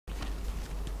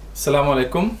আসসালামু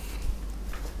আলাইকুম।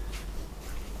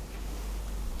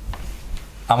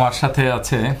 আমার সাথে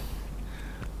আছে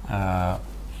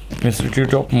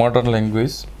institute of modern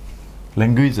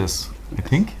languages I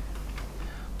think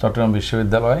Chittagong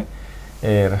বিশ্ববিদ্যালয়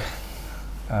এর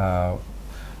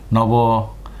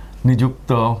নবনিযুক্ত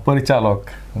পরিচালক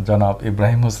জনাব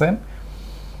ইব্রাহিম হোসেন।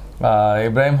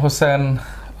 ইব্রাহিম হোসেন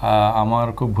আমার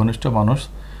খুব ঘনিষ্ঠ মানুষ,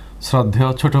 শ্রদ্ধেয়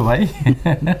ছোট ভাই।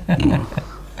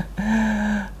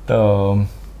 তো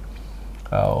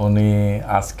উনি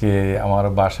আজকে আমার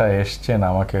বাসায় এসছেন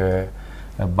আমাকে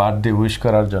বার্থডে উইশ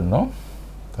করার জন্য,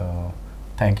 তো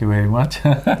থ্যাংক ইউ ভেরি মাচ।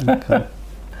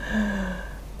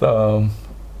 তো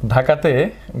ঢাকাতে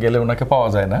গেলে ওনাকে পাওয়া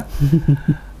যায় না।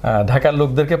 ঢাকার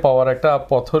লোকদেরকে পাওয়ার একটা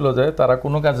পথ হলো যে তারা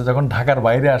কোনো কাজে যখন ঢাকার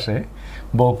বাইরে আসে,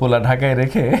 বউপোলা ঢাকায়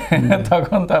রেখে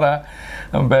তখন তারা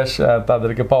বেশ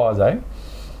তাদেরকে পাওয়া যায়।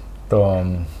 তো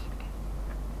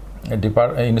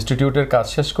ইনস্টিটিউটের কাজ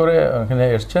শেষ করে ওখানে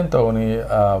এসছেন, তো উনি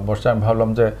বসে আমি ভাবলাম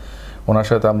যে ওনার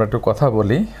সাথে আমরা একটু কথা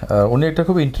বলি। উনি একটা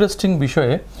খুব ইন্টারেস্টিং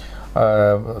বিষয়ে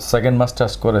সেকেন্ড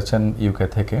মাস্টার্স করেছেন ইউকে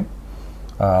থেকে।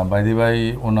 বাই দি বাই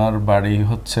ওনার বাড়ি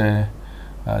হচ্ছে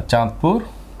চাঁদপুর,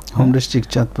 হোম ডিস্ট্রিক্ট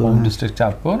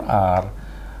চাঁদপুর, আর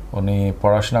উনি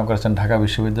পড়াশোনা করেছেন ঢাকা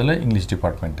বিশ্ববিদ্যালয়ে ইংলিশ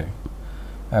ডিপার্টমেন্টে।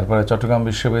 এরপরে চট্টগ্রাম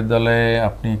বিশ্ববিদ্যালয়ে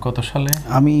আপনি কত সালে?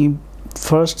 আমি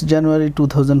 1 জানুয়ারি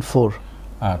 2004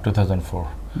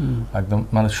 একদম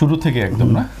মানে শুরু থেকে একদম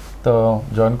না, তো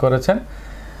জয়েন করেছেন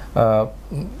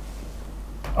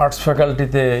আর্টস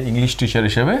ফ্যাকাল্টিতে ইংলিশ টিচার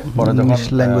হিসেবে। পরে যখন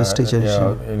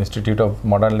ইনস্টিটিউট অফ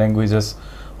মডার্ন ল্যাঙ্গুয়েজেস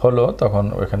হলো তখন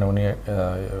ওইখানে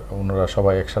ওনারা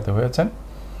সবাই একসাথে হয়েছেন।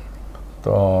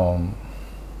 তো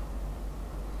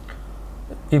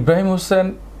ইব্রাহিম হোসেন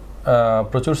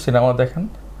প্রচুর সিনেমা দেখেন,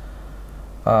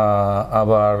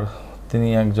 আবার তিনি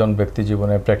একজন ব্যক্তি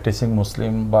জীবনে প্র্যাকটিসিং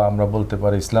মুসলিম বা আমরা বলতে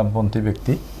পারি ইসলামপন্থী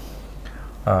ব্যক্তি।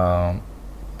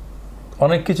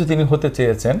 অনেক কিছু তিনি হতে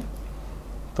চেয়েছেন।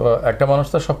 তো একটা মানুষ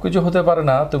তো সব কিছু হতে পারে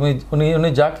না। উনি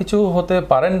যা কিছু হতে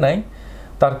পারেন নাই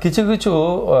তার কিছু কিছু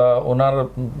ওনার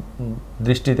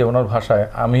দৃষ্টিতে, ওনার ভাষায়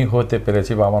আমি হতে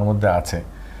পেরেছি বা আমার মধ্যে আছে।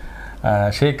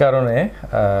 সেই কারণে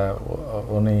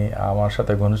উনি আমার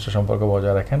সাথে ঘনিষ্ঠ সম্পর্ক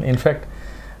বজায় রাখেন। ইনফ্যাক্ট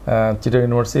চিটাগং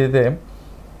ইউনিভার্সিটিতে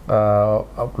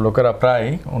লোকেরা প্রায়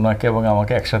ওনাকে এবং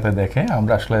আমাকে একসাথে দেখে।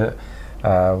 আমরা আসলে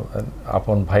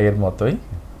আপন ভাইয়ের মতোই।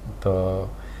 তো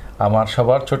আমার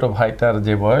সবার ছোট ভাইটার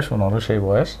যে বয়স, ওনারও সেই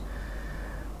বয়স।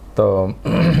 তো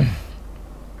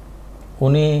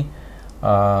উনি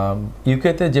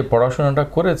ইউকেতে যে পড়াশোনাটা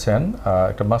করেছেন,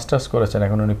 একটা মাস্টার্স করেছেন,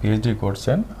 এখন উনি পিএইচডি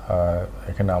করছেন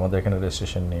এখানে আমাদের এখানে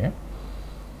রেজিস্ট্রেশন নিয়ে।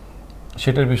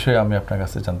 সেটার বিষয়ে আমি আপনার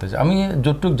কাছে জানতে চাই। আমি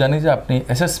যতটুকু জানি যে আপনি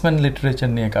অ্যাসেসমেন্ট লিটারেচার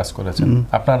নিয়ে কাজ করেছেন।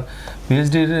 আপনার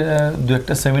পিএইচডির দু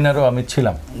একটা সেমিনারও আমি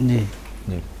ছিলাম। জি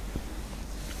জি।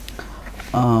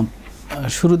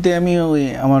 শুরুতে আমি ওই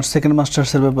আমার সেকেন্ড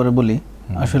মাস্টার্সের ব্যাপারে বলি।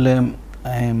 আসলে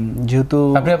যেহেতু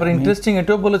আপনি আবার ইন্টারেস্টিং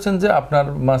এটাও বলেছেন যে আপনার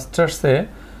মাস্টার্সে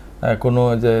কোনো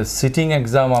যে সিটিং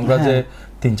এক্সাম আমরা যে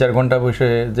 3-4 ঘন্টা বসে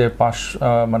যে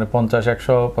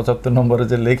 50-175 নম্বরে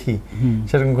যে লেখি,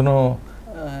 সেরকম কোনো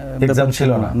এক্সাম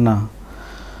ছিল না।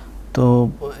 তো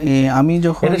আমি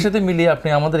যখন এর সাথে মিলিয়ে আপনি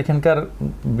আমাদের এখানকার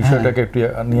বিষয়টাকে একটু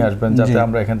নিয়ে আসবেন যাতে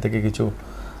আমরা এখান থেকে কিছু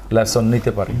লেসন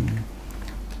নিতে পারি।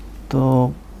 তো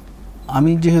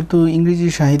আমি যেহেতু ইংরেজি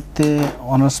সাহিত্যে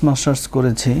অনার্স মাস্টার্স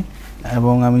করেছি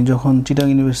এবং আমি যখন চিটাগং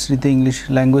ইউনিভার্সিটিতে ইংলিশ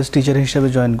ল্যাঙ্গুয়েজ টিচার হিসেবে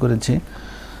জয়েন করেছি,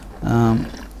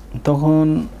 তখন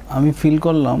আমি ফিল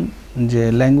করলাম যে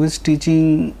ল্যাঙ্গুয়েজ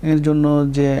টিচিংয়ের জন্য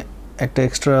যে একটা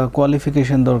এক্সট্রা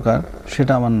কোয়ালিফিকেশন দরকার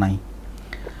সেটা আমার নাই।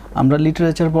 আমরা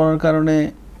লিটারেচার পড়ার কারণে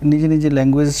নিজে নিজে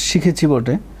ল্যাঙ্গুয়েজ শিখেছি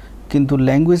বটে, কিন্তু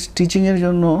ল্যাঙ্গুয়েজ টিচিংয়ের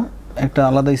জন্য একটা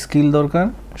আলাদা স্কিল দরকার,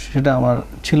 সেটা আমার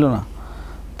ছিল না।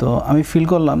 তো আমি ফিল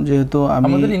করলাম যেহেতু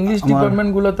আমাদের ইংলিশ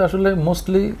ডিপার্টমেন্টগুলোতে আসলে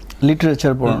মোস্টলি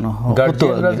লিটারেচার পড়ানো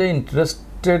গার্জিয়ানরা যে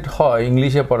ইন্টারেস্টেড হয়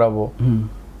ইংলিশে পড়াবো,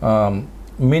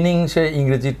 মিনিং সে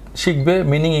ইংরেজি শিখবে,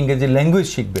 মিনিং ইংরেজি ল্যাঙ্গুয়েজ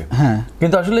শিখবে।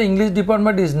 কিন্তু আসলে English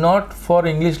department is not for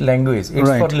English language,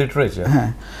 it's for literature.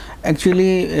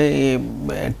 Actually,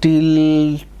 till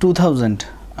 2000,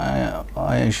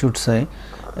 I should say,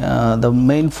 the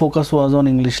main focus was on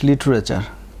English literature.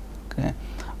 Okay,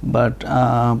 but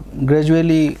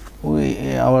gradually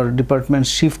our department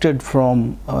shifted from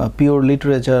pure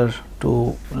literature to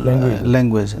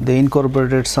language. They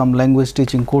incorporated some language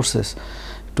teaching courses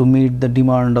to meet the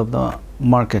demand of the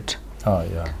market. Oh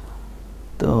yeah.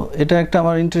 তো এটা একটা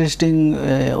আমার interesting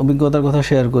অভিজ্ঞতার কথা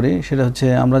share করি। সেটা হচ্ছে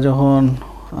আমরা যখন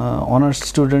অনার্স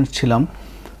স্টুডেন্ট ছিলাম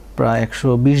প্রায়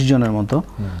 120 জনের মতো,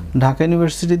 ঢাকা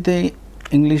ইউনিভার্সিটিতে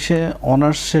ইংলিশে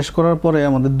অনার্স শেষ করার পরে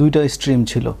আমাদের দুইটা স্ট্রিম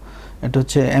ছিল। এটা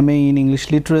হচ্ছে MA ইন ইংলিশ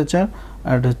লিটারেচার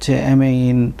আর এটা হচ্ছে MA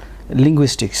ইন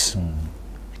লিঙ্গুইস্টিক্স।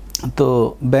 তো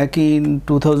ব্যাক ইন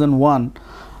 2001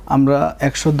 আমরা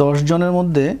 110 জনের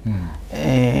মধ্যে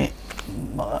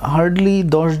হার্ডলি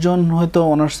 10 জন হয়তো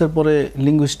অনার্সের পরে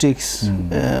লিঙ্গুইস্টিক্স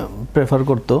প্রেফার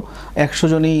করতো, 100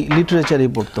 জনই লিটারেচারই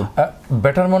পড়তো।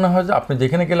 বেটার মনে হয় যে আপনি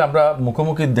যেখানে গেলে আমরা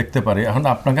মুখোমুখি দেখতে পারি, এখন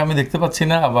আপনাকে আমি দেখতে পাচ্ছি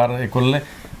না, আবার এ করলে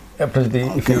আপনি যদি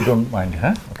ইফ ইউ ডোন্ট মাইন্ড,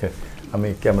 হ্যাঁ ওকে আমি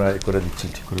ক্যামেরা করে দিচ্ছি,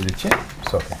 ঠিক করে দিচ্ছি।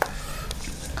 ওকে,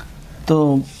 তো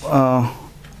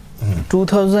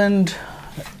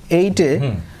 2008-এ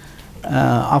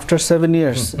আফটার 7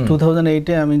 ইয়ার্স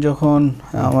 2008-এ আমি যখন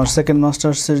আমার সেকেন্ড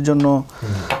মাস্টার্সের জন্য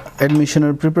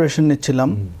অ্যাডমিশনের প্রিপারেশন নিচ্ছিলাম,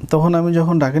 তখন আমি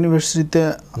যখন ঢাকা ইউনিভার্সিটিতে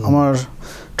আমার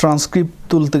ট্রান্সক্রিপ্ট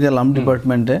তুলতে গেলাম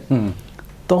ডিপার্টমেন্টে,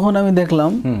 তখন আমি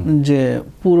দেখলাম যে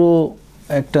পুরো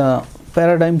একটা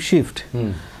প্যারাডাইম শিফট।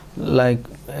 লাইক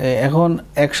এখন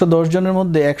 110 জনের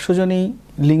মধ্যে 100 জনই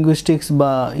লিঙ্গুইস্টিক্স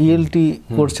বা ইএলটি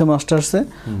পড়ছে মাস্টার্সে,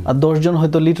 আর 10 জন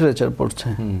হয়তো লিটারেচার পড়ছে।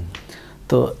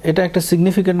 তো এটা একটা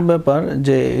সিগনিফিক্যান্ট ব্যাপার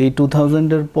যে এই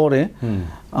 2000-এর পরে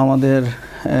আমাদের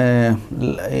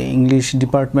ইংলিশ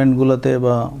ডিপার্টমেন্টগুলোতে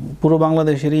বা পুরো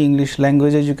বাংলাদেশেরই ইংলিশ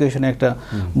ল্যাঙ্গুয়েজ এডুকেশনে একটা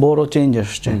বড় চেঞ্জ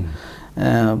আসছে।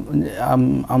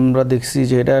 আমরা দেখছি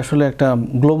যে এটা আসলে একটা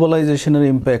গ্লোবালাইজেশনের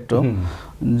ইম্প্যাক্টও,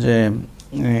 যে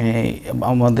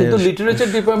আমাদের লিটারেচার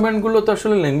ডিপার্টমেন্টগুলো তো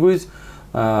আসলে ল্যাঙ্গুয়েজ,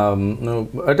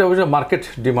 এটা অবশ্য মার্কেট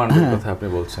ডিমান্ডের কথা আপনি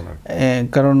বলছেন।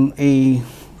 কারণ এই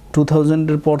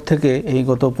 2000-এর পর থেকে এই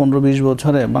গত 15-20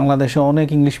 বছরে বাংলাদেশে অনেক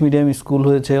ইংলিশ মিডিয়াম স্কুল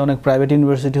হয়েছে, অনেক প্রাইভেট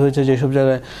ইউনিভার্সিটি হয়েছে, যেসব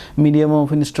জায়গায় মিডিয়াম অফ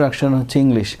ইনস্ট্রাকশন হচ্ছে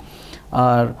ইংলিশ।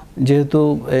 আর যেহেতু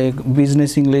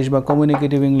বিজনেস ইংলিশ বা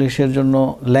কমিউনিকেটিভ ইংলিশের জন্য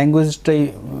ল্যাঙ্গুয়েজটাই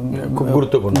খুব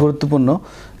গুরুত্বপূর্ণ,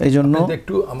 এই জন্য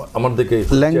একটু আমার দিকে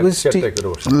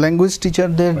ল্যাঙ্গুয়েজ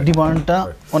টিচারদের ডিমান্ডটা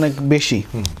অনেক বেশি।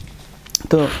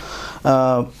 তো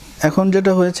এখন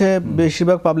যেটা হয়েছে,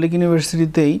 বেশিরভাগ পাবলিক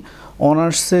ইউনিভার্সিটিতেই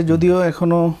অনার্সে যদিও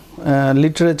এখনও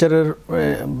লিটারেচারের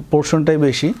পোর্শনটাই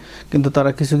বেশি, কিন্তু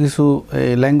তারা কিছু কিছু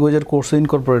ল্যাঙ্গুয়েজের কোর্সও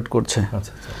ইনকর্পোরেট করছে।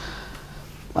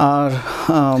 আর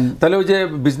তাহলে ওই যে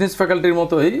বিজনেস ফ্যাকাল্টির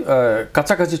মতোই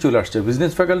কাছাকাছি চলে আসছে।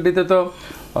 বিজনেস ফ্যাকাল্টিতে তো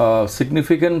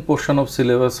সিগনিফিক্যান্ট পোর্শন অফ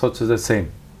সিলেবাস হচ্ছে যে সেম,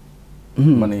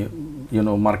 মানে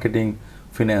ইউনো মার্কেটিং,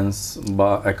 ফিন্যান্স বা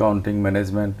অ্যাকাউন্টিং,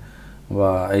 ম্যানেজমেন্ট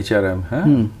বা HRM। হ্যাঁ,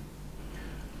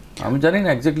 আমি জানি না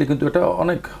এক্স্যাক্টলি, কিন্তু এটা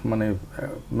অনেক মানে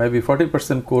মেবি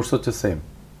 40% কোর্স হচ্ছে সেম।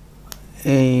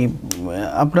 এই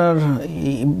আপনার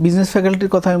বিজনেস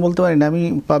ফ্যাকাল্টির কথা আমি বলতে পারি না, আমি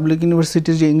পাবলিক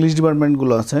ইউনিভার্সিটির যে ইংলিশ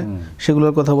ডিপার্টমেন্টগুলো আছে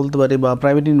সেগুলোর কথা বলতে পারি, বা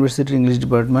প্রাইভেট ইউনিভার্সিটির ইংলিশ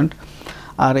ডিপার্টমেন্ট।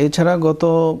 আর এছাড়া গত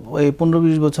এই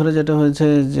 15-20 বছরে যেটা হয়েছে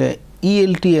যে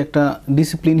ইএলটি একটা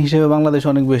ডিসিপ্লিন হিসেবে বাংলাদেশ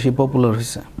অনেক বেশি পপুলার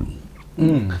হয়েছে।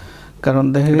 কারণ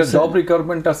দেখা গেছে জব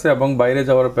রিকোয়ারমেন্ট আছে এবং বাইরে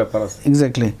যাওয়ার ব্যাপার আছে।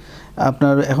 এক্স্যাক্টলি,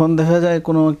 আপনার এখন দেখা যায়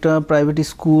কোনো একটা প্রাইভেট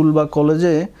স্কুল বা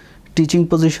কলেজে টিচিং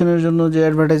পজিশনের জন্য যে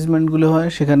অ্যাডভার্টাইজমেন্টগুলো হয়,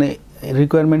 সেখানে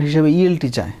রিকোয়ারমেন্ট হিসেবে ইএলটি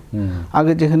চায়।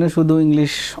 আগে যেখানে শুধু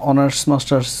ইংলিশ অনার্স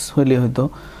মাস্টার্স হইলে হয়তো,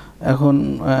 এখন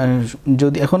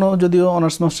এখনও যদিও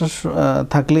অনার্স মাস্টার্স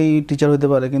থাকলেই টিচার হতে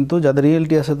পারে, কিন্তু যাদের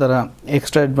ইএলটি আছে তারা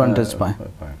এক্সট্রা অ্যাডভান্টেজ পায়।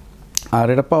 আর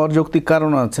এটা পাওয়ার যৌক্তিক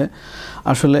কারণ আছে।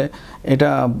 আসলে এটা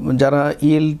যারা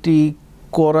ইএলটি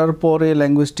করার পরে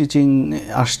ল্যাঙ্গুয়েজ টিচিং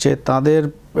আসছে তাদের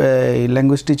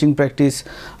ল্যাঙ্গুয়েজ টিচিং প্র্যাকটিস,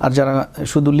 আর যারা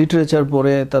শুধু লিটারেচার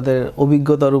পড়ে তাদের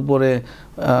অভিজ্ঞতার উপরে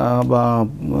বা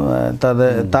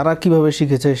তারা কিভাবে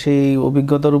শিখেছে সেই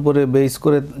অভিজ্ঞতার উপরে বেস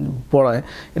করে পড়ায়,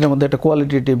 এটার মধ্যে একটা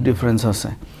কোয়ালিটেটিভ ডিফারেন্স আছে।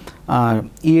 আর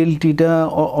ইএলটিটা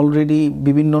অলরেডি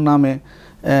বিভিন্ন নামে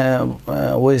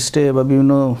ওয়েস্টে বা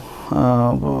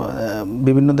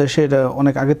বিভিন্ন দেশে এটা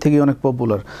অনেক আগের থেকেই অনেক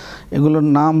পপুলার। এগুলোর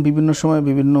নাম বিভিন্ন সময়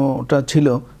বিভিন্নটা ছিল,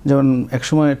 যেমন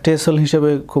একসময় টেসল হিসেবে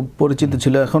খুব পরিচিত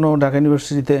ছিল, এখনও ঢাকা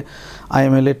ইউনিভার্সিটিতে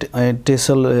IML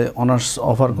টেসল অনার্স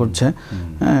অফার করছে।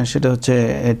 হ্যাঁ, সেটা হচ্ছে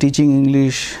teaching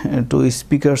English to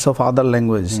speakers of other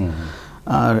language.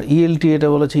 R ELT এটা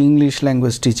বলেছে ইংলিশ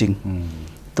ল্যাঙ্গুয়েজ টিচিং।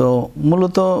 তো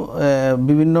মূলত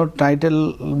বিভিন্ন টাইটেল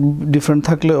ডিফারেন্ট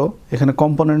থাকলেও এখানে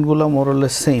কম্পোনেন্টগুলো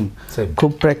মোরলেস সেম,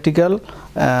 খুব প্র্যাকটিক্যাল,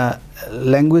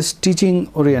 ল্যাঙ্গুয়েজ টিচিং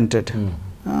ওরিয়েন্টেড।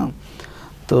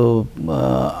 তো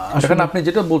এখন আপনি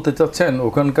যেটা বলতে চাচ্ছেন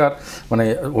ওখানকার মানে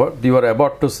you R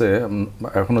about to say,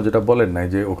 এখনও যেটা বলেন নাই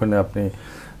যে ওখানে আপনি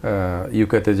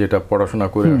ইউকেতে যেটা পড়াশোনা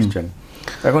করে আসছেন,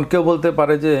 এখন কেউ বলতে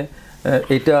পারে যে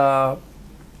এটা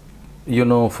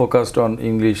focused on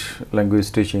English language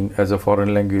teaching as a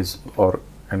foreign language or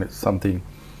something,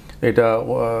 এটা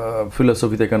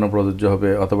ফিলোসফিতে কেন প্রযোজ্য হবে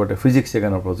অথবা এটা ফিজিক্সে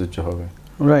কেন প্রযোজ্য হবে?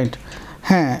 রাইট,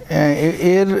 হ্যাঁ,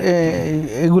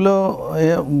 এগুলো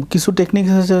কিছু টেকনিক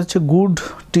হচ্ছে গুড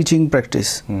টিচিং প্র্যাকটিস।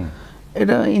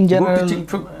 এটা in general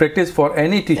practice for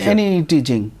any teaching, any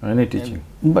teaching,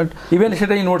 but even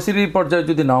সেটা ইউনিভার্সিটি পর্যায়ে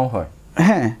যদি নাও হয়,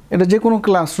 হ্যাঁ, এটা যে কোনো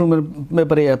ক্লাসরুমের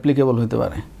ব্যাপারে অ্যাপ্লিকেবল হতে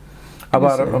পারে।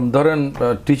 আবার ধরেন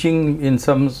teaching in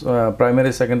some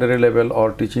primary secondary level or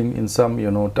teaching in some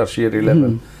tertiary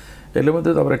level, এর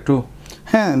মধ্যে তো আবার একটু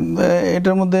হ্যাঁ,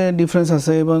 এটার মধ্যে ডিফারেন্স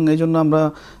আছে এবং এই জন্য আমরা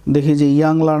দেখি যে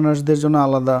ইয়াং লার্নার্সদের জন্য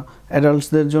আলাদা,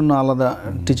 অ্যাডাল্টসদের জন্য আলাদা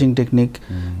টিচিং টেকনিক,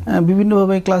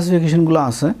 বিভিন্নভাবে ক্লাসিফিকেশনগুলো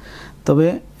আছে। তবে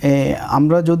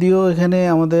আমরা যদিও এখানে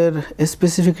আমাদের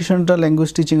স্পেসিফিকেশনটা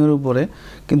ল্যাঙ্গুয়েজ টিচিংয়ের উপরে,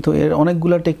 কিন্তু এর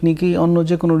অনেকগুলো টেকনিকই অন্য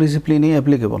যে কোনো ডিসিপ্লিনেই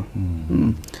অ্যাপ্লিকেবল।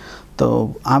 তো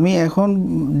আমি এখন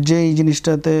যে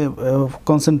জিনিসটাতে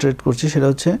কনসেন্ট্রেট করছি সেটা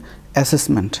হচ্ছে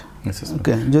অ্যাসেসমেন্ট।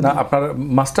 ওকে, যদি আপনার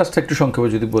মাস্টার্সটা একটু সংক্ষেপে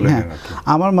যদি বলেন।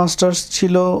 আমার মাস্টার্স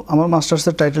ছিল, আমার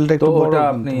মাস্টার্সের টাইটেলটা একটু বড়,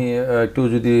 আপনি একটু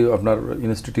যদি আপনার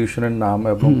ইনস্টিটিউশনের নাম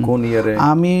এবং কোন ইয়ারে।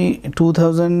 আমি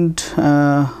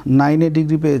 2009-এ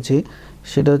ডিগ্রি পেয়েছি।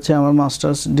 সেটা হচ্ছে আমার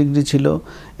মাস্টার্স ডিগ্রি ছিল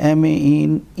MA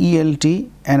in ELT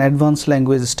and advance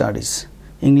language studies,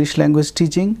 English language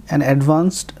teaching and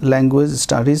advanced language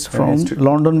studies from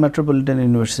London metropolitan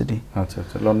university. আচ্ছা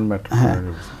আচ্ছা, লন্ডন মেট্রোপলিটন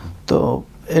ইউনিভার্সিটি। তো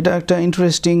এটা একটা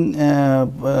ইন্টারেস্টিং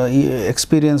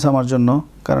এক্সপিরিয়েন্স আমার জন্য,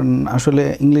 কারণ আসলে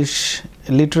ইংলিশ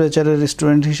লিটারেচারের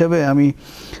স্টুডেন্ট হিসেবে আমি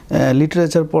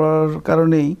লিটারেচার পড়ার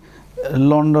কারণেই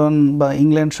লন্ডন বা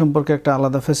ইংল্যান্ড সম্পর্কে একটা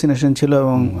আলাদা ফ্যাসিনেশন ছিল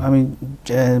এবং আমি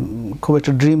খুব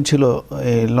একটা ড্রিম ছিল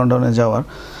এই লন্ডনে যাওয়ার।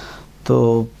 তো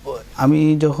আমি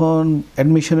যখন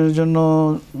অ্যাডমিশনের জন্য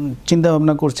চিন্তা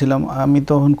ভাবনা করছিলাম, আমি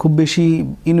তখন খুব বেশি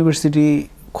ইউনিভার্সিটি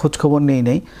খোঁজ খবর নেই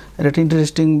নাই। এটা একটা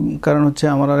ইন্টারেস্টিং কারণ হচ্ছে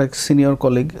আমার আর এক সিনিয়র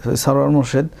কলিগ সারোয়ার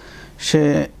মোর্শেদ, সে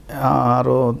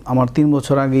আরও আমার 3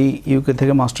 বছর আগেই ইউকে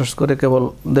থেকে মাস্টার্স করে কেবল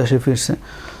দেশে ফিরছে।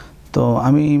 তো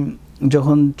আমি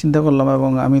যখন চিন্তা করলাম,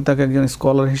 এবং আমি তাকে একজন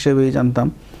স্কলার হিসেবেই জানতাম,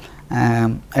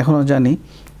 এখনও জানি,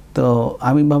 তো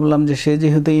আমি ভাবলাম যে সে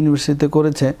যেহেতু ইউনিভার্সিটিতে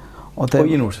করেছে, অতএব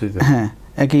হ্যাঁ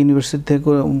একই ইউনিভার্সিটি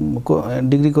থেকে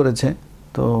ডিগ্রি করেছে,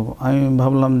 তো আমি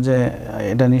ভাবলাম যে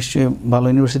এটা নিশ্চয়ই ভালো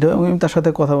ইউনিভার্সিটি হবে, এবং আমি তার সাথে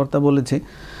কথাবার্তা বলেছি।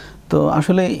 তো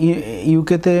আসলে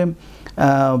ইউকেতে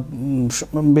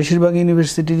বেশিরভাগ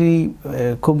ইউনিভার্সিটিরই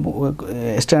খুব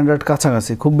স্ট্যান্ডার্ড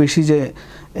কাছাকাছি, খুব বেশি যে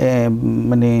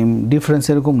মানে ডিফারেন্স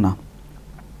এরকম না।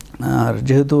 আর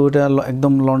যেহেতু এটা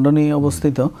একদম লন্ডনেই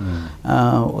অবস্থিত,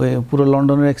 ওই পুরো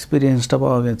লন্ডনের এক্সপিরিয়েন্সটা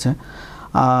পাওয়া গেছে।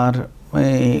 আর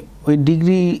ওই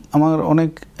ডিগ্রি আমার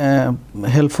অনেক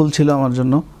হেল্পফুল ছিল আমার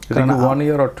জন্য। এটা 1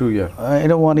 ইয়ার or 2 ইয়ার?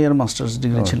 এটা 1 ইয়ার মাস্টার্স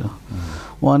ডিগ্রি ছিল।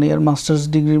 1 ইয়ার মাস্টার্স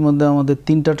ডিগ্রির মধ্যে আমাদের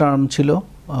 3টা টার্ম ছিল।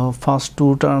 ফার্স্ট 2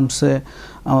 টার্মসে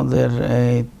আমাদের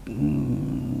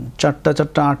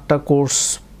 8টা কোর্স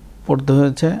পড়তে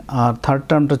হয়েছে, আর থার্ড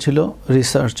টার্মটা ছিল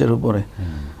রিসার্চের উপরে।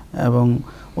 এবং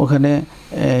ওখানে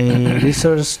এই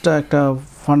রিসার্চটা একটা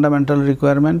ফান্ডামেন্টাল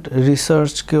রিকোয়ারমেন্ট।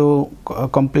 রিসার্চ কেউ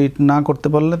কমপ্লিট না করতে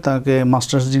পারলে তাকে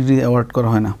মাস্টার্স ডিগ্রি অ্যাওয়ার্ড করা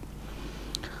হয় না।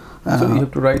 So you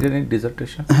have to write any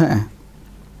dissertation? হ্যাঁ,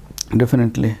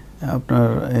 ডেফিনেটলি আপনার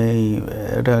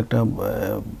এটা একটা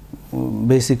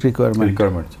বেসিক রিকোয়ারমেন্ট।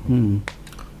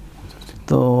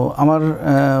 তো আমার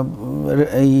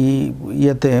এই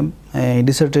ইয়েতে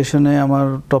ডিসার্টেশনে আমার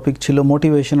টপিক ছিল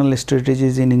motivational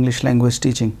strategies in English language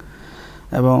teaching,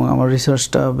 এবং আমার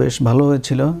রিসার্চটা বেশ ভালো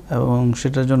হয়েছিল, এবং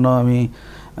সেটার জন্য আমি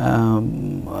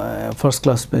ফার্স্ট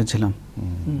ক্লাস পেয়েছিলাম।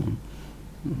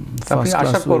 আপনি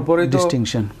আসার পরপরই তো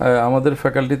আমাদের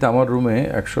ফ্যাকাল্টিতে, আমার রুমে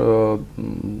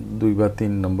 102 বা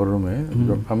 3 নম্বর রুমে,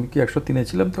 আমি কি 103-এ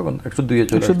ছিলাম তখন, 102-এ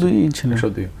চলে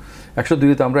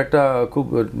 102 তে আমরা একটা খুব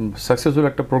সাকসেসফুল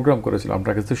একটা প্রোগ্রাম করেছিলাম,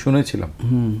 আপনার কাছে শুনেছিলাম।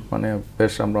 মানে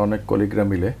বেশ আমরা অনেক কলিগরা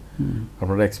মিলে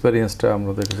আপনার এক্সপেরিয়েন্সটা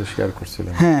আমাদের কাছে শেয়ার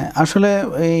করছিলেন। হ্যাঁ, আসলে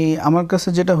এই আমার কাছে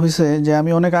যেটা হয়েছে যে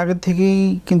আমি অনেক আগে থেকেই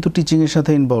কিন্তু টিচিং এর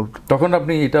সাথে ইনভলভড। তখন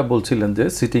আপনি এটা বলছিলেন যে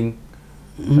সিটিং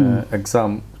এক্সাম।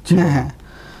 হ্যাঁ,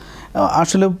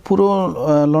 আসলে পুরো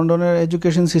লন্ডনের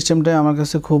এডুকেশন সিস্টেমটাই আমার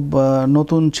কাছে খুব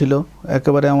নতুন ছিল,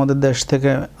 একেবারে আমাদের দেশ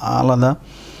থেকে আলাদা।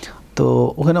 তো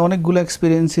ওখানে অনেকগুলো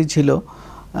এক্সপিরিয়েন্সই ছিল।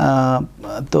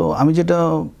 তো আমি যেটা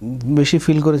বেশি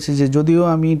ফিল করেছি যে যদিও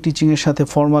আমি টিচিংয়ের সাথে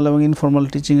ফর্মাল এবং ইনফর্মাল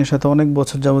টিচিংয়ের সাথে অনেক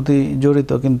বছর যাবতই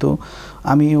জড়িত, কিন্তু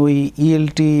আমি ওই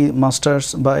ELT মাস্টার্স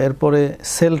বা এরপরে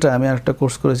সেলটা আমি আরেকটা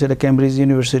কোর্স করেছি, এটা ক্যামব্রিজ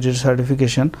ইউনিভার্সিটির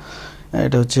সার্টিফিকেশন।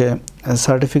 এটা হচ্ছে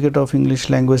certificate of English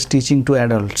language teaching two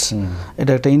adults.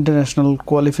 এটা একটা international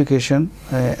qualification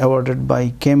awarded by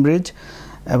Cambridge,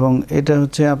 এবং এটা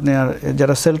হচ্ছে আপনার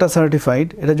যারা সেলটা সার্টিফাইড,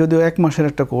 এটা যদিও 1 মাসের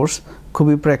একটা কোর্স,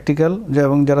 খুবই প্র্যাকটিক্যাল,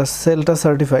 এবং যারা সেলটা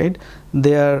certified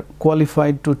they R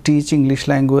qualified to teach English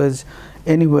language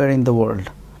anywhere in the world.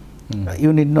 You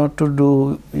need not to do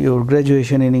your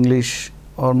graduation in English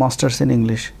or masters in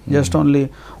English, just only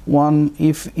one.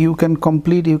 If you can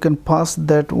complete, you can pass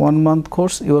that 1 month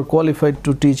course, you are qualified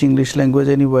to teach English language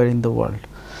anywhere in the world.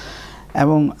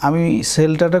 এবং আমি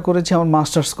সেলটাটা করেছি আমার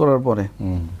masters করার পরে,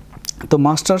 তো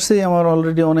মাস্টার্সে আমার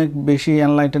already অনেক বেশি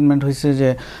এনলাইটেনমেন্ট হয়েছে যে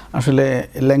আসলে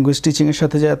ল্যাঙ্গুয়েজ টিচিংয়ের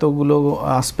সাথে যে এতগুলো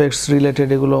আসপেক্টস রিলেটেড,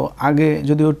 এগুলো আগে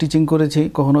যদিও টিচিং করেছি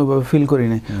কখনো ওইভাবে ফিল করি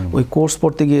নাই। ওই কোর্স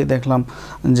পড়তে গিয়ে দেখলাম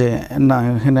যে না,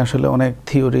 এখানে আসলে অনেক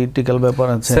থিওরিটিক্যাল ব্যাপার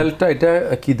আছে। সেলটা এটা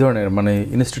কি ধরনের, মানে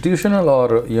ইনস্টিটিউশনাল অর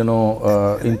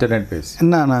ইন্টারনেট বেস?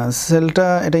 না না, সেলটা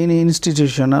এটা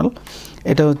ইনস্টিটিউশনাল।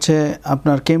 এটা হচ্ছে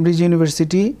আপনার কেমব্রিজ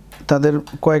ইউনিভার্সিটি তাদের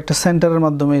কয়েকটা সেন্টারের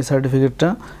মাধ্যমে এই সার্টিফিকেটটা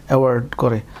অ্যাওয়ার্ড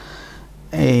করে।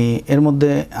 এর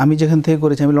মধ্যে আমি যেখান থেকে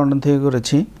করেছি, আমি লন্ডন থেকে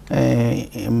করেছি,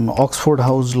 অক্সফোর্ড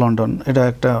হাউস লন্ডন, এটা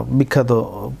একটা বিখ্যাত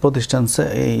প্রতিষ্ঠান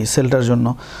এই সেলটার জন্য।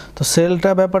 তো সেলটা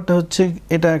ব্যাপারটা হচ্ছে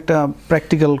এটা একটা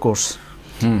প্র্যাকটিক্যাল কোর্স।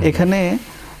 এখানে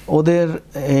ওদের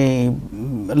এই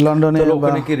লন্ডনে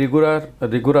কি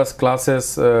রিগুরাস ক্লাসেস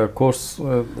কোর্স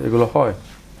এগুলো হয়?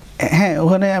 হ্যাঁ,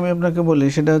 ওখানে আমি আপনাকে বলি,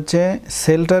 সেটা হচ্ছে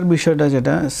সেলটার বিষয়টা,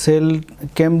 যেটা সেল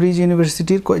কেমব্রিজ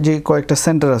ইউনিভার্সিটির যে কয়েকটা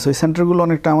সেন্টার আছে, ওই সেন্টারগুলো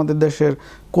অনেকটা আমাদের দেশের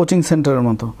কোচিং সেন্টারের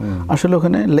মতো। আসলে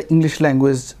ওখানে ইংলিশ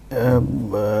ল্যাঙ্গুয়েজ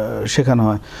শেখানো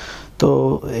হয়। তো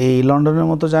এই লন্ডনের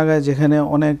মতো জায়গায় যেখানে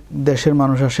অনেক দেশের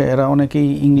মানুষ আসে, এরা অনেকেই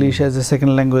English as a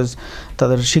second language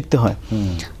তাদের শিখতে হয়।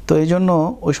 তো এই জন্য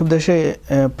ওইসব দেশে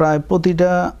প্রায়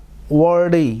প্রতিটা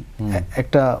ওয়ার্ডেই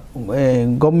একটা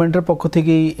গভর্নমেন্টের পক্ষ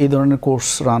থেকেই এই ধরনের কোর্স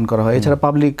রান করা হয়। এছাড়া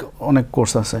পাবলিক অনেক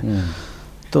কোর্স আছে।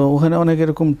 তো ওখানে অনেক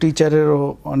এরকম টিচারেরও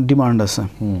ডিমান্ড আছে।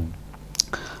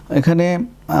 এখানে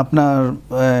আপনার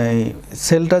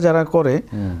সেলটা যারা করে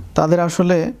তাদের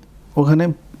আসলে ওখানে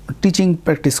টিচিং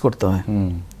প্র্যাকটিস করতে হয়।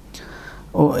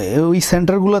 ওই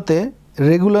সেন্টারগুলোতে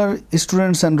রেগুলার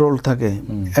স্টুডেন্টস এনরোল থাকে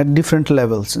অ্যাট ডিফারেন্ট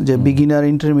লেভেলস, যে বিগিনার,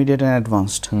 ইন্টারমিডিয়েট অ্যান্ড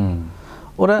অ্যাডভান্সড।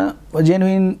 ওরা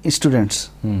genuine students,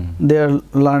 they are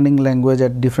learning language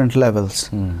at different levels.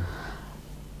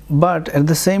 But at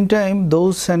the same time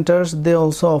those saunters they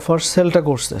also offer সেলটা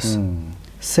courses.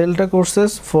 সেলটা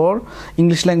courses for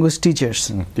English language teachers.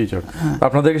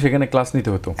 আপনাদেরকে সেখানে class নিতে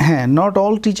হতো? হ্যাঁ, not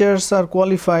all teachers R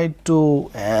qualified to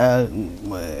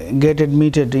get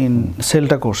admitted in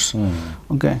সেলটা course.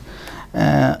 ওকে,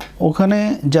 ওখানে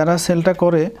যারা সেলটা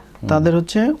করে তাদের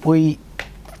হচ্ছে ওই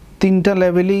 3টা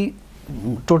লেভেলই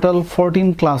টোটাল 14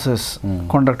 ক্লাসেস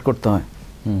কন্ডাক্ট করতে হয়।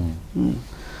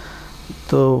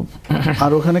 তো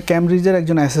আর ওখানে ক্যামব্রিজের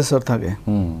একজন অ্যাসেসর থাকে।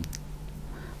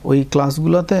 ওই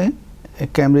ক্লাসগুলোতে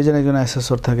ক্যামব্রিজের একজন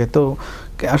অ্যাসেসর থাকে। তো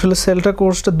আসলে সেলটা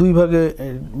কোর্সটা 2 ভাগে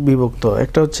বিভক্ত।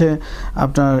 একটা হচ্ছে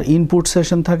আপনার ইনপুট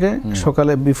সেশন থাকে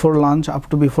সকালে before lunch, up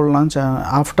to before lunch.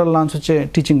 After lunch হচ্ছে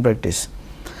টিচিং প্র্যাকটিস।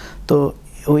 তো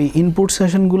ওই ইনপুট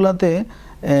সেশনগুলোতে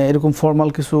এরকম ফর্মাল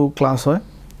কিছু ক্লাস হয়,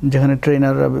 যেখানে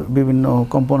ট্রেনাররা বিভিন্ন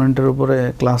কম্পোনেন্টের উপরে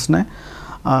ক্লাস নেয়।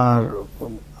 আর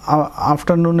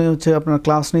আফটারনুনে হচ্ছে আপনার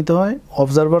ক্লাস নিতে হয়,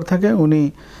 অবজারভার থাকে, উনি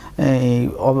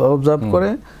অবজার্ভ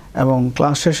করে, এবং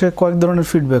ক্লাস শেষে কয়েক ধরনের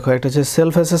ফিডব্যাক হয়। একটা হচ্ছে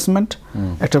সেলফ অ্যাসেসমেন্ট,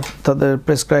 একটা তাদের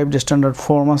প্রেসক্রাইবড স্ট্যান্ডার্ড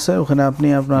ফর্ম আছে, ওখানে আপনি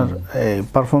আপনার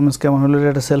পারফরমেন্স কেমন হলে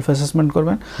একটা সেলফ অ্যাসেসমেন্ট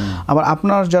করবেন। আবার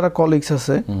আপনার যারা কলিগস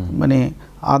আছে, মানে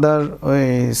আদার ওই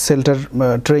সেলটার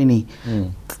ট্রেইনি,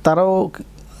 তারাও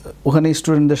ওখানে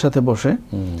স্টুডেন্টদের সাথে বসে,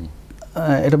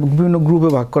 এটা বিভিন্ন গ্রুপে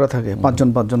ভাগ করা থাকে,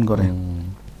 5 জন করে।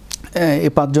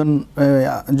 এই 5 জন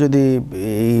যদি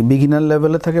বিগিনার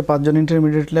লেভেলে থাকে, 5 জন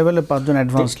ইন্টারমিডিয়েট লেভেলে, 5 জন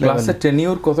অ্যাডভান্স লেভেলে। ক্লাসের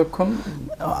টেনিউর কতক্ষণ?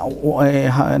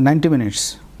 90 মিনিটস।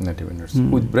 90 minutes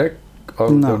with break?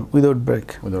 না, উইদাউট ব্রেক।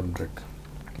 Without break.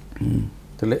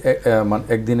 তাহলে মানে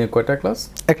একদিনে কয়টা ক্লাস?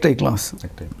 একটাই ক্লাস।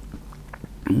 একটাই।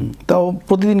 তাও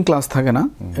প্রতিদিন ক্লাস থাকে না,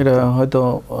 এটা হয়তো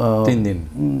 3 দিন।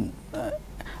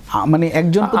 মানে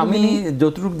একজন, আমি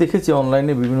যতটুকু দেখেছি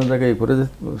অনলাইনে বিভিন্ন জায়গায় পড়ে,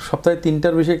 সপ্তাহে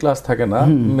 3টার বেশি ক্লাস থাকে না,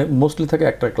 মোস্টলি থাকে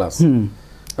একটা ক্লাস।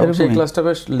 এবং সেই ক্লাসটা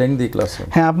বেশ লেংদি ক্লাস।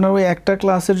 হ্যাঁ, আপনার ওই একটা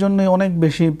ক্লাসের জন্য অনেক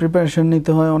বেশি প্রিপারেশন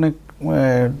নিতে হয়, অনেক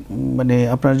মানে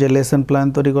আপনার যে লেসন প্ল্যান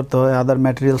তৈরি করতে হয়, আদার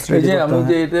ম্যাটেরিয়ালস রেডি করতে হয়। আমি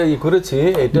যে এটা করেছি,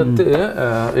 এটাতে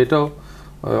এটাও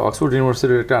অক্সফোর্ড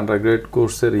ইউনিভার্সিটির একটা আন্ডারগ্রেড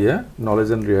কোর্সের নলেজ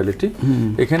অ্যান্ড রিয়ালিটি।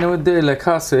 এখানে মধ্যে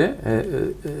লেখা আছে,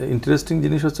 ইন্টারেস্টিং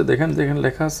জিনিস হচ্ছে, দেখেন যেখানে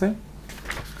লেখা আছে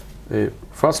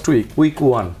ফার্স্ট উইক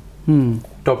 1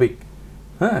 টপিক,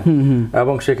 হ্যাঁ,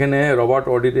 এবং সেখানে রবার্ট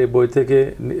অডির এই বই থেকে,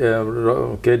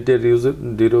 কেট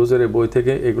ডি রোজের এই বই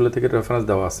থেকে, এগুলো থেকে রেফারেন্স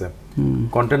দেওয়া আছে।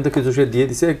 কন্টেন্ট তো কিছু সে দিয়ে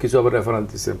দিছে, কিছু আবার রেফারেন্স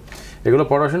দিছে। এগুলো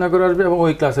পড়াশোনা করে আসবে এবং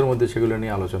ওই ক্লাসের মধ্যে সেগুলো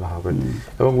নিয়ে আলোচনা হবে।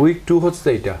 এবং উইক 2 হচ্ছে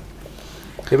এইটা।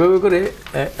 এভাবে করে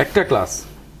একটা ক্লাস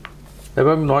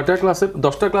এবং 9টা ক্লাসের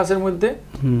 10টা ক্লাসের মধ্যে,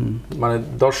 মানে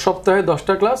 10 সপ্তাহে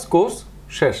 10টা ক্লাস কোর্স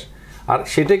শেষ। আর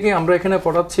সেটাকে আমরা এখানে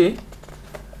পড়াচ্ছি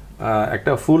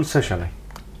একটা ফুল সেশনে,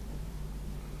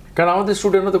 কারণ আমাদের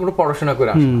স্টুডেন্টরা তো কোনো পড়াশোনা করে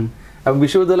আসে না। এবং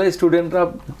বিশ্ববিদ্যালয়ের স্টুডেন্টরা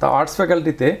আর্টস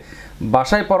ফ্যাকাল্টিতে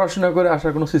বাসায় পড়াশোনা করে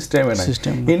আসার কোনো সিস্টেমে নাই।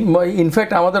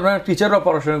 ইনফ্যাক্ট আমাদের টিচাররা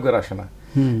পড়াশোনা করে আসে না।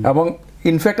 এবং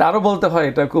ইনফ্যাক্ট আরো বলতে হয়,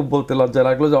 এটা খুব বলতে লজ্জা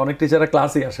লাগলো যে অনেক টিচাররা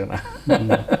ক্লাসই আসে না।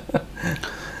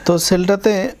 তো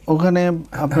সেলটাতে ওখানে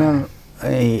আপনার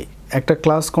এই একটা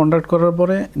ক্লাস কন্ডাক্ট করার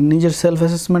পরে নিজের সেলফ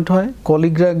অ্যাসেসমেন্ট হয়,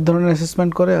 কলিগরা এক ধরনের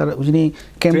অ্যাসেসমেন্ট করে, আর যিনি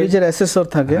ক্যামব্রিজের অ্যাসেসর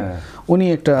থাকে উনি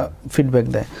একটা ফিডব্যাক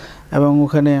দেয়। এবং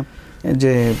ওখানে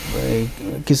যে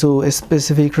কিছু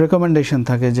স্পেসিফিক রেকমেন্ডেশন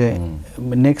থাকে যে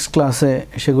নেক্সট ক্লাসে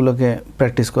সেগুলোকে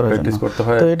প্র্যাকটিস করার জন্য,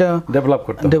 তো এটা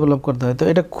ডেভেলপ করতে হয়। তো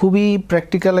এটা খুবই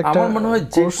প্র্যাকটিক্যাল একটা, আমার মনে হয়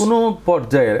যে কোনো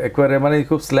পর্যায়ে একবারে মানে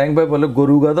খুব স্ল্যাং ভাই বলে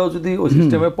গরু গাদাও যদি ওই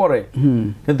সিস্টেমে পড়ে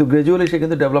কিন্তু গ্র্যাজুয়ালি সে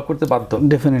কিন্তু ডেভেলপ করতে বাধ্য,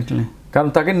 ডেফিনেটলি। কারণ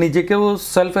তাকে নিজেকেও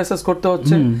সেলফ অ্যাসেস করতে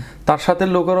হচ্ছে, তার সাথে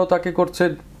লোকেরাও তাকে করছে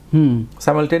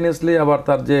সাইমালটেনিয়াসলি, আবার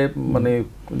তার যে মানে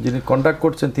যিনি কন্ডাক্ট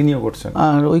করছেন তিনিও করছেন।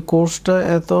 আর ওই কোর্সটা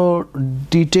এত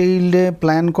ডিটেইলডে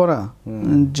প্ল্যান করা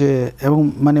যে, এবং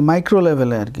মানে মাইক্রো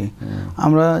লেভেলে আর কি।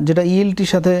 আমরা যেটা ইএলটির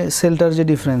সাথে সেলটার যে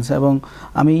ডিফারেন্স, এবং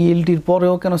আমি ইএলটির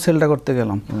পরেও কেন সেলটা করতে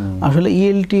গেলাম, আসলে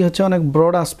ইএলটি হচ্ছে অনেক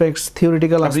ব্রড অ্যাসপেক্টস,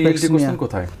 থিওরিটিক্যাল অ্যাসপেক্টস নিয়ে।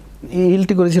 কোথায়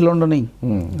ইএলটি করেছি? লন্ডনেই,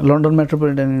 লন্ডন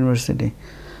মেট্রোপলিটন ইউনিভার্সিটি।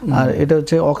 আর এটা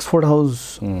হচ্ছে অক্সফোর্ড হাউস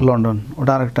লন্ডন,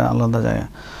 ওটা আরেকটা আলাদা জায়গা।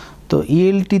 তো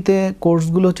ইএলটিতে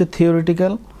কোর্সগুলো হচ্ছে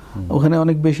থিওরিটিক্যাল, ওখানে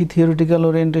অনেক বেশি থিওরিটিক্যাল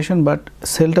ওরিয়েন্টেশন, বাট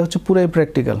সেলটা হচ্ছে পুরাই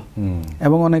প্র্যাকটিক্যাল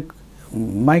এবং অনেক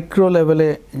মাইক্রো লেভেলে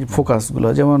ফোকাসগুলো,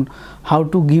 যেমন how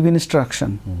to give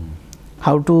instruction,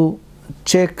 how to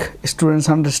check students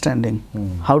understanding,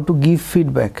 how to give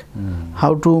feedback,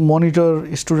 how to monitor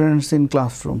students in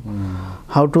classroom,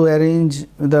 how to arrange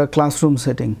the classroom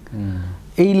setting.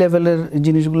 এই লেভেলের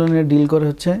জিনিসগুলো নিয়ে ডিল করে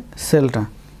হচ্ছে সেলটা,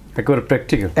 একেবারে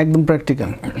প্র্যাকটিক্যাল, একদম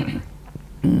প্র্যাকটিক্যাল।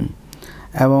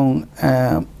 এবং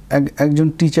একজন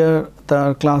টিচার তার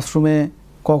ক্লাসরুমে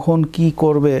কখন কি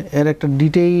করবে এর একটা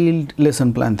ডিটেইলড লেসন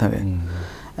প্ল্যান থাকে,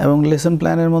 এবং লেসন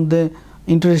প্ল্যানের মধ্যে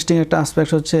ইন্টারেস্টিং একটা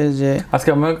অ্যাসপেক্ট হচ্ছে যে আজকে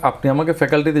আপনি আমাকে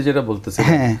ফ্যাকাল্টিতে যেটা বলতেছেন,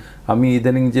 আমি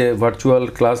ইদানিং যে ভার্চুয়াল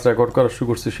ক্লাস রেকর্ড করা শুরু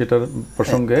করছি সেটার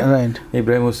প্রসঙ্গে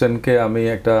ইব্রাহিম হোসেনকে আমি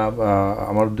একটা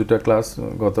আমার দুটো ক্লাস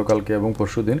গতকালকে এবং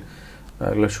পরশুদিন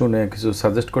এগুলো শুনে কিছু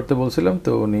সাজেস্ট করতে বলছিলাম,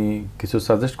 তো উনি কিছু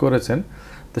সাজেস্ট করেছেন।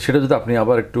 তো সেটা যদি আপনি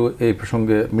আবার একটু এই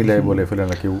প্রসঙ্গে মিলাই বলে ফেলেন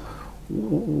আর কি,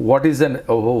 what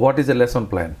is a lesson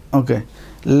plan? Okay,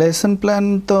 lesson plan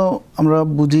তো আমরা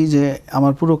বুঝি যে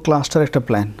আমার পুরো ক্লাসটার একটা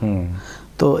প্ল্যান।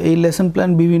 তো এই লেসন প্ল্যান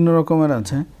বিভিন্ন রকমের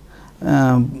আছে।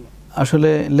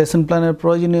 আসলে লেসন প্ল্যানের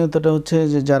প্রয়োজনীয়তাটা হচ্ছে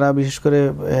যে যারা বিশেষ করে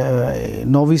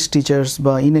নভিস টিচার্স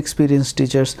বা ইনএক্সপিরিয়েন্স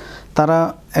টিচার্স, তারা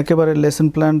একেবারে লেসন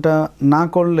প্ল্যানটা না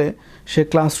করলে সে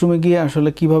ক্লাসরুমে গিয়ে আসলে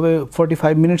কীভাবে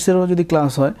 45 মিনিটসেরও যদি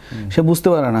ক্লাস হয় সে বুঝতে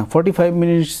পারে না। 45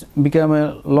 minutes become a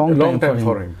long time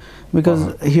for him because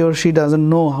he or she doesn't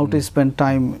know how to spend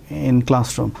time in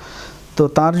classroom. তো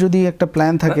তার যদি একটা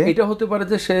প্ল্যান থাকে, এটা হতে পারে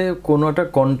যে সে কোনো একটা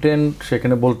কন্টেন্ট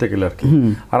সেখানে বলতে গেলে আর কি।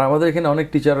 আর আমাদের এখানে অনেক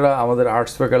টিচাররা, আমাদের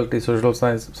আর্টস ফ্যাকাল্টি, সোশ্যাল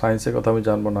সায়েন্সের কথা আমি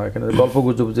জানবো না, এখানে গল্প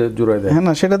গুজব যে জুড়ে দেয়, হ্যাঁ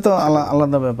না, সেটা তো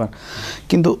আলাদা ব্যাপার।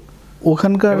 কিন্তু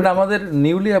ওখানকার আমাদের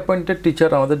নিউলি অ্যাপয়েন্টেড টিচার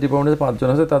আমাদের ডিপার্টমেন্টে 5 জন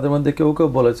আছে, তাদের মধ্যে কেউ কেউ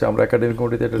বলেছে, আমরা একাডেমিক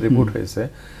কমিটিতে একটা রিপোর্ট হয়েছে,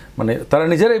 মানে তারা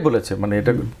নিজেরাই বলেছে, মানে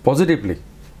এটা পজিটিভলি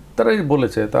তারাই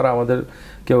বলেছে, তারা আমাদের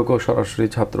কেউ কেউ সরাসরি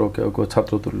ছাত্র, কেউ কেউ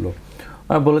ছাত্রতুল্য,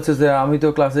 বলেছে যে আমি তো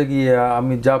ক্লাসে গিয়ে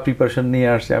আমি যা প্রিপারেশন নিয়ে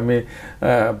আসছি, আমি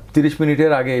 30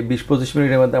 মিনিটের আগে 20-25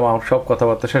 মিনিটের মধ্যে আমার সব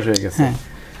কথাবার্তা শেষ হয়ে গেছে।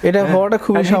 এটা হওয়াটা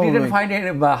খুবই স্বাভাবিক।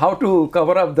 How to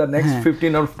cover up the next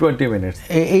 15 or 20 minutes.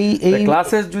 এই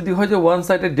ক্লাসেস যদি হয় যে one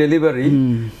sided delivery,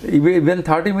 even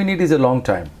 30 minute is a long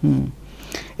time.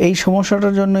 এই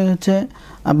সমস্যাটার জন্যই হচ্ছে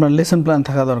আপনার লেসন প্ল্যান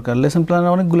থাকা দরকার। লেসন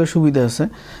প্ল্যানের অনেকগুলো সুবিধা আছে।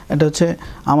 এটা হচ্ছে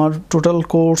আমার টোটাল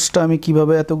কোর্সটা আমি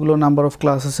কিভাবে এতগুলো নাম্বার অফ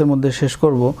ক্লাসেসের মধ্যে শেষ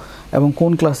করব, এবং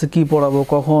কোন ক্লাসে কি পড়াবো,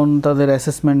 কখন তাদের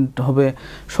অ্যাসেসমেন্ট হবে,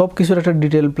 সব কিছুর একটা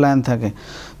ডিটেল প্ল্যান থাকে।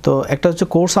 তো একটা হচ্ছে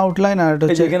কোর্স আউটলাইন, আর এটা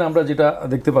হচ্ছে এখানে আমরা যেটা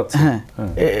দেখতে পাচ্ছি। হ্যাঁ,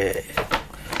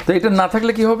 তো এটা না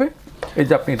থাকলে কি হবে? এই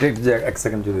যে আপনি এটা এক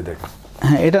সেকেন্ড যদি দেখেন,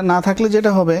 হ্যাঁ, এটা না থাকলে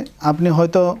যেটা হবে, আপনি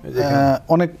হয়তো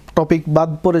অনেক টপিক বাদ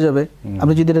পড়ে যাবে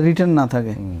আপনি যদি এটা রিটেন না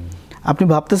থাকে। আপনি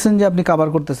ভাবতেছেন যে আপনি কভার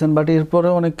করতেছেন, বাট এরপরে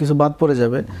অনেক কিছু বাদ পড়ে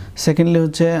যাবে। সেকেন্ডলি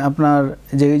হচ্ছে আপনার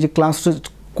যে এই যে ক্লাস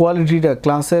কোয়ালিটিটা,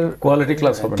 ক্লাসের কোয়ালিটি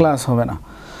ক্লাস হবে না।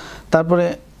 তারপরে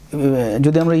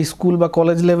যদি আমরা স্কুল বা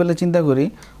কলেজ লেভেলে চিন্তা করি,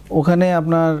 ওখানে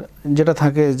আপনার যেটা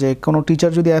থাকে যে কোনো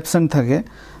টিচার যদি অ্যাবসেন্ট থাকে,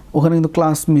 ওখানে কিন্তু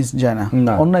ক্লাস মিস যায় না,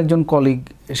 অন্য একজন কলিগ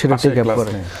সেটা টেক আপ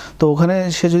করে। তো ওখানে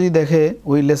সে যদি দেখে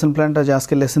ওই লেসন প্ল্যানটা যে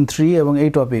আজকে লেসন 3 এবং এই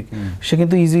টপিক, সে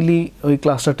কিন্তু ইজিলি ওই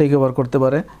ক্লাসটা টেক ওভার করতে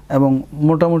পারে, এবং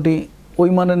মোটামুটি ওই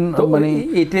মানে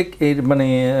মানে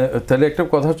তাহলে একটা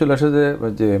কথা চলে আসে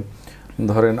যে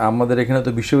ধরেন আমাদের এখানে তো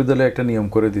বিশ্ববিদ্যালয়ে একটা নিয়ম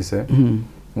করে দিছে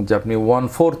যে আপনি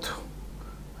 1/4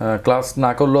 ক্লাস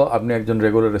না করলেও আপনি একজন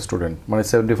রেগুলার স্টুডেন্ট, মানে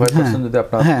 75% যদি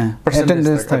আপনার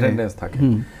অ্যাটেন্ডেন্স থাকে।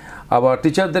 আবার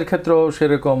টিচারদের ক্ষেত্রেও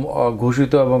সেরকম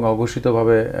ঘোষিত এবং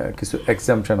অঘোষিতভাবে কিছু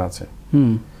এক্সাম্পশন আছে।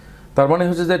 তার মানে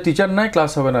হচ্ছে যে টিচার নাই,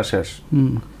 ক্লাস হবে না, শেষ।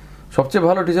 সবচেয়ে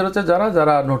ভালো টিচার হচ্ছে যারা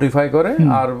যারা নোটিফাই করে,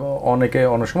 আর অনেকে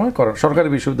অনেক সময় করেন, সরকারি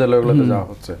বিশ্ববিদ্যালয়গুলোতে যাওয়া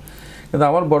হচ্ছে। কিন্তু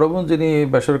আমার বড় বোন যিনি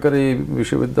বেসরকারি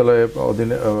বিশ্ববিদ্যালয়ে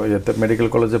অধীনে মেডিকেল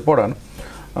কলেজে পড়ান,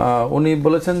 উনি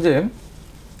বলেছেন যে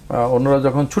ওনারা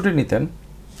যখন ছুটি নিতেন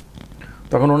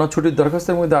তখন ওনার ছুটির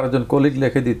দরখাস্তের মধ্যে আরেকজন কলিগ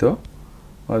লিখে দিত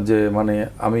যে মানে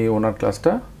আমি ওনার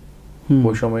ক্লাসটা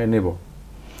ওই সময়ে নেব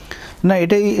না।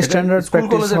 এটাই স্ট্যান্ডার্ড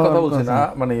প্র্যাকটিস। কলেজের কথা বলছি না,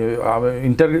 মানে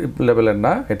ইন্টার লেভেলের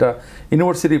না, এটা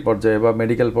ইউনিভার্সিটি পর্যায়ে বা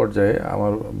মেডিকেল পর্যায়ে।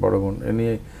 আমার বড় বোন ইনি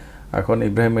এখন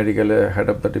ইব্রাহিম মেডিকেলে head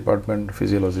of the department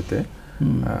ফিজিওলজিতে,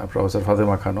 professor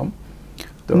Fatema Khanam.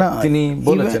 না, তিনি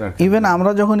বলেছেন ইভেন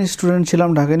আমরা যখন স্টুডেন্ট ছিলাম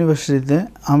ঢাকা ইউনিভার্সিটিতে,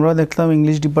 আমরা দেখতাম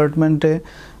ইংলিশ ডিপার্টমেন্টে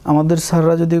আমাদের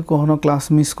স্যাররা যদি কখনো ক্লাস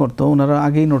মিস করতো, ওনারা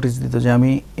আগেই নোটিশ দিত যে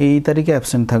আমি এই তারিখে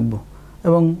অ্যাবসেন্ট থাকবো,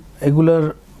 এবং এগুলার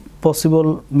পসিবল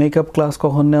মেকআপ ক্লাস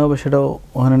কখন নেওয়া হবে সেটাও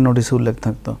ওখানে নোটিশে উল্লেখ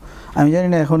থাকতো। আমি জানি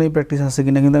না এখন এই প্র্যাকটিস আছে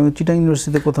কিনা, কিন্তু আমি চিটাং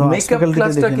ইউনিভার্সিটিতে কোথাও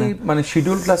মানে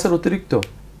শিডিউল ক্লাসের অতিরিক্ত,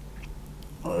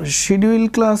 শিডিউল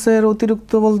ক্লাসের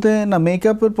অতিরিক্ত বলতে না,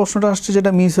 মেকআপের প্রশ্নটা আসছে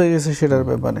যেটা মিস হয়ে গেছে সেটার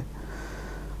ব্যাপারে,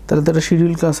 তাহলে তারা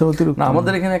শিডিউল ক্লাসের অতিরিক্ত।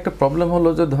 আমাদের এখানে একটা প্রবলেম হলো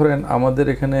যে ধরেন আমাদের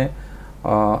এখানে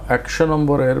 100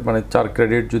 নম্বরের মানে 4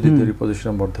 ক্রেডিট যদি ধরি, 25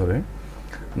 নম্বর ধরে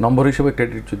নম্বর হিসেবে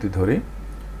ক্রেডিট যদি ধরি,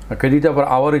 ক্রেডিট আবার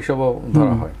আওয়ার হিসেবেও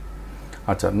ধরা হয়।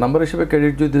 আচ্ছা, নাম্বার হিসেবে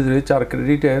ক্রেডিট যদি ধরি, 4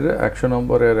 ক্রেডিটের 100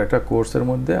 নম্বরের একটা কোর্সের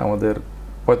মধ্যে আমাদের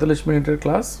 45 মিনিটের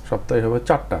ক্লাস, সপ্তাহে হবে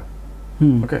 4টা।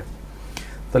 ওকে,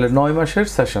 তাহলে 9 মাসের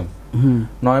সেশন।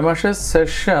 9 মাসের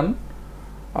সেশন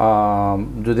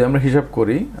যদি আমরা হিসাব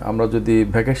করি, আমরা যদি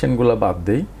ভ্যাকেশনগুলো বাদ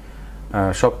দিই,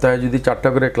 সপ্তাহে যদি 4টা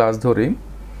করে ক্লাস ধরি,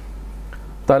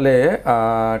 তাহলে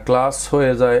ক্লাস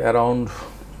হয়ে যায় অ্যারাউন্ড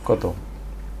কত,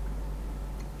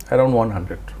 অ্যারাউন্ড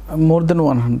 100, মোর দেন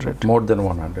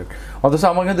 100। অথচ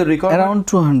আমার কিন্তু অ্যারাউন্ড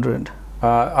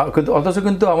 200, অথচ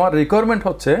কিন্তু আমার রিকোয়ারমেন্ট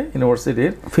হচ্ছে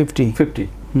ইউনিভার্সিটির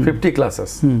 50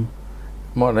 ক্লাসেস,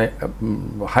 মানে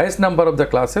highest number of the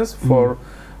classes for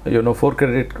 4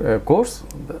 credit course.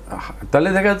 তাহলে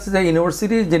দেখা যাচ্ছে যে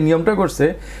ইউনিভার্সিটি যে নিয়মটা করছে,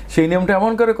 সেই নিয়মটা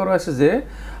এমন করে করা হয়েছে যে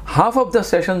হাফ অফ দ্য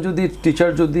সেশন যদি টিচার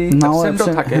যদি অ্যাবসেন্টও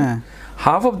থাকে,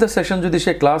 হাফ অফ দ্য সেশন যদি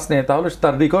সে ক্লাস নেয়, তাহলে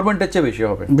তার রিকোয়ারমেন্টের চেয়ে বেশি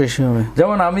হবে।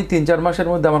 যেমন আমি 3-4 মাসের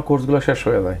মধ্যে আমার কোর্সগুলো শেষ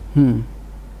হয়ে যায়।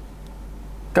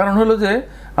 কারণ হলো যে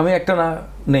আমি একটা না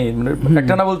নেই,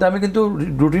 একটা না বলতে আমি কিন্তু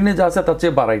রুটিনে যা আছে তার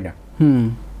চেয়ে বাড়াই না।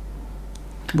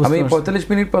 আমি 45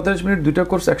 মিনিট 2টা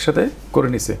কোর্স একসাথে করে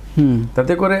নিছি,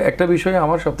 তাতে করে একটা বিষয়ে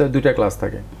আমার সপ্তাহে 2টা ক্লাস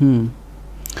থাকে।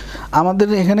 আমাদের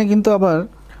এখানে কিন্তু আবার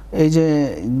এই যে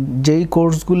যেই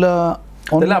কোর্সগুলা,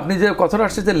 তাহলে আপনি যে কথাটা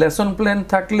আসছে যে লেসন প্ল্যান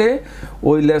থাকলে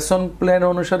ওই লেসন প্ল্যান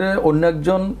অনুসারে অন্য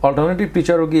একজন অল্টারনেটিভ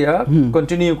টিচারও গিয়া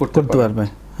কন্টিনিউ করতে পারবে।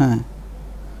 হ্যাঁ,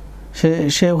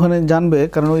 সে ওখানে জানবে,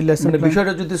 কারণ ওই লেসন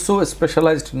বিষয়টা যদি সো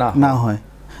স্পেশালাইজড না হয়।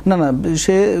 না,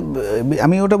 সে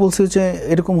আমি ওটা বলছি হচ্ছে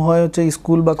এরকম হয় হচ্ছে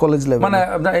স্কুল বা কলেজ লেভেল, মানে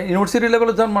ইউনিভার্সিটি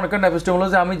লেভেলে যখন মনে করেন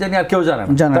এপিস্টেমোলজি আমি জানি আর কেউ জানে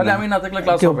না, তাহলে আমি না থাকলে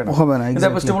ক্লাস হবে না। কিন্তু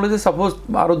এপিস্টেমোলজি সাপোজ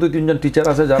আরো 2-3 জন টিচার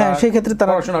আছে যারা সেই ক্ষেত্রে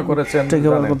তারা পড়াশোনা করেছেন,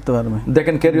 টেকওভার করতে পারবে, they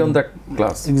can carry on the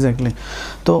class. Exactly.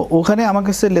 তো ওখানে আমার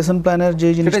কাছে লেসন প্ল্যানের যে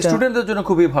জিনিসটা স্টুডেন্টদের জন্য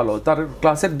খুবই ভালো, তার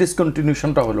ক্লাসের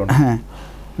ডিসকন্টিনিউশনটা হলো না। হ্যাঁ,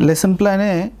 লেসন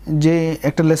প্ল্যানে যে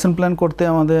একটা লেসন প্ল্যান করতে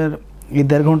আমাদের এই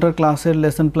 1.5 ঘন্টার ক্লাসের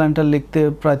লেসন প্ল্যানটা লিখতে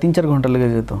প্রায় 3-4 ঘন্টা লেগে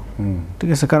যেত। ঠিক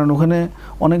আছে, কারণ ওখানে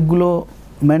অনেকগুলো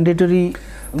ম্যান্ডেটরি,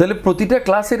 তাহলে প্রতিটা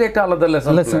ক্লাসের একটা আলাদা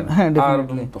লেসন প্ল্যান। হ্যাঁ,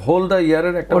 ডেফিনেটলি। হোল দ্য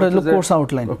ইয়ারের একটা কোর্স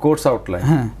আউটলাইন।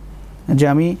 হ্যাঁ, যে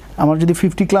আমার যদি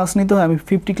 50 ক্লাস নিতে হয়, আমি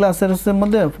 50 ক্লাসের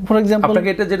মধ্যে ফর এক্সাম্পল আপনাকে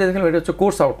এটা যেটা দেখলাম এটা হচ্ছে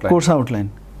কোর্স আউটলাইন।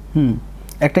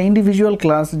 একটা ইন্ডিভিজুয়াল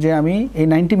ক্লাস যে আমি এই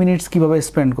 90 মিনিটস কিভাবে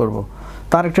স্পেন্ড করব,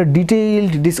 তার একটা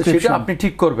ডিটেইলড ডিসক্রিপশন সেটা আপনি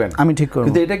ঠিক করবেন। আমি ঠিক করব,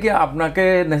 কিন্তু এটা কি আপনাকে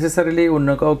নেসেসারিলি অন্য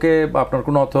কাউকে বা আপনার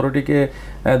কোনো অথরিটিকে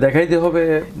দেখাইতে হবে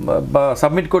বা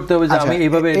সাবমিট করতে হবে যে আমি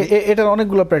এইভাবে? এটার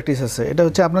অনেকগুলো প্র্যাকটিস আছে। এটা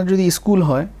হচ্ছে আপনার যদি স্কুল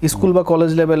হয়, স্কুল বা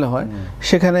কলেজ লেভেলে হয়,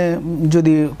 সেখানে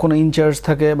যদি কোনো ইনচার্জ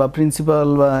থাকে বা প্রিন্সিপাল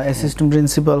বা অ্যাসিস্ট্যান্ট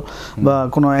প্রিন্সিপাল বা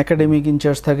কোনো একাডেমিক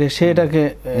ইনচার্জ থাকে, সেটাকে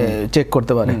চেক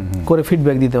করতে পারে, করে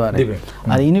ফিডব্যাক দিতে পারে।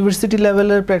 আর ইউনিভার্সিটি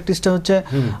লেভেলের প্র্যাকটিসটা হচ্ছে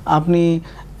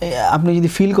আপনি যদি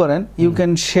ফিল করেন, you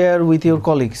can share with your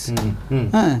colleagues,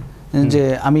 হ্যাঁ, যে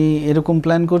আমি এরকম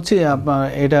প্ল্যান করছি, আপনার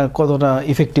এটা কতটা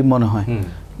ইফেক্টিভ মনে হয়।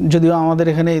 যদিও আমাদের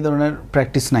এখানে এই ধরনের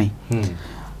প্র্যাকটিস নাই।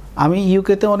 আমি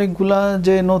ইউকেতে অনেকগুলা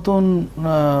যে নতুন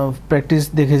প্র্যাকটিস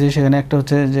দেখেছি, সেখানে একটা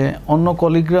হচ্ছে যে অন্য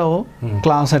কলিগরাও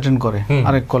ক্লাস অ্যাটেন্ড করে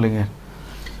আরেক কলিগের।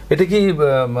 এটা কি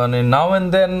মানে নাও এন্ড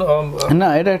দেন? না,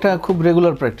 এটা একটা খুব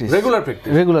রেগুলার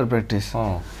প্র্যাকটিস।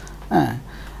 হ্যাঁ,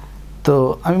 তো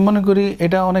আমি মনে করি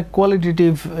এটা অনেক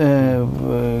কোয়ালিটেটিভ,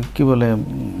 কি বলে,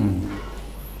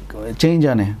 চেঞ্জ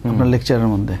আনে আপনার লেকচারের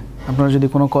মধ্যে। আপনার যদি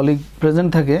কোনো কলিগ প্রেজেন্ট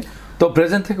থাকে, তো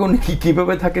প্রেজেন্ট থেকে উনি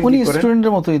কিভাবে থাকেন? উনি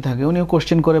স্টুডেন্টের মতোই থাকে, উনিও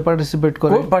কোশ্চেন করে, পার্টিসিপেট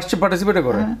করে। পার্টিসিপেট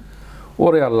করে?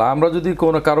 ওরে আল্লাহ, আমরা যদি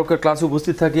কোনো কারো ক্লাসে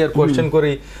উপস্থিত থাকি আর কোশ্চেন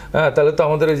করি, তাহলে তো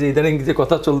আমাদের যে ইদানিং যে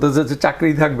কথা চলতেছে যে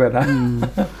চাকরি থাকবে না।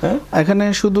 এখানে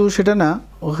শুধু সেটা না,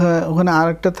 ওখানে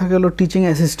আরেকটা থাকে হলো টিচিং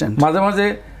অ্যাসিস্ট্যান্ট। মাঝে মাঝে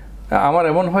আমার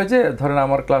এমন হয় যে ধরেন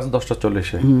আমার ক্লাস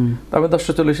 10:40, তো আমি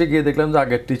 10:40 গিয়ে দেখলাম যে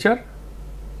আগের টিচার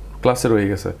ক্লাসে রয়ে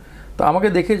গেছে। তো আমাকে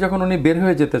দেখে যখন উনি বের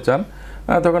হয়ে যেতে চান,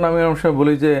 তখন আমি অনেক সময়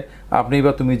বলি যে আপনি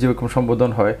বা তুমি যেরকম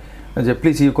সম্বোধন হয় যে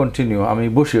প্লিজ ইউ কন্টিনিউ, আমি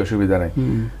বসি, অসুবিধা নেই,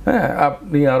 হ্যাঁ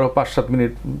আপনি আরও 5-7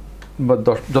 মিনিট বা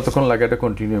 10 যতক্ষণ লাগে এটা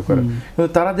কন্টিনিউ করেন। কিন্তু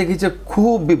তারা দেখি যে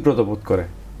খুব বিব্রত বোধ করে,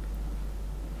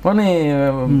 মানে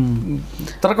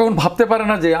তারা কখন ভাবতে পারে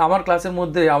না যে আমার ক্লাসের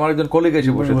মধ্যে আমার একজন কলিগ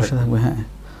এসে বসে থাকবে। হ্যাঁ,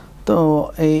 তো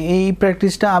এই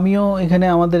প্র্যাকটিসটা আমিও এখানে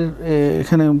আমাদের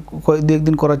এখানে দু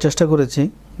একদিন করার চেষ্টা করেছি,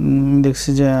 দেখছি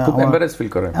যে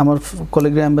আমার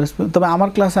কলিগরা এম্বারেস ফিল। তবে আমার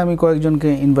ক্লাসে আমি কয়েকজনকে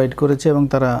ইনভাইট করেছি এবং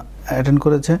তারা অ্যাটেন্ড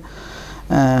করেছে।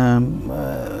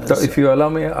 If you allow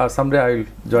me, someday I will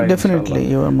join. Definitely,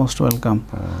 you are most welcome.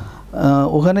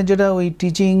 ওখানে যেটা ওই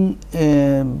টিচিং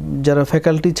যারা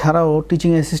ফ্যাকাল্টি ছাড়াও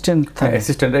টিচিং অ্যাসিস্ট্যান্ট থাকে,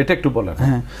 অ্যাসিস্ট্যান্ট এটা একটু বলেন।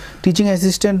 হ্যাঁ, টিচিং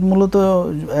অ্যাসিস্ট্যান্ট মূলত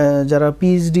যারা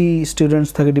পিএইচডি স্টুডেন্টস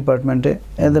থাকে ডিপার্টমেন্টে,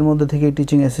 এদের মধ্যে থেকে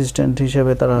টিচিং অ্যাসিস্ট্যান্ট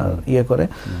হিসেবে তারা ইয়ে করে,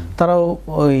 তারাও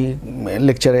ওই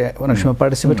লেকচারে অনেক সময়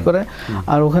পার্টিসিপেট করে।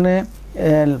 আর ওখানে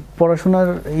পড়াশোনার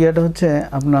ইয়েটা হচ্ছে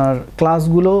আপনার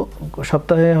ক্লাসগুলো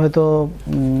সপ্তাহে হয়তো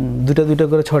দুটা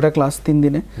করে 6টা ক্লাস 3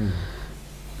 দিনে।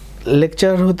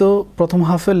 লেকচার হতো প্রথম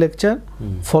হাফে লেকচার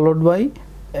ফলোড বাই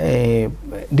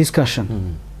ডিসকাশন।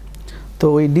 তো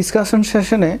ওই ডিসকাশন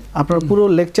সেশনে আপনার পুরো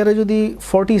লেকচারে যদি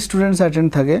 40 স্টুডেন্টস অ্যাটেন্ড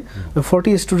থাকে,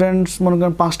 40 স্টুডেন্টস মনে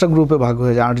করেন 5টা গ্রুপে ভাগ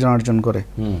হয়ে যায়, 8জন করে।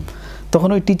 তখন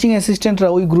ওই টিচিং অ্যাসিস্ট্যান্টরা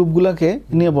ওই গ্রুপগুলোকে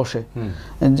নিয়ে বসে,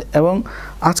 এবং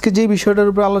আজকে যে বিষয়টার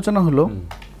উপরে আলোচনা হলো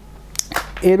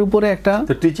এর উপরে একটা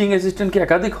টিচিং অ্যাসিস্ট্যান্ট কি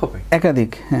একাধিক হবে?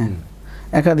 একাধিক, হ্যাঁ,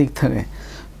 একাধিক থাকে।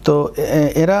 তো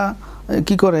এরা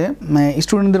কি করে,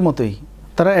 স্টুডেন্টদের মতোই,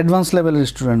 তারা অ্যাডভান্স লেভেলের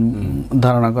স্টুডেন্ট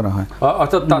ধারণা করা হয়।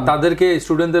 অর্থাৎ তাদেরকে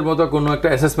স্টুডেন্টদের মতো কোনো একটা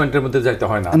অ্যাসেসমেন্টের মধ্যে যাইতে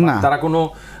হয় না, তারা কোনো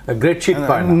গ্রেড শিট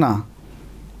পায় না।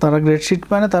 তারা গ্রেড শিট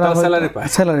পায় না, তারা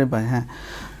স্যালারি পায়। হ্যাঁ,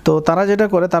 তো তারা যেটা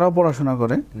করে, তারাও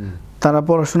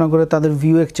পড়াশোনা করে, তাদের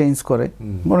ভিউ এক্সচেঞ্জ করে।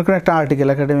 মনে করেন একটা আর্টিকেল,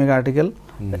 একাডেমিক আর্টিকেল,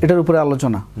 এটার উপরে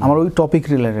আলোচনা, আমার ওই টপিক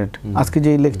রিলেটেড, আজকে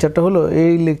যে লেকচারটা হলো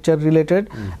এই লেকচার রিলেটেড,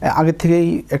 আগের থেকেই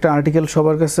একটা আর্টিকেল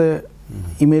সবার কাছে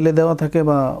ইমেইলে দেওয়া থাকে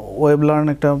বা ওয়েব লার্ন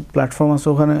একটা প্ল্যাটফর্ম আছে,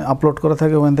 ওখানে আপলোড করা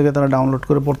থাকে, ওখান থেকে তারা ডাউনলোড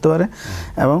করে পড়তে পারে।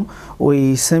 এবং ওই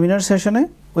সেমিনার সেশনে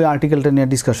ওই আর্টিকেলটা নিয়ে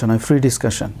ডিসকাশন হয়, ফ্রি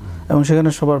ডিসকাশন, এবং সেখানে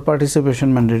সবার পার্টিসিপেশন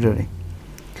ম্যান্ডেটরি।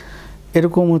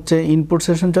 এরকম হচ্ছে ইনপুট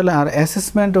সেশন চলে। আর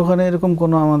অ্যাসেসমেন্ট ওখানে এরকম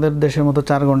কোনো আমাদের দেশের মতো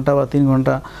 4 ঘন্টা বা 3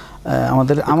 ঘন্টা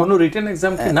আমাদের কোনো রিটেন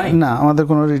এক্সাম কি নাই? না, আমাদের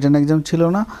কোনো রিটেন এক্সাম ছিল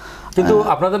না। কিন্তু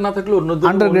আপনাদের না থাকলে অন্যদের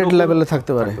আন্ডারগ্রেড লেভেলে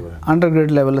থাকতে পারে, আন্ডারগ্রেড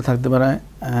লেভেলে থাকতে পারে,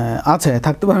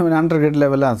 থাকতে পারে, মানে আন্ডারগ্রেড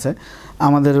লেভেলে আছে।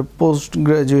 আমাদের পোস্ট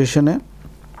গ্রাজুয়েশনে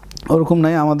ওরকম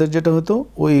নাই। আমাদের যেটা হতো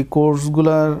ওই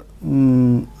কোর্সগুলার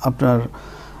আপনার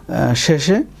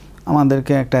শেষে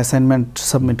আমাদেরকে একটা অ্যাসাইনমেন্ট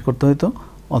সাবমিট করতে হতো,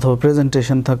 অথবা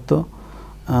প্রেজেন্টেশন থাকতো,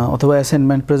 অথবা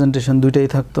অ্যাসাইনমেন্ট প্রেজেন্টেশন দুইটাই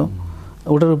থাকতো।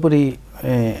 ওটার উপরই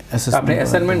আপনি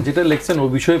অ্যাসাইনমেন্ট যেটা লিখছেন ওই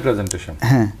বিষয়ে প্রেজেন্টেশন?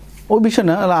 হ্যাঁ, ওই বিষয়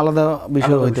না, আলাদা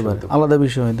বিষয় হইতে পারে, আলাদা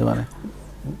বিষয় হইতে পারে,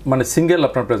 মানে সিঙ্গেল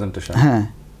আপনার প্রেজেন্টেশন। হ্যাঁ,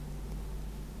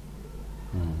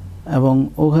 এবং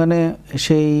ওখানে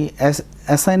সেই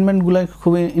অ্যাসাইনমেন্টগুলো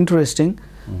খুবই ইন্টারেস্টিং,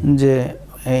 যে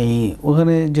এই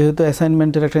ওখানে যেহেতু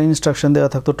অ্যাসাইনমেন্টের একটা ইনস্ট্রাকশন দেওয়া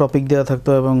থাকতো, টপিক দেওয়া থাকতো,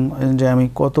 এবং যে আমি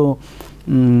কত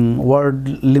ওয়ার্ড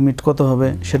লিমিট কত হবে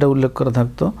সেটা উল্লেখ করা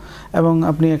থাকতো, এবং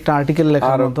আপনি একটা আর্টিকেল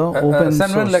লেখার মতো ওপেন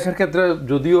অ্যাসাইনমেন্ট লেখার ক্ষেত্রে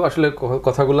যদিও আসলে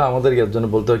কথাগুলো আমাদের ইয়ার জন্য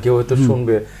বলতে হয়, কেউ হয়তো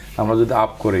শুনবে আমরা যদি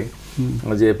আপ করি,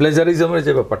 যে প্লেজারিজমের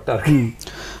যে ব্যাপারটা আর কি,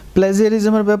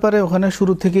 প্লেজিয়ারিজমের ব্যাপারে ওখানে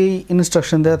শুরু থেকেই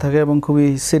ইনস্ট্রাকশন দেওয়া থাকে এবং খুবই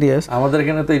সিরিয়াস। আমাদের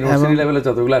এখানে তো ইউনিভার্সিটি লেভেলে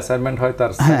যতগুলো অ্যাসাইনমেন্ট হয়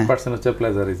তার 7% হচ্ছে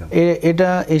প্লেজারিজম। এটা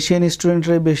এশিয়ান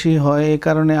স্টুডেন্টরাই বেশি হয়, এই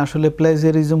কারণে আসলে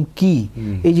প্লেজিয়ারিজম কি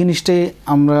এই জিনিসটাই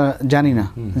আমরা জানি না,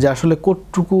 যে আসলে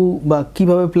কতটুকু বা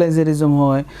কিভাবে প্লেজিয়ারিজম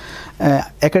হয়,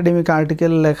 একাডেমিক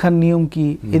আর্টিকেল লেখার নিয়ম কি,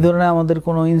 এই ধরনের আমাদের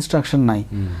কোনো ইনস্ট্রাকশন নাই।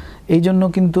 এই জন্য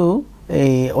কিন্তু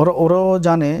এই ওরাও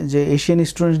জানে যে এশিয়ান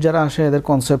স্টুডেন্টস যারা আসে এদের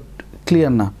কনসেপ্ট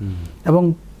ক্লিয়ার না, এবং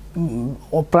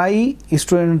প্রায়ই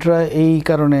স্টুডেন্টরা এই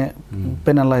কারণে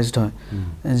পেনালাইজড হয়,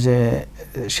 যে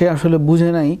সে আসলে বুঝে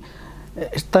নাই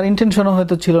তার ইন্টেনশনও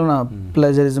হয়তো ছিল না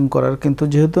প্লেজারিজম করার, কিন্তু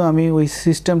যেহেতু আমি ওই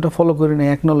সিস্টেমটা ফলো করি নাই,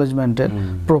 অ্যাকনোলেজমেন্টের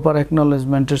প্রপার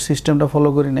অ্যাকনোলেজমেন্টের সিস্টেমটা ফলো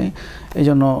করি নাই, এই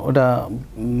জন্য ওটা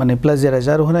মানে প্লেজারাইজ।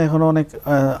 আর ওখানে এখন অনেক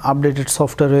আপডেটেড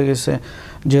সফটওয়্যার হয়ে গেছে,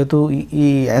 যেহেতু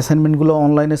এই অ্যাসাইনমেন্টগুলো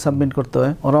অনলাইনে সাবমিট করতে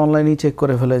হয়, ওরা অনলাইনেই চেক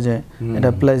করে ফেলে যায় এটা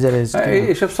প্লেজারাইজ।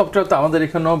 এইসব সফটওয়্যার তো আমাদের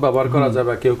এখানেও ব্যবহার করা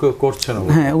যাবে, কেউ কেউ করছে না।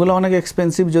 হ্যাঁ, ওগুলো অনেক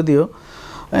এক্সপেন্সিভ যদিও।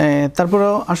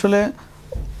 তারপরেও আসলে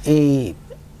এই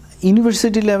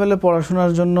ইউনিভার্সিটি লেভেলে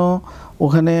পড়াশোনার জন্য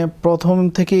ওখানে প্রথম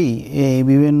থেকেই এই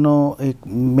বিভিন্ন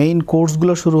মেইন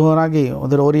কোর্সগুলো শুরু হওয়ার আগে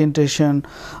ওদের ওরিয়েন্টেশন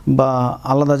বা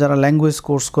আলাদা যারা ল্যাঙ্গুয়েজ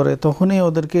কোর্স করে তখনই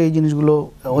ওদেরকে এই জিনিসগুলো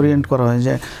ওরিয়েন্ট করা হয়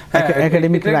যে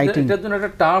একাডেমিক রাইটিং। এটার জন্য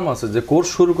একটা টার্ম আছে যে কোর্স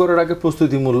শুরু করার আগে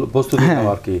প্রস্তুতি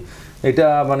নেওয়া আর কি। এটা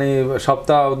মানে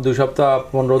সপ্তাহ 2 সপ্তাহ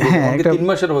 15 দিন 3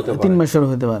 মাসের হতে পারে, 3 মাসের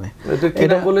হতে পারে।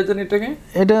 এটা বলেছেন এটাকে,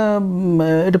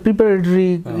 এটা প্রিপারেটরি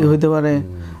হতে পারে।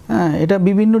 হ্যাঁ, এটা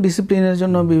বিভিন্ন ডিসিপ্লিনের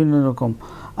জন্য বিভিন্ন রকম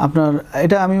আপনার।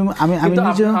 এটা আমি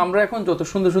নিজে, আমরা এখন যত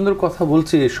সুন্দর সুন্দর কথা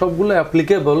বলছি সবগুলো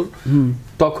অ্যাপ্লিকেবল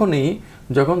তখনই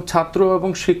যখন ছাত্র এবং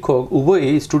শিক্ষক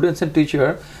উভয়ই, স্টুডেন্টস এন্ড টিচার,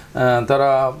 তারা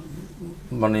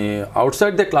মানে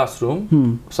outside the classroom,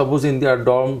 suppose in their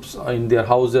ডর্মস, in their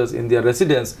houses, in their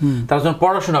residence, তারা যখন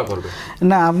পড়াশোনা করবে।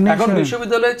 না, আপনি এখন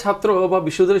বিশ্ববিদ্যালয়ের ছাত্র বা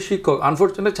বিশ্ববিদ্যালয়ের শিক্ষক,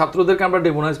 আনফরচুনেটলি ছাত্রদেরকে আমরা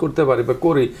ডেমোনাইজ করতে পারি বা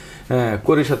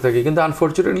করি সাথে থাকি, কিন্তু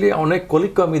আনফরচুনেটলি অনেক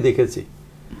কলিগকে আমি দেখেছি,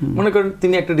 মনে করেন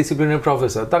তিনি একটা ডিসিপ্লিনের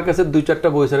প্রফেসর, তার কাছে 2-4টা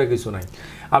বই ছাড়া কিছু নাই।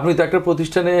 আপনি তো একটা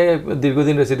প্রতিষ্ঠানে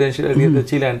দীর্ঘদিন রেসিডেন্সিয়াল এরিয়াতে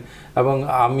ছিলেন এবং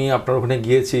আমি আপনার ওখানে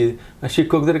গিয়েছি,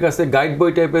 শিক্ষকদের কাছে গাইড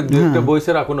বই টাইপের 2-1টা বই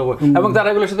ছাড়া কোনো বই, এবং তারা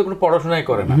এগুলোর সাথে কোনো পড়াশোনাই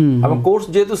করে না, এবং কোর্স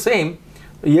যেহেতু same,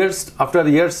 years after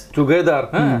years together,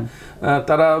 হ্যাঁ,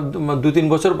 তারা 2-3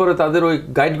 বছর পরে তাদের ওই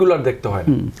গাইডগুলো আর দেখতে হয়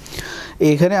না।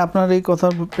 এখানে আপনার এই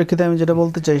কথার প্রেক্ষিতে আমি যেটা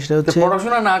বলতে চাই সেটা হচ্ছে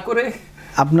পড়াশোনা না করে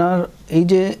আপনার এই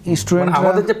যে স্টুডেন্ট,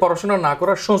 আমাদের যে পড়াশোনা না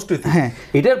করার সংস্কৃতি, হ্যাঁ,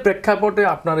 এটার প্রেক্ষাপটে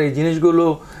আপনার এই জিনিসগুলো,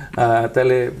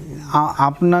 তাহলে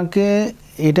আপনাকে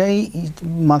এটাই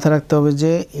মাথায় রাখতে হবে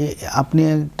যে আপনি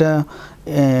একটা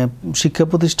শিক্ষা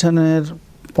প্রতিষ্ঠানের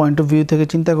পয়েন্ট অফ ভিউ থেকে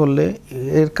চিন্তা করলে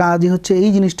এর কাজই হচ্ছে এই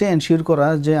জিনিসটা এনশিওর করা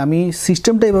যে আমি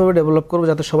সিস্টেমটা এইভাবে ডেভেলপ করবো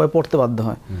যাতে সবাই পড়তে বাধ্য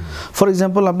হয়। ফর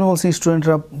এক্সাম্পল, আপনি বলছেন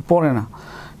স্টুডেন্টরা পড়ে না,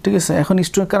 ঠিক আছে, এখন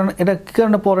স্টুডেন্ট কারণ এটা কী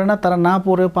কারণে পড়ে না, তারা না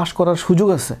পড়ে পাশ করার সুযোগ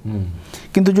আছে।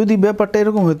 কিন্তু যদি ব্যাপারটা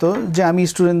এরকম হতো যে আমি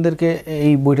স্টুডেন্টদেরকে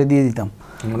এই বইটা দিয়ে দিতাম,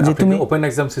 যে তুমি ওপেন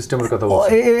এক্সাম সিস্টেমের কথা বলছো,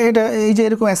 এটা এই যে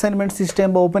এরকম অ্যাসাইনমেন্ট সিস্টেম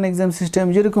বা ওপেন এক্সাম সিস্টেম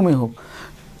যেরকমই হোক,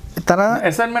 তারা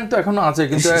অ্যাসাইনমেন্ট তো এখনো আছে,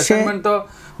 কিন্তু অ্যাসাইনমেন্ট তো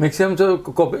ম্যাক্সিমাম তো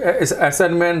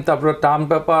অ্যাসাইনমেন্ট, তারপর টার্ম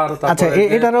পেপার। আচ্ছা,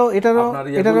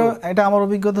 এটা আমার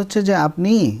অভিজ্ঞতা হচ্ছে যে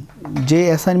আপনি যে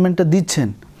অ্যাসাইনমেন্টটা দিচ্ছেন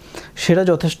সেটা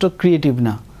যথেষ্ট ক্রিয়েটিভ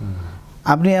না।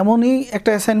 আপনি এমনই একটা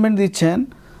অ্যাসাইনমেন্ট দিচ্ছেন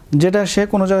যেটা সে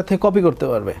কোনো জায়গা থেকে কপি করতে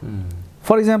পারবে।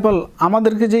 ফর এক্সাম্পল,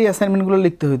 আমাদেরকে যেই অ্যাসাইনমেন্টগুলো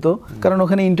লিখতে হতো, কারণ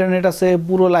ওখানে ইন্টারনেট আছে,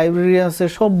 পুরো লাইব্রেরি আছে,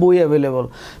 সব বই অ্যাভেলেবল,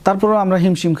 তারপরেও আমরা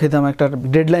হিমশিম খেতাম একটা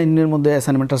ডেডলাইনের মধ্যে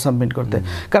অ্যাসাইনমেন্টটা সাবমিট করতে,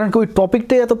 কারণ কি ওই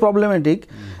টপিকটাই এত প্রবলেমেটিক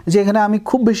যে এখানে আমি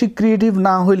খুব বেশি ক্রিয়েটিভ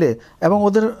না হইলে, এবং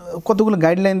ওদের কতগুলো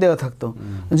গাইডলাইন দেওয়া থাকতো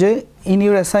যে in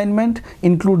your assignment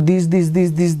include this this this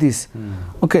this this,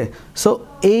 okay. So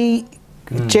এই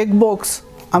চেকবক্স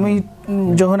আমি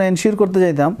যখন এনশিওর করতে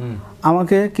যাইতাম,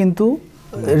 আমাকে কিন্তু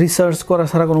রিসার্চ করা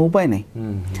ছাড়া কোনো উপায় নেই।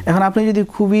 এখন আপনি যদি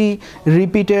খুবই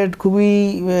রিপিটেড, খুবই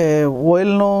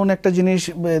ওয়েল নোন একটা জিনিস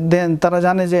দেন, তারা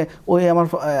জানে যে ওই আমার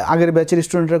আগের ব্যাচের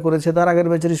স্টুডেন্টরা করেছে, তার আগের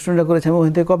ব্যাচের স্টুডেন্টরা করেছে, আমি ওই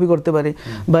থেকে কপি করতে পারি,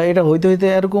 বা এটা হইতে হইতে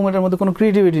এরকম, এটার মধ্যে কোনো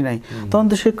ক্রিয়েটিভিটি নাই, তখন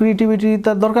তো সে ক্রিয়েটিভিটি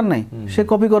তার দরকার নাই, সে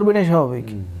কপি করবে না, স্বাভাবিক।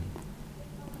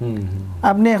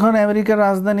 আপনি এখন আমেরিকার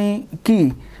রাজধানী কি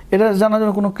এটা জানার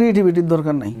জন্য কোনো ক্রিয়েটিভিটির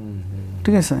দরকার নাই,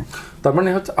 ঠিক আছে। তার মানে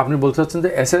হচ্ছে আপনি বলতে চাচ্ছেন যে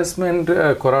অ্যাসেসমেন্ট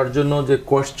করার জন্য যে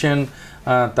কোয়েশ্চেন,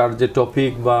 তার যে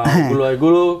টপিক বা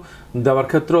এগুলো দেওয়ার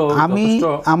ক্ষেত্রে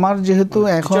আমার যেহেতু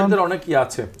এখন অনেকই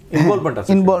আছে, ইনভলভমেন্ট আছে,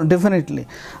 ডেফিনেটলি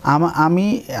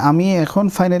আমি এখন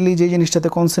ফাইনালি যে জিনিসটাতে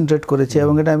কনসেন্ট্রেট করেছি,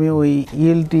 এবং এটা আমি ওই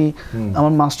ইএলটি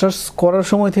আমার মাস্টার্স করার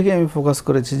সময় থেকে আমি ফোকাস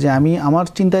করেছি, যে আমি আমার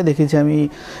চিন্তায় দেখেছি, আমি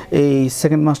এই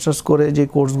সেকেন্ড মাস্টার্স করে যে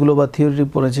কোর্সগুলো বা থিওরি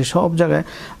পড়েছি সব জায়গায়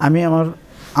আমি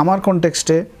আমার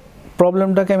কনটেক্সটে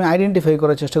প্রবলেমটাকে আমি আইডেন্টিফাই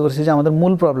করার চেষ্টা করেছি যে আমাদের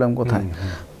মূল প্রবলেম কোথায়।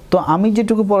 তো আমি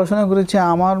যেটুকু পড়াশোনা করেছি,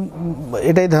 আমার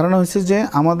এটাই ধারণা হয়েছে যে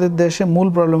আমাদের দেশে মূল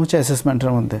প্রবলেম হচ্ছে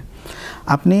অ্যাসেসমেন্টের মধ্যে।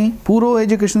 আপনি পুরো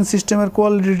এডুকেশন সিস্টেমের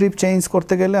কোয়ালিটেটিভ চেঞ্জ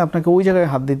করতে গেলে আপনাকে ওই জায়গায়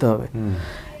হাত দিতে হবে।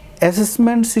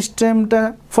 অ্যাসেসমেন্ট সিস্টেমটা,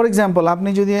 ফর এক্সাম্পল, আপনি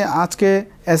যদি আজকে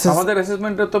আমাদের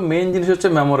অ্যাসেসমেন্টের তো মেইন জিনিস হচ্ছে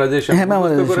মেমোরাইজেশন,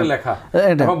 করে লেখা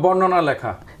এবং বর্ণনা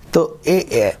লেখা, তো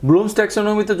ব্লুমস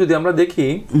ট্যাক্সোনমিতে যদি আমরা দেখি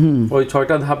ওই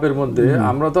 6টা ধাপের মধ্যে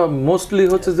আমরা তো মোস্টলি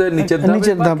হচ্ছে যে নিচের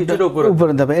ধাপ কিছুটা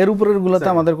উপরের ধাপ, এর উপরের গুলোতে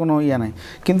আমাদের কোনো ইয়া নাই,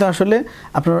 কিন্তু আসলে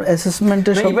আপনার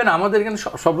অ্যাসেসমেন্টে ইভেন আমাদের এখানে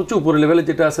সর্বোচ্চ উপরের লেভেলে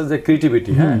যেটা আছে যে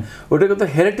ক্রিয়েটিভিটি, হ্যাঁ, ওটা কিন্তু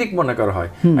হেরেটিক মনে করা হয়।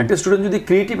 একটা স্টুডেন্ট যদি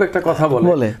ক্রিয়েটিভ একটা কথা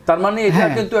বলে তার মানে এটা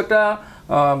কিন্তু একটা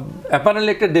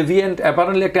অ্যাপারেন্টলি একটা ডেভিয়েন্ট,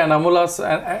 অ্যাপারেন্টলি একটা অ্যানামোলাস,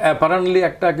 অ্যাপারেন্টলি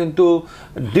একটা কিন্তু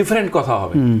ডিফারেন্ট কথা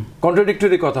হবে,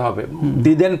 কন্ট্রাডিক্টরি কথা হবে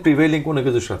দেন প্রিভেইলিং কোনো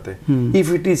কিছুর সাথে, ইফ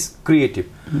ইট ইজ ক্রিয়েটিভ।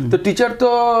 তো টিচার তো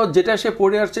যেটা সে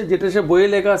পড়ে আসছে, যেটা সে বইয়ে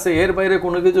লেখা আছে, এর বাইরে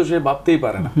কোনো কিছু সে ভাবতেই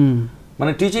পারে না।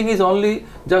 মানে teaching is only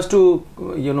just two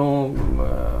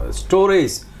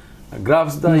storage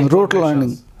grasp the রোট learning.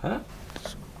 হ্যাঁ,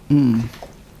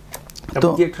 তো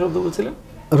কি একটা শব্দ বলছিলেন?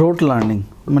 রোট লার্নিং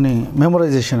মানে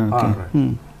মেমোরাইজেশন আর কি।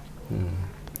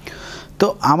 তো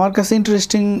আমার কাছে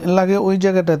ইন্টারেস্টিং লাগে ওই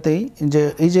জায়গাটাতেই যে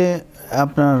এই যে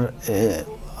আপনার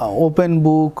ওপেন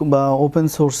বুক বা ওপেন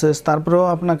সোর্সেস, তারপরেও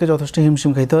আপনাকে যথেষ্ট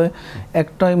হিমশিম খাইতে হয়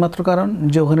একটাই মাত্র কারণ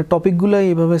যে ওখানে টপিকগুলো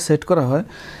এইভাবে সেট করা হয়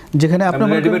যেখানে আপনি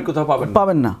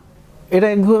পাবেন না। এটা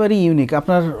একবারেই ইউনিক,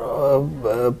 আপনার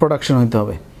প্রোডাকশন হইতে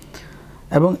হবে।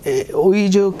 এবং ওই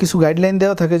যে কিছু গাইডলাইন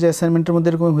দেওয়া থাকে যে অ্যাসাইনমেন্টের মধ্যে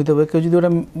এরকম হইতে হবে, কেউ যদি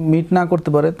ওটা মিট না করতে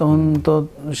পারে তখন তো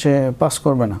সে পাস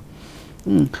করবে না।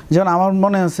 যেমন আমার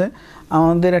মনে আছে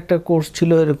আমাদের একটা কোর্স ছিল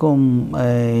এরকম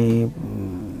এই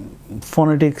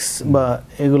ফোনেটিক্স বা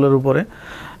এগুলোর উপরে,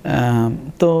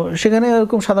 তো সেখানে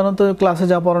এরকম সাধারণত ক্লাসে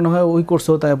যা পড়ানো হয় ওই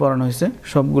কোর্সেও তাই পড়ানো হয়েছে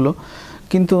সবগুলো,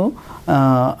 কিন্তু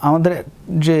আমাদের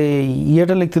যে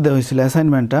ইয়েটা লিখতে দেওয়া হয়েছিল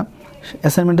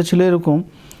অ্যাসাইনমেন্টটা ছিল এরকম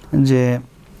যে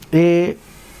a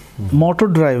motor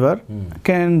driver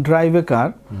can drive a car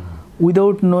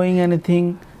without knowing anything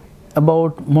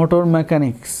about motor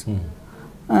mechanics.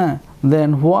 Then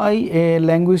why a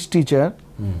language teacher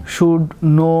should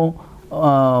know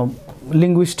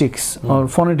linguistics or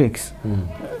phonetics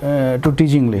to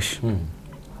teach English?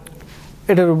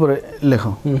 এটার উপরে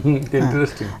লেখো।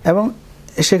 এবং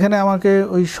সেখানে আমাকে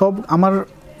ওই সব আমার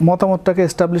মতামতটাকে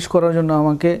এস্টাবলিশ করার জন্য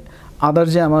আমাকে আদার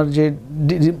যে আমার যে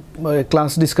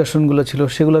ক্লাস ডিসকাশনগুলো ছিল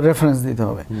সেগুলো রেফারেন্স দিতে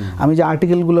হবে, আমি যে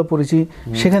আর্টিকেলগুলো পড়েছি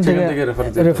সেখান থেকে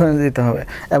রেফারেন্স দিতে হবে।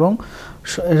 এবং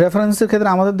রেফারেন্সের ক্ষেত্রে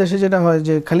আমাদের দেশে যেটা হয়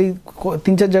যে খালি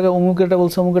 3-4 জায়গায় অমুক এটা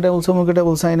বলছে, অমুক এটা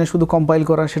বলছে, আইনে শুধু কম্পাইল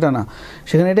করা সেটা না,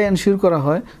 সেখানে এটা এনশিওর করা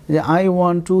হয় যে I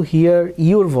want to here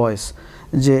your voice,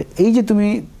 যে এই যে তুমি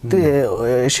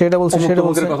সেটা বলছো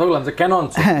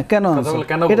হ্যাঁ কেন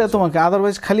এটা তোমাকে,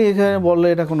 আদারওয়াইজ খালি এখানে বললে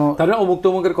এটা কোনো অমুক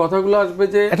তমুকের কথাগুলো আসবে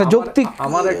যে এটা যৌক্তিক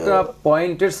আমার একটা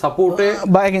পয়েন্টের সাপোর্টে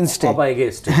বা এগেইনস্টে।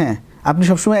 হ্যাঁ, আপনি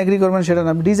সবসময় এগ্রি করবেন সেটা না,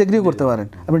 আপনি ডিসএগ্রিও করতে পারেন।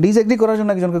 আপনি ডিসএগ্রি করার জন্য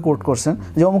একজনকে কোট করছেন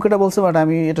যে অমুক এটা বলছে বাট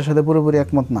আমি এটার সাথে পুরোপুরি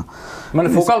একমত না, মানে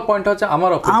ফোকাল পয়েন্ট হচ্ছে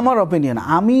আমার অপিনিয়ন,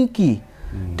 আমি কি,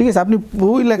 ঠিক আছে। আপনি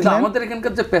বই লেখলেন, আমাদের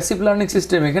এখানকার যে প্যাসিভ লার্নিং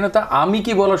সিস্টেম, এখানে তো আমি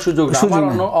কি বলার সুযোগ না, আমার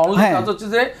অনলি কাজ হচ্ছে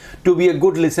যে two B a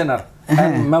good listener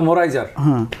and মেমোরাইজার।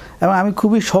 হ্যাঁ, এবং আমি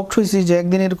খুবই শকড হয়েছি যে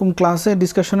একদিন এরকম ক্লাসে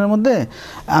ডিসকাশনের মধ্যে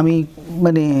আমি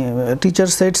মানে টিচার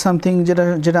সেড সামথিং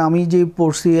যেটা আমি যে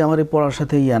পড়ছি আমার এই পড়ার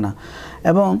সাথে ইয়া না,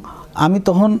 এবং আমি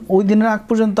তখন ওই দিনের আগ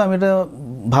পর্যন্ত আমি এটা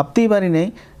ভাবতেই পারি নাই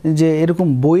যে এরকম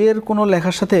বইয়ের কোনো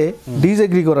লেখার সাথে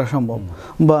ডিসএগ্রি করা সম্ভব,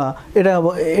 বা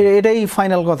এটাই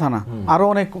ফাইনাল কথা না, আরো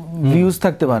অনেক ভিউজ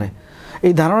থাকতে পারে,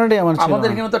 এই ধারণাটাই আমার ছিল। আমাদের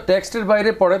এখানে তো টেক্সটের বাইরে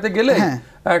পড়াতে গেলে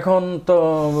এখন তো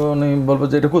মানে বলবো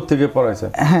যে এটা কোত্থেকে পড়াইছে।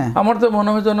 আমার তো মনে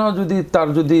হয় যেন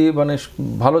যদি মানে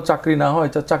ভালো চাকরি না হয়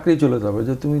তার চাকরি চলে যাবে,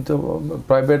 যে তুমি তো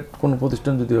প্রাইভেট কোনো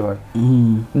প্রতিষ্ঠান যদি হয়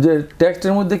যে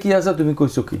টেক্সটের মধ্যে কি আছে তুমি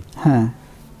কইছো কি। হ্যাঁ,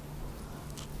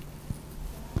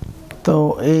 তো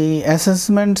এই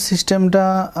অ্যাসেসমেন্ট সিস্টেমটা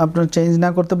আপনার চেঞ্জ না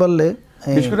করতে পারলে,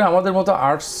 বিশেষ করে আমাদের মতো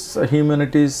আর্টস,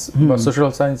 হিউম্যানিটিস বা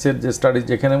সোশ্যাল সায়েন্সের যে স্টাডিজ,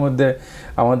 যেখানে মধ্যে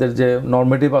আমাদের যে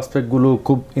নর্মেটিভ অ্যাসপেক্টগুলো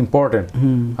খুব ইম্পর্টেন্ট,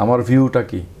 আমার ভিউটা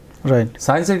কি, রাইট।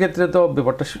 সায়েন্সের ক্ষেত্রে তো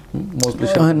ব্যাপারটা মোস্টলি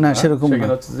না সেরকম,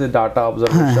 সেখানে হচ্ছে যে ডাটা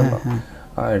অবজারভেশন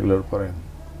এগুলোর উপরে।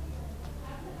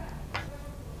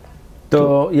 তো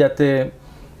ইয়াতে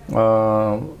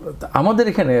আমাদের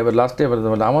এখানে এবার লাস্টে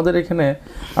আমাদের এখানে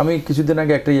আমি কিছুদিন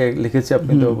আগে একটা লিখেছি,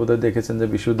 আপনি তো বোধহয় দেখেছেন, যে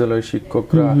বিশ্ববিদ্যালয়ের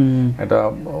শিক্ষকরা এটা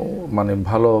মানে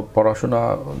ভালো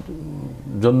পড়াশোনার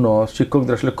জন্য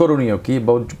শিক্ষকদের আসলে করণীয় কি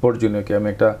বা বর্জনীয় কি, আমি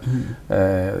একটা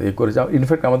ইয়ে করেছি।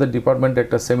 ইনফ্যাক্ট আমাদের ডিপার্টমেন্টে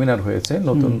একটা সেমিনার হয়েছে,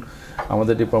 নতুন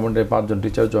আমাদের ডিপার্টমেন্টে 5 জন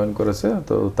টিচার জয়েন করেছে,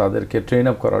 তো তাদেরকে ট্রেন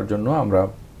আপ করার জন্য আমরা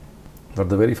for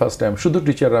the very first time শুধু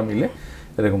টিচাররা মিলে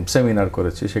এরকম সেমিনার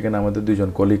করেছি। সেখানে আমাদের 2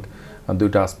 জন কলিগ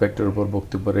 2টা অ্যাসপেক্টের উপর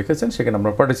বক্তব্য রেখেছেন, সেখানে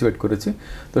আমরা পার্টিসিপেট করেছি।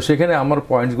 তো সেখানে আমার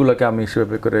পয়েন্টসগুলোকে আমি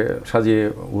সেভাবে করে সাজিয়ে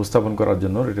উপস্থাপন করার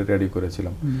জন্য রেডি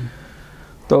করেছিলাম।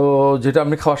 তো যেটা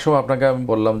আপনি খাওয়ার সময় আপনাকে আমি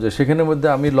বললাম যে সেখানের মধ্যে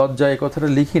আমি লজ্জায় কথাটা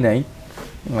লিখি নাই,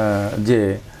 যে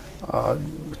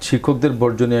শিক্ষকদের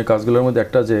বর্জনীয় কাজগুলোর মধ্যে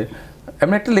একটা যে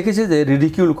এমন একটা লিখেছে যে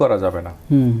রিডিকিউল করা যাবে না,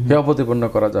 হেয় প্রতিপন্ন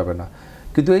করা যাবে না,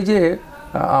 কিন্তু এই যে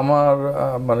আমার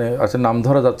মানে আচ্ছা নাম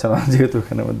ধরা যাচ্ছে না যেহেতু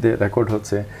এখানে মধ্যে রেকর্ড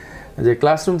হচ্ছে, যে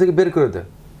ক্লাসরুম থেকে বের করে দেয়,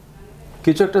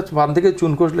 কিছু একটা পান থেকে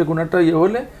চুন কষলে কোনো একটা ইয়ে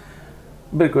হলে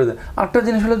বের করে দেয়। আরেকটা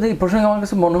জিনিস হলো যে এই প্রসঙ্গে আমার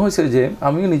কাছে মনে হয়েছে যে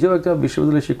আমিও নিজেও একটা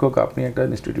বিশ্ববিদ্যালয়ের শিক্ষক, আপনি একটা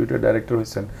ইনস্টিটিউটের ডাইরেক্টর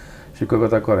হয়েছেন,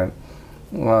 শিক্ষকতা করেন,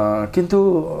 কিন্তু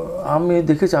আমি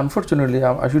দেখেছি unfortunately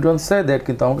I should not say that,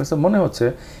 কিন্তু আমার কাছে মনে হচ্ছে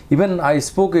even I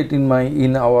spoke it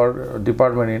in our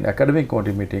department in academic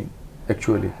committee meeting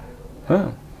actually, হ্যাঁ,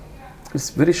 ইটস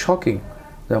ভেরি শকিং,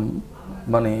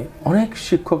 মানে অনেক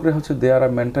শিক্ষকরা হচ্ছে দে আর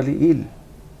মেন্টালি ইল,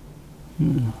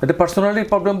 এটা পার্সোনালি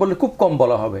প্রবলেম বললে খুব কম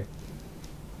বলা হবে,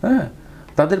 হ্যাঁ,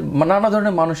 তাদের নানা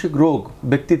ধরনের মানসিক রোগ,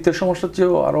 ব্যক্তিত্বের সমস্যার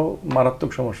চেয়েও আরও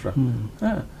মারাত্মক সমস্যা,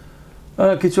 হ্যাঁ,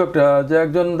 কিছু একটা যে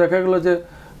একজন দেখা গেলো যে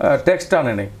টেক্সটটা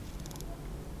আনে নেই,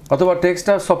 অথবা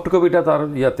টেক্সটটা সফট কপিটা তার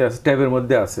ইয়াতে আছে, ট্যাবের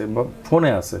মধ্যে আছে বা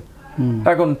ফোনে আছে,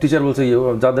 এখন টিচার বলছে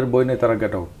যাদের বই নেই তারা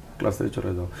গেট আউট, ক্লাস থেকে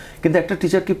চলে যাও, কিন্তু একটা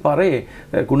টিচার কি পারে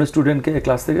কোনো স্টুডেন্টকে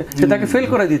ক্লাস থেকে, সে তাকে ফেল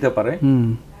করে দিতে পারে,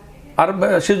 আর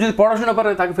সে যদি পড়াশোনা পারে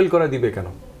তাকে ফেল করে দিবে কেন,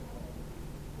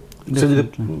 সে যদি,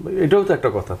 এটাও তো একটা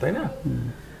কথা, তাই না?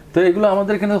 তো এগুলো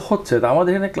আমাদের এখানে হচ্ছে, তো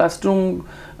আমাদের এখানে ক্লাসরুম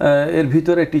এর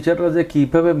ভিতরে টিচাররা যে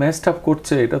কীভাবে মেসড আপ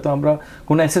করছে, এটা তো আমরা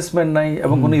কোনো অ্যাসেসমেন্ট নাই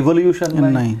এবং কোনো ইভলিউশন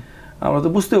নাই, আমরা তো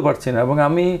বুঝতেও পারছি না। এবং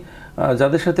আমি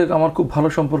যাদের সাথে আমার খুব ভালো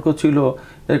সম্পর্ক ছিল,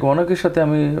 এরকম অনেকের সাথে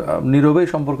আমি নীরবেই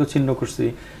সম্পর্ক ছিন্ন করছি,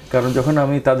 কারণ যখন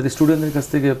আমি তাদের স্টুডেন্টদের কাছ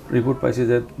থেকে রিপোর্ট পাইছি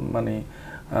যে মানে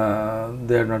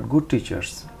দে আর নট গুড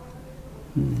টিচার্স,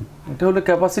 এটা হলো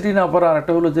ক্যাপাসিটি না পারা, আর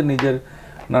একটা হলো যে নিজের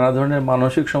নানা ধরনের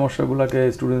মানসিক সমস্যাগুলোকে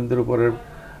স্টুডেন্টদের উপরে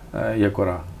ইয়ে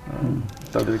করা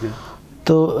তাদেরকে।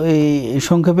 তো এই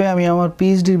সংক্ষেপে আমি আমার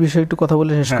পিএইচডির বিষয়ে একটু কথা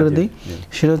বলে শেষ করে দিই।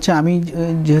 সেটা হচ্ছে আমি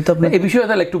যেহেতু আপনি এই বিষয়ে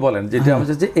তাহলে একটু বলেন, যেটা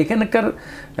হচ্ছে যে এখানকার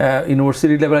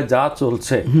ইউনিভার্সিটি লেভেলে যা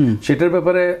চলছে সেটার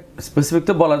ব্যাপারে স্পেসিফিক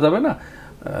তো বলা যাবে না,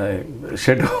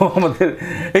 সেটাও আমাদের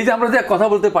এই যে আমরা যে কথা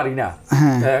বলতে পারি না,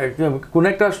 কোন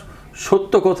একটা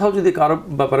সত্য কথাও যদি কারো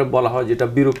ব্যাপারে বলা হয় যেটা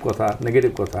বিরূপ কথা,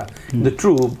 নেগেটিভ কথা, কিন্তু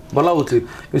ট্রু বলা উচিত,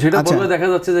 সেটা বললে দেখা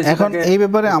যাচ্ছে যে এখন এই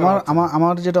ব্যাপারে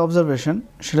আমার যেটা অবজারভেশন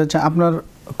সেটা হচ্ছে আপনার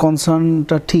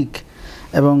কনসার্নটা ঠিক,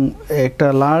 এবং একটা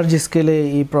লার্জ স্কেলে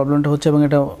এই প্রবলেমটা হচ্ছে এবং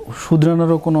এটা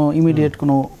শুধরানোরও কোনো ইমিডিয়েট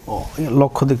কোনো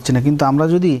লক্ষ্য দেখছি না, কিন্তু আমরা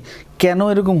যদি কেন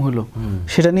এরকম হলো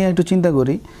সেটা নিয়ে একটু চিন্তা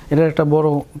করি, এটার একটা বড়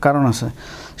কারণ আছে।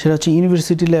 সেটা হচ্ছে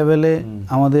ইউনিভার্সিটি লেভেলে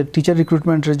আমাদের টিচার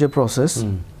রিক্রুটমেন্টের যে প্রসেস,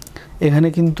 এখানে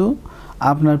কিন্তু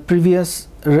আপনার প্রিভিয়াস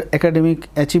একাডেমিক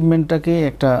অ্যাচিভমেন্টটাকে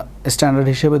একটা স্ট্যান্ডার্ড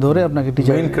হিসেবে ধরে আপনাকে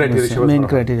টিচার মেইন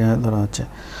ক্রাইটেরিয়া ধরা হচ্ছে।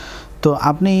 তো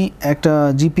আপনি একটা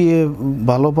জিপিএ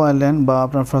ভালো পাইলেন বা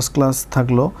আপনার ফার্স্ট ক্লাস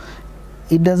থাকলো,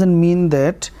 it doesn't mean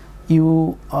that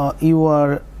you R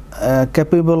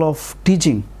capable of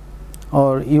teaching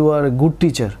or you are a good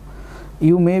teacher.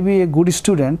 You may be a good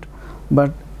student,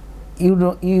 but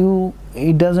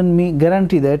it doesn't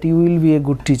guarantee that you will be a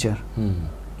good teacher.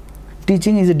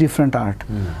 Teaching is a different art.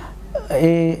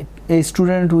 A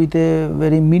student with a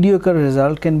very mediocre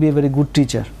result can be a very good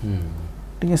teacher.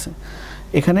 ঠিক আছে,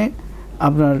 এখানে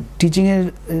আপনার teaching এর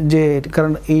যে,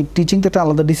 কারণ এই teaching তো একটা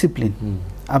আলাদা ডিসিপ্লিন,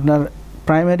 আপনার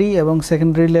প্রাইমারি এবং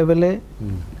সেকেন্ডারি লেভেলে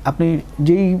আপনি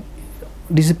যেই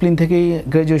ডিসিপ্লিন থেকেই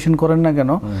গ্র্যাজুয়েশন করেন না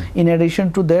কেন, in addition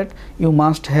to that you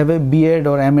must have a B Ed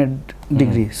or M.Ed.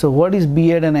degree. So what is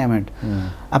B Ed and M.Ed.?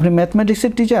 আপনি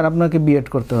ম্যাথমেটিক্সের টিচার, আপনাকে বিএড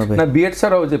করতে হবে না? বিএড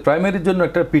ছাড়াও যে প্রাইমারির জন্য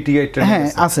একটা পিটিআই ট্রেনিং হ্যাঁ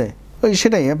আছে, ওই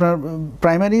সেটাই আপনার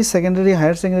প্রাইমারি, সেকেন্ডারি,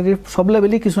 হায়ার সেকেন্ডারি সব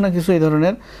লেভেলেই কিছু না কিছু এই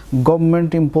ধরনের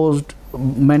গভর্নমেন্ট ইম্পোজড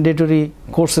ম্যান্ডেটরি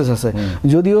কোর্সেস আছে।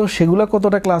 যদিও সেগুলো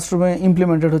কতটা ক্লাসরুমে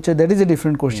ইমপ্লিমেন্টেড হচ্ছে that is a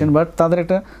different question, but তাদের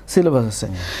একটা সিলেবাস আছে।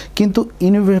 কিন্তু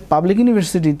পাবলিক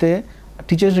ইউনিভার্সিটিতে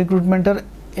টিচার্স রিক্রুটমেন্টের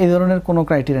এই ধরনের কোনো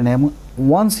ক্রাইটেরিয়া নেই, এবং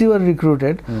ওয়ান্স ইউ আর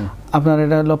রিক্রুটেড আপনার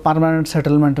এটা হলো পার্মানেন্ট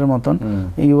সেটেলমেন্টের মতন,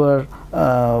 ইউ আর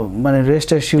মানে rest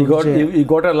assured you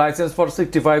got a licence for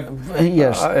 65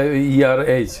 year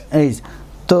age,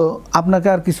 তো আপনাকে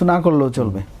আর কিছু না করলেও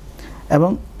চলবে। এবং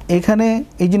এখানে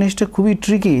এই জিনিসটা খুবই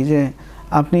ট্রিকি যে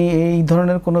আপনি এই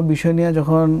ধরনের কোনো বিষয় নিয়ে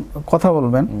যখন কথা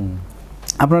বলবেন,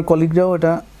 আপনার কলিগরাও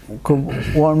এটা খুব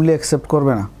ওয়ার্মলি অ্যাকসেপ্ট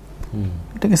করবে না,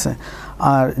 ঠিক আছে।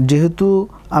 আর যেহেতু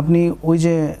আপনি ওই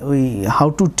how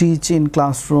to teach in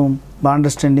classroom বা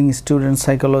understanding student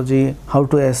psychology, how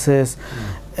to assess,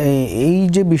 এই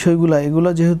যে বিষয়গুলো, এগুলো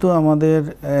যেহেতু আমাদের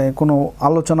কোনো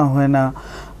আলোচনা হয় না,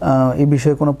 এই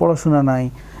বিষয়ে কোনো পড়াশোনা নাই,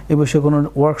 এই বিষয়ে কোনো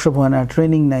ওয়ার্কশপ হয় না,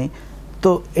 ট্রেনিং নাই, তো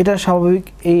এটা স্বাভাবিক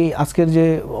এই আজকের যে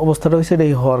অবস্থাটা হয়েছে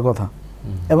এটাই হওয়ার কথা,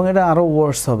 এবং এটা আরও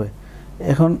ওয়ার্স হবে।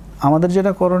 এখন আমাদের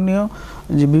যেটা করণীয়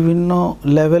যে বিভিন্ন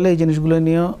লেভেলে এই জিনিসগুলো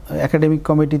নিয়ে একাডেমিক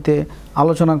কমিটিতে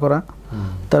আলোচনা করা,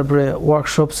 তারপরে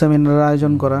ওয়ার্কশপ সেমিনার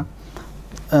আয়োজন করা,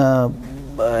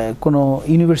 কোনো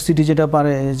ইউনিভার্সিটি যেটা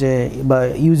পারে যে বা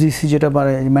ইউজিসি যেটা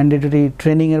পারে ম্যান্ডেটরি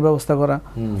ট্রেনিংয়ের ব্যবস্থা করা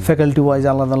ফ্যাকাল্টি ওয়াইজ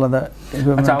আলাদা আলাদা।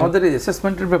 আচ্ছা, আমাদের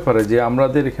অ্যাসেসমেন্টের ব্যাপারে যে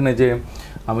আমাদের এখানে যে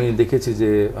আমি দেখেছি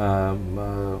যে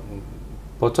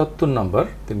 75 নাম্বার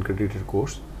 3 ক্রেডিটের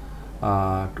কোর্স,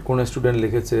 কোন স্টুডেন্ট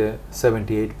লিখেছে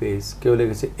 78 পেজ, কেউ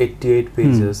লিখেছে 88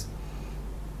 পেজেস,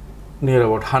 নিয়ার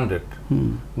অ্যাবাউট 100,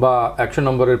 বা 100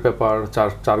 নম্বরের পেপার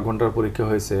 4 ঘন্টার পরীক্ষা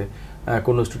হয়েছে,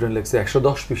 কোন স্টুডেন্ট লিখছে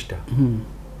 110 পৃষ্ঠা।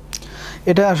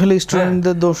 এটা আসলে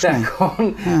স্টুডেন্টদের দোষ না। এখন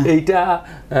এইটা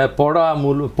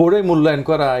পড়ে মূল্যায়ন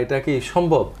করা এটা কি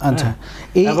সম্ভব? আচ্ছা,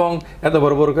 এবং এত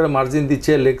বড় বড় করে মার্জিন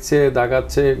দিচ্ছে, লিখছে,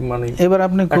 দাগাচ্ছে, মানে এবার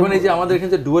আপনি এখন এই যে আমাদের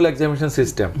এখানে যে ডুয়াল এক্সামিনেশন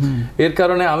সিস্টেম, এর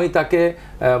কারণে আমি তাকে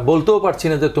বলতেও পারছি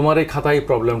না যে তোমার এই খাতায় এই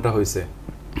প্রবলেমটা হয়েছে।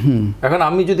 এখন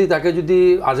আমি যদি তাকে যদি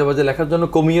আজেবাজে লেখার জন্য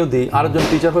কমিয়েও দিই, আরেকজন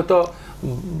টিচার হয়তো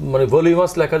মানে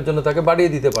ভলিউমাস লেখার জন্য তাকে বাড়িয়ে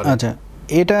দিতে পারে। আচ্ছা,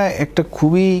 এটা একটা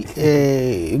খুবই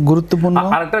গুরুত্বপূর্ণ।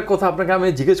 আরেকটা কথা আপনাকে আমি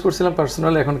জিজ্ঞেস করছিলাম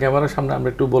পার্সোনালি, এখন ক্যামেরার সামনে আমরা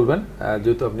একটু বলবেন,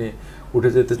 যেহেতু আপনি উঠে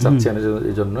যেতে চাচ্ছেন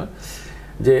এই জন্য,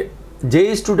 যে যেই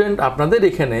স্টুডেন্ট আপনাদের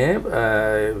এখানে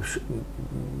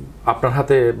আপনার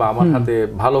হাতে বা আমার হাতে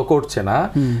ভালো করছে না,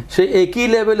 সেই একই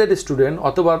লেভেলের স্টুডেন্ট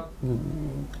অথবা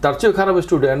তার চেয়েও খারাপ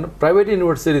স্টুডেন্ট প্রাইভেট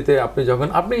ইউনিভার্সিটিতে আপনি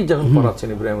যখন পড়াচ্ছেন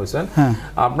ইব্রাহিম হোসেন,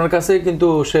 আপনার কাছে কিন্তু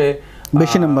সে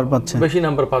বেশি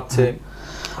নাম্বার পাচ্ছে।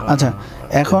 আচ্ছা,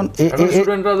 এখন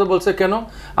স্টুডেন্টরা তো বলছে কেন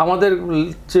আমাদের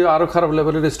চেয়ে আরো খারাপ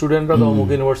লেভেলের স্টুডেন্টরা তো অমুক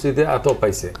ইউনিভার্সিটিতে এত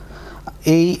পাইছে।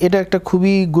 এটা একটা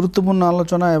খুবই গুরুত্বপূর্ণ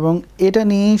আলোচনা, এবং এটা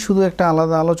নিয়েই শুধু একটা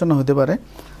আলাদা আলোচনা হতে পারে।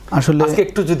 আসলে আজকে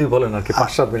একটু যদি বলেন আর কি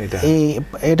 5-7 মিনিটে,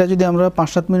 এটা যদি আমরা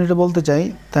 5-7 মিনিটে বলতে চাই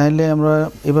তাহলে আমরা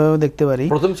এভাবে দেখতে পারি।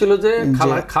 প্রথম ছিল যে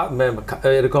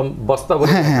এরকম বস্তা,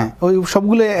 হ্যাঁ, ওই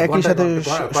সবগুলো একই সাথে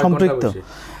সম্পৃক্ত।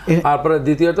 তারপরে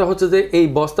দ্বিতীয়ত হচ্ছে যে এই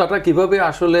বস্তাটা কিভাবে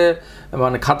আসলে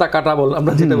মানে খাতা কাটা বল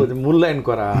আমরা যেটা বলছি মূল্যায়ন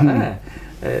করা, হ্যাঁ,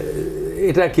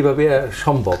 এটা কিভাবে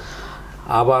সম্ভব।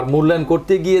 আবার মূল্যায়ন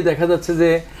করতে গিয়ে দেখা যাচ্ছে যে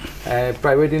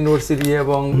প্রাইভেট ইউনিভার্সিটি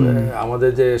এবং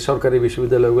আমাদের যে সরকারি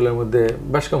বিশ্ববিদ্যালয়গুলোর মধ্যে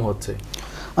বেশ কম হচ্ছে।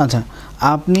 আচ্ছা,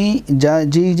 আপনি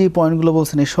যে পয়েন্টগুলো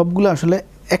বলছেন এই সবগুলো আসলে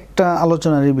একটা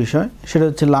আলোচনারই বিষয়, সেটা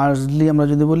হচ্ছে লার্জলি আমরা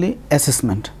যদি বলি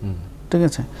অ্যাসেসমেন্ট, ঠিক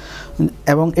আছে,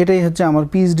 এবং এটাই হচ্ছে আমার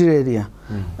পিএইচডির এরিয়া।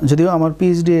 যদিও আমার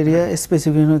পিএইচডি এরিয়া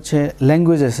স্পেসিফিক হচ্ছে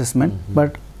ল্যাঙ্গুয়েজ অ্যাসেসমেন্ট, বাট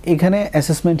এখানে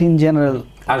অ্যাসেসমেন্ট ইন জেনারেল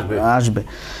আসবে।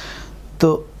 তো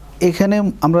এখানে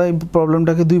আমরা এই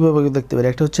প্রবলেমটাকে দুইভাবে দেখতে পারি।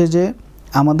 একটা হচ্ছে যে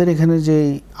আমাদের এখানে যে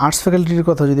আর্টস ফ্যাকাল্টির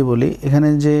কথা যদি বলি, এখানে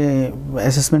যে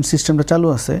অ্যাসেসমেন্ট সিস্টেমটা চালু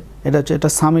আছে এটা হচ্ছে এটা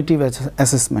সামেটিভ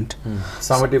অ্যাসেসমেন্ট।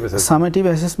 সামেটিভ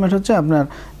অ্যাসেসমেন্ট হচ্ছে আপনার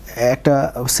একটা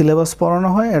সিলেবাস পড়ানো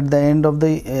হয়, at the end of the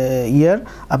year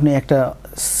আপনি একটা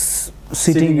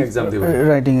সিটিং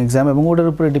রাইটিং এক্সাম, এবং ওটার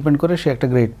উপরে ডিপেন্ড করে সে একটা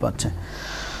গ্রেড পাচ্ছে।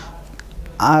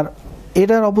 আর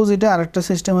এটার অপোজিটে আরেকটা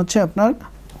সিস্টেম হচ্ছে আপনার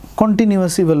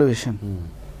কন্টিনিউয়াস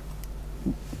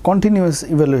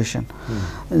ইভ্যালুয়েশন,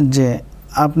 যে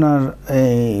আপনার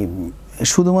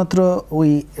শুধুমাত্র ওই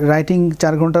রাইটিং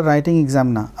 4 ঘন্টার রাইটিং এক্সাম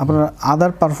না, আপনার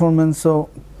আদার পারফরমেন্সও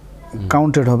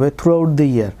কাউন্টেড হবে থ্রু আউট দ্য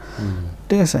ইয়ার,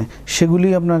 ঠিক আছে, সেগুলি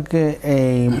আপনাকে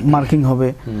এই মার্কিং হবে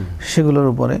সেগুলোর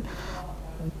উপরে।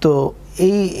 তো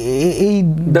এই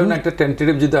ধরুন একটা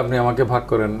টেন্টেটিভ যদি আপনি আমাকে ভাগ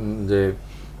করেন যে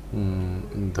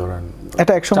ধরেন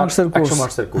এটা 100 মার্কসের কোর্স,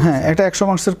 হ্যাঁ, এটা 100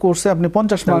 মার্কসের কোর্সে আপনি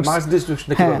 50 মার্কস ডিস্ট্রিবিউশন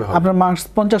কিভাবে হবে? আপনার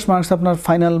 50 মার্কস আপনার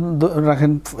ফাইনাল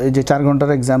রাখেন, এই যে 4 ঘন্টার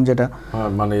এক্সাম যেটা,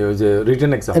 মানে ওই যে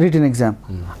রিটেন এক্সাম,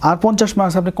 আর 50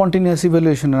 মার্কস আপনি কন্টিনিউয়াস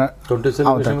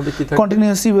ইভ্যালুয়েশনের মধ্যে কি থাকে?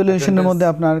 কন্টিনিউয়াস ইভ্যালুয়েশনের মধ্যে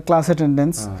আপনার class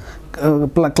attendance,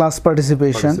 class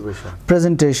participation,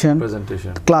 presentation,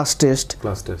 class test,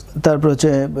 তারপর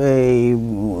হচ্ছে এই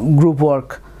গ্রুপ ওয়ার্ক,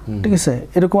 ঠিক আছে,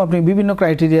 এরকম আপনি বিভিন্ন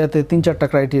ক্রাইটেরিয়াতে 3-4টা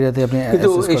ক্রাইটেরিয়াতে আপনি কিন্তু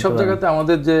এই সব জায়গাতে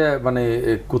আমাদের যে মানে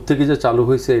কোত্থেকে যে চালু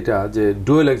হয়েছে এটা যে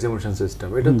ডুয়াল এক্সামিনেশন সিস্টেম,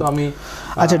 এটা তো আমি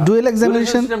আচ্ছা ডুয়াল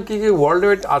এক্সামিনেশন সিস্টেম কি ওয়ার্ল্ড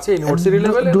ওয়াইড আছে ইউনিভার্সিটি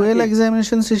লেভেলে? Dual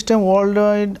examination system world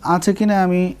wide আছে কিনা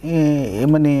আমি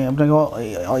মানে আপনাকে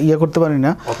করতে পারি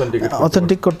না,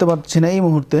 অথেন্টিক করতে পারছি না এই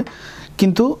মুহূর্তে,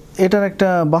 কিন্তু এটার একটা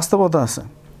বাস্তবতা আছে।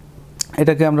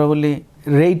 এটাকে আমরা বলি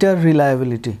রেটার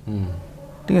রিলায়েবিলিটি,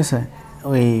 ঠিক আছে,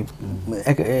 ওই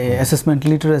অ্যাসেসমেন্ট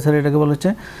লিটারেচার এটাকে বলা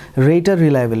হচ্ছে রেটার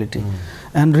রিলায়েবিলিটি।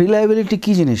 অ্যান্ড রিলায়েবিলিটি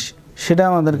কী জিনিস সেটা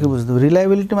আমাদেরকে বুঝতে হবে।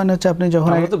 রিলায়েবিলিটি মানে হচ্ছে আপনি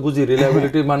যখন আমরা তো বুঝি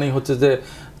রিলায়েবিলিটি মানে হচ্ছে যে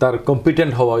তার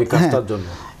কম্পিটেন্ট হওয়া ওই কাজটার জন্য।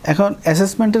 এখন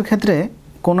অ্যাসেসমেন্টের ক্ষেত্রে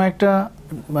কোনো একটা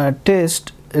টেস্ট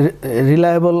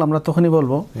রিলায়েবল আমরা তখনই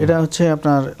বলবো এটা হচ্ছে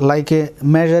আপনার like a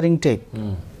measuring tape.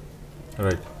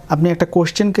 Right, আপনি একটা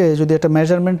কোশ্চেনকে যদি একটা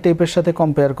মেজারমেন্ট টেপের সাথে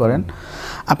কম্পেয়ার করেন,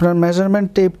 আপনার মেজারমেন্ট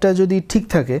টেপটা যদি ঠিক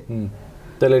থাকে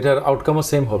তাহলে এটার আউটকামও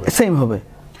সেম হবে।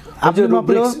 আপনি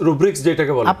মাপলেও রুব্রিক্স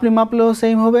যেটাকে বলে, আপনি মাপলেও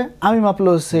সেম হবে, আমি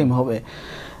মাপলেও সেম হবে।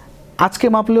 আজকে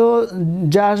মাপলেও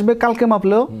যা আসবে কালকে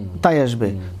মাপলেও তাই আসবে।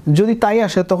 যদি তাই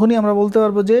আসে তখনই আমরা বলতে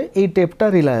পারবো যে এই টেপটা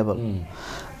রিলায়েবল।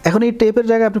 এখন এই টেপের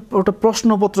জায়গায় আপনি ওটা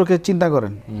প্রশ্নপত্রকে চিন্তা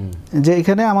করেন যে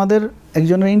এখানে আমাদের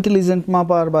একজনের ইন্টেলিজেন্ট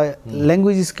মাপার বা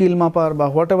ল্যাঙ্গুয়েজ স্কিল মাপার বা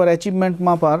হোয়াট এভার অ্যাচিভমেন্ট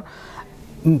মাপার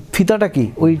ফিতাটা কি?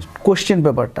 ওই কোশ্চেন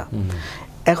পেপারটা।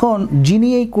 এখন যিনি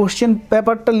এই কোশ্চেন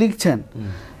পেপারটা লিখছেন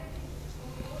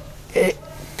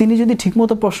তিনি যদি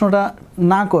ঠিকমতো প্রশ্নটা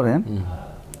না করেন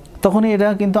তখনই এটা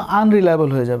কিন্তু আনরিলায়েবল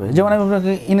হয়ে যাবে। যেমন আমি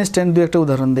আপনাকে ইনস্ট্যান্ট দু একটা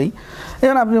উদাহরণ দিই।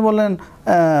 যেমন আপনি বললেন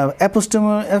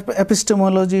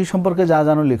এপিস্টেমোলজি সম্পর্কে যা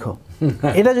জানো লিখো,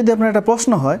 এটা যদি আপনার একটা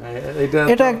প্রশ্ন হয়,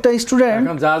 এটা একটা স্টুডেন্ট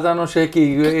যা জানো সে কি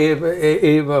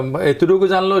এতটুকু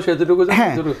জানলো, সেটুকু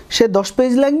জানলো, সে 10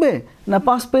 পেজ লাগবে না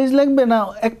 5 পেজ লাগবে না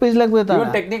 1 পেজ লাগবে, তা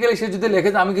টেকনিক্যালি সে যদি লেখে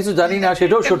আমি কিছু জানি না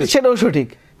সেটাও সঠিক,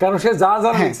 কারণ সে যা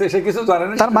জানে সে কিছু জানে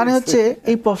না। তার মানে হচ্ছে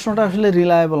এই প্রশ্নটা আসলে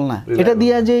রিলায়েবল না। এটা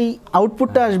দিয়ে যে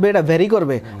আউটপুটটা আসবে এটা ভ্যারি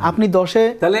করবে। আপনি 10-এ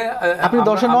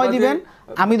 9 দিবেন,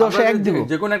 আমি 10-এ 1 দিব।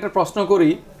 যে কোনো একটা প্রশ্ন করি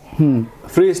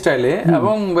ফ্রি স্টাইলে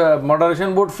এবং মডারেশন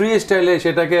বোর্ড ফ্রি স্টাইলে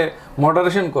সেটাকে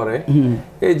মডারেশন করে,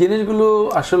 এই জিনিসগুলো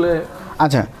আসলে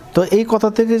আচ্ছা। তো এই কথা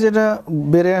থেকে যেটা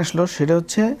বেড়ে আসলো সেটা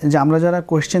হচ্ছে যে আমরা যারা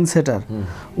কোয়েশ্চেন সেটার,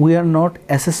 we are not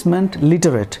assessment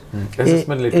literate.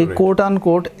 এই কোট আন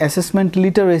কোট অ্যাসেসমেন্ট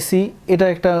লিটারেসি, এটা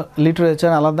একটা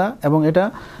লিটারেচার আলাদা, এবং এটা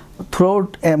থ্রুআউট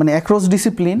মানে অ্যাক্রস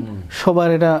ডিসিপ্লিন সবার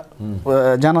এটা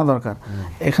জানা দরকার।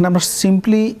 এখানে আমরা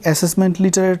সিম্পলি অ্যাসেসমেন্ট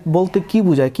লিটারেট বলতে কি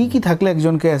বোঝায়, কি থাকলে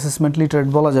একজনকে অ্যাসেসমেন্ট লিটারেট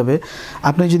বলা যাবে?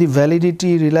 আপনি যদি ভ্যালিডিটি,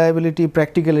 রিলায়েবিলিটি,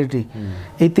 প্র্যাকটিক্যালিটি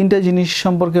এই 3টা জিনিস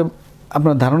সম্পর্কে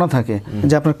আপনার ধারণা থাকে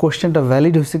যে আপনার কোশ্চেনটা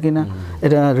ভ্যালিড হয়েছে কিনা,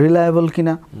 এটা রিলায়েবল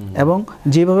কিনা, এবং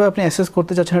যেভাবে আপনি অ্যাসেস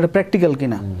করতে চাচ্ছেন এটা প্র্যাকটিক্যাল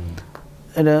কিনা,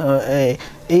 এটা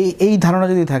এই ধারণা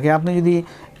যদি থাকে, আপনি যদি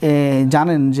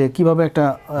জানেন যে কিভাবে একটা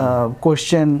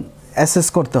কোশ্চেন অ্যাসেস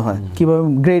করতে হয়, কিভাবে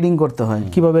গ্রেডিং করতে হয়,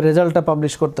 কিভাবে রেজাল্টটা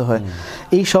পাবলিশ করতে হয়,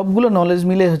 এই সবগুলো নলেজ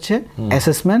মিলে হচ্ছে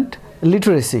অ্যাসেসমেন্ট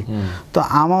লিটারেসি। তো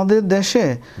আমাদের দেশে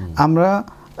আমরা,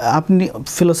 আপনি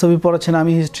ফিলোসফি পড়াচ্ছেন,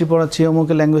 আমি হিস্ট্রি পড়াচ্ছি,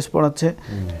 অমুকে ল্যাঙ্গুয়েজ পড়াচ্ছে,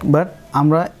 বাট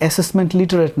আমরা অ্যাসেসমেন্ট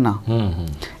লিটারেট না।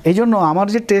 এই জন্য আমার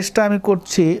যে টেস্টটা আমি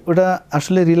করছি ওটা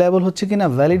আসলে রিলায়েবল হচ্ছে কিনা,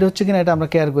 ভ্যালিড হচ্ছে কিনা, এটা আমরা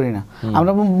কেয়ার করি না।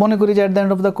 আমরা মনে করি যে at the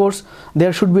end of the course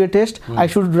there should B A test, I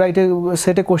should write a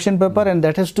set A question paper and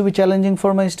that has to B challenging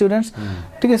for my students.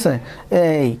 ঠিক আছে,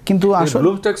 কিন্তু আসলে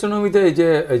ব্লুমস ট্যাক্সোনমিতে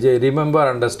এই যে remember,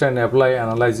 understand, apply,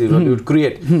 analyse, evaluate,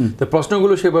 create, তো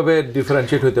প্রশ্নগুলো সেভাবে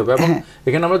differentiate হইতে হবে। এবং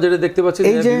এখানে আমরা যেটা দেখতে পাচ্ছি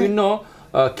যে বিভিন্ন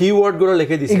কিওয়ার্ড গুলো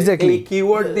লিখে দিয়েছে, এক্স্যাক্টলি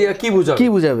কিওয়ার্ড দিয়ে কি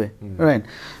বুঝাবে, রাইট?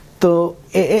 তো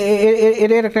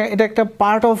এটা একটা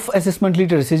পার্ট অফ অ্যাসেসমেন্ট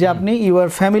লিটারেসি, যে আপনি you R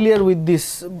familiar with this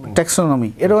taxonomy,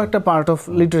 এটাও একটা পার্ট অফ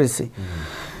লিটারেসি।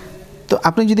 তো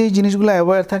আপনি যদি এই জিনিসগুলো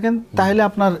অ্যাওয়্যার থাকেন তাহলে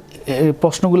আপনার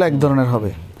প্রশ্নগুলো এক ধরনের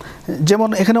হবে। যেমন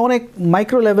এখানে অনেক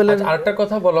মাইক্রো লেভেলের আরেকটা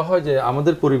কথা বলা হয় যে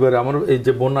আমাদের পরিবারে, আমার এই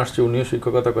যে বোন আসছে উনিও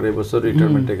শিক্ষকতা করে, এবছর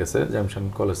রিটায়ারমেন্টে গেছে জ্যামশন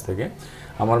কলেজ থেকে।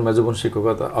 আমার মেজো বোন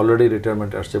শিক্ষকতা অলরেডি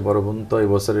রিটায়ারমেন্টে আসছে, বড় বোন তো এই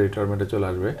বছরে রিটায়ারমেন্টে চলে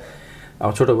আসবে,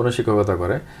 আমার ছোটো বোনের শিক্ষকতা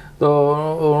করে। তো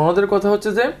ওনাদের কথা হচ্ছে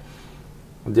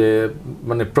যে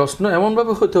মানে প্রশ্ন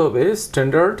এমনভাবে হতে হবে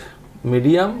স্ট্যান্ডার্ড,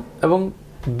 মিডিয়াম এবং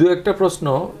 2-1টা প্রশ্ন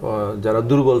যারা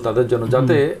দুর্বল তাদের জন্য,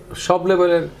 যাতে সব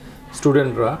লেভেলের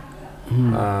স্টুডেন্টরা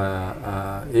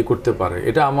করতে পারে।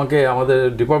 এটা আমাদের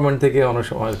ডিপার্টমেন্ট থেকে অনেক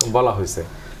সময় বলা হয়েছে।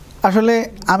 আসলে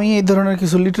আমি এই ধরনের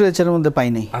কিছু লিটারেচারের মধ্যে পাই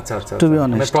নাই। আচ্ছা, টু বি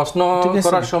অনেস্ট, প্রশ্ন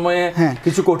করার সময়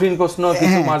কিছু কঠিন প্রশ্ন,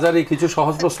 কিছু মাঝারি, কিছু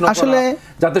সহজ প্রশ্ন আসলে,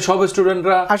 যাতে সব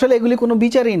স্টুডেন্টরা, আসলে এগুলি কোনো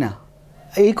বিচারই না।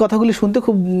 এই কথাগুলি শুনতে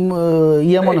খুব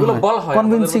মনে হয়,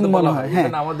 কনভিন্সিং মনে হয়। হ্যাঁ,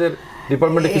 আমাদের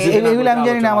ডিপার্টমেন্টে কিছু এগুলো আমি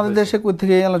জানি না আমাদের দেশে কোথা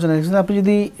থেকে আলোচনা হচ্ছে। আপনি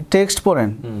যদি টেক্সট পড়েন,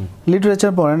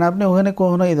 লিটারেচার পড়েন, আপনি ওখানে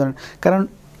কখনো এই ধরনের, কারণ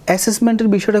অ্যাসেসমেন্টের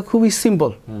বিষয়টা খুবই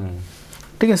সিম্পল।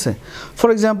 ঠিক আছে, ফর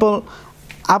এক্সাম্পল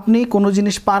আপনি কোনো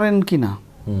জিনিস পারেন কিনা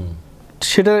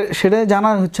সেটা জানা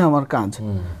হচ্ছে আমার কাজ।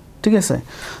 ঠিক আছে,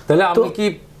 তাহলে আপনি কি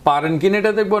পারেন কিনা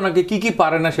এটা দেখবো নাকি কি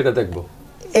পারে না সেটা দেখবো?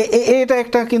 এটা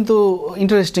একটা কিন্তু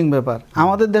ইন্টারেস্টিং ব্যাপার।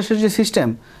 আমাদের দেশের যে সিস্টেম,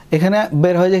 এখানে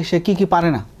বের হয়ে যায় সে কি পারে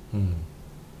না,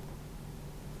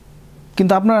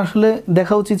 কিন্তু আপনার আসলে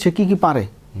দেখা উচিত সে কি পারে।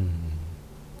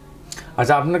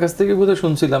 আচ্ছা, আপনার কাছ থেকে বোধহয়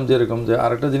শুনছিলাম যে এরকম, যে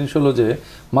আরেকটা জিনিস হলো যে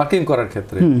মার্কিং করার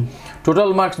ক্ষেত্রে টোটাল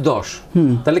মার্কস 10,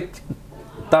 তাহলে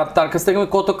তার কাছ থেকে আমি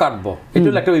কত কাটবো, এটা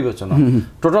হলো একটা বিবেচনা।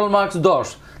 টোটাল মার্কস 10,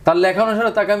 তার লেখা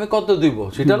অনুসারে তাকে আমি কত দিব,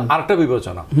 সেটা আরেকটা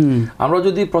বিবেচনা। আমরা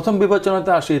যদি প্রথম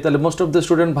বিবেচনাতে আসি তাহলে মোস্ট অফ দ্য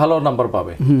স্টুডেন্ট ভালো নাম্বার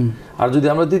পাবে, আর যদি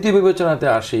আমরা দ্বিতীয় বিবেচনাতে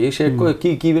আসি সে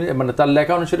কি মানে তার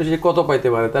লেখা অনুসারে সে কত পাইতে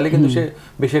পারে, তাহলে কিন্তু সে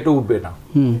বেশি একটা উঠবে না।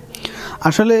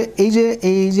 আসলে এই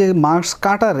যে মার্কস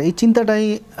কাটার এই চিন্তাটাই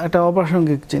একটা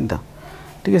অপ্রাসঙ্গিক চিন্তা।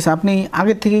 ঠিক আছে, আপনি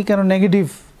আগের থেকেই কেন নেগেটিভ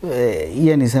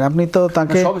নিছেন? আপনি তো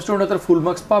তাকে সব স্টুডেন্ট তার ফুল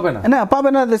মার্কস পাবে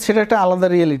না, সেটা একটা আলাদা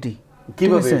রিয়েলিটি।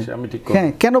 কিভাবে আমি ঠিক করব? হ্যাঁ,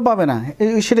 কেন পাবে না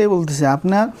সেটাই বলতেছি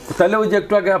আপনার। তাহলে ওই যে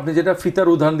একটু আগে আপনি যেটা ফিতার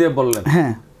উদাহরণ দিয়ে বললেন,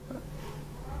 হ্যাঁ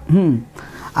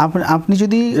আপনি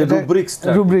যদি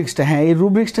রুব্রিক্সটা, হ্যাঁ এই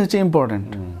রুব্রিক্সটা হচ্ছে ইম্পর্টেন্ট।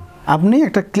 আপনি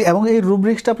একটা এবং এই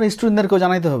রুব্রিক্সটা আপনার স্টুডেন্টদেরকেও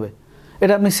জানাইতে হবে।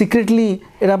 এটা আপনি সিক্রেটলি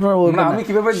এটা আপনার আমি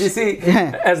কিভাবে দিছি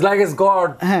as like as god,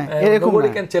 হ্যাঁ এরকম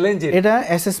nobody can challenge it, এটা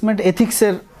অ্যাসেসমেন্ট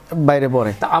এথিক্সের বাইরে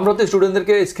পড়ে। আমরা তো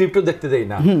স্টুডেন্টদেরকে স্ক্রিপ্টও দেখতে দেই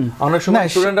না। অনেক সময়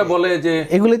স্টুডেন্টরা বলে যে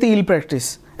এগুলোতে ইল প্র্যাকটিস,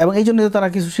 এবং এই জন্য তারা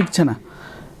কিছু শিখছে না।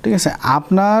 ঠিক আছে,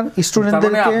 আপনার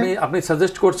স্টুডেন্টদেরকে আপনি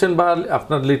সাজেস্ট করছেন বা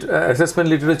আপনার অ্যাসেসমেন্ট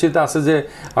লিটারেচারিতে আছে যে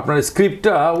আপনার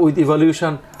স্ক্রিপ্টটা উইথ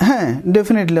ইভালুয়েশন, হ্যাঁ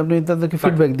ডেফিনেটলি আপনি তাদেরকে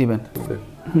ফিডব্যাক দিবেন।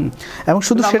 এবং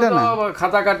শুধু সেটা না,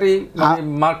 খাতা কাটি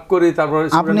মার্ক করি, তারপর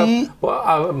আপনি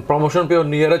প্রমোশন পেয়ে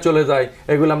নিয়ে চলে যায়,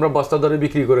 এগুলো আমরা বস্তা ধরে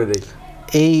বিক্রি করে দেই।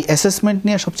 এই অ্যাসেসমেন্ট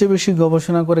নিয়ে সবচেয়ে বেশি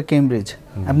গবেষণা করে কেমব্রিজ।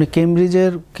 আপনি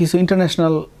কেমব্রিজের কিছু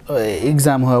ইন্টারন্যাশনাল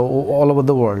এক্সাম হয় অল ওভার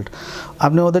দ্য ওয়ার্ল্ড,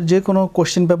 আপনি ওদের যে কোনো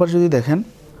কোশ্চেন পেপার যদি দেখেন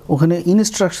ওখানে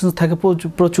ইনস্ট্রাকশনস থাকে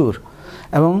প্রচুর,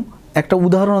 এবং একটা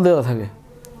উদাহরণও দেওয়া থাকে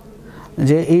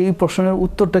যে এই প্রশ্নের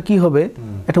উত্তরটা কি হবে,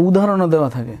 একটা উদাহরণও দেওয়া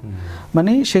থাকে।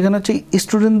 মানে সেখানে হচ্ছে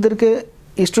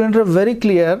স্টুডেন্টরা very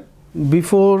clear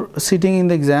before sitting in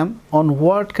the exam on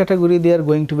what category they are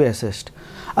going to B assessed.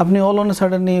 আপনি all on a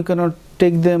suddenly you cannot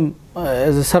take them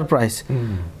as a surprise.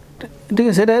 ঠিক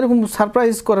আছে, এটা এরকম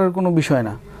সারপ্রাইজ করার কোনো বিষয়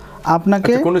না।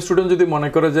 আপনাকে কোন স্টুডেন্ট যদি মনে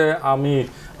করে যে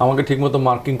আমাকে ঠিকমতো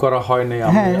মার্কিং করা হয়নি,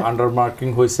 আমি আন্ডার মার্কিং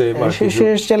হইছে, বা সে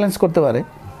চ্যালেঞ্জ করতে পারে,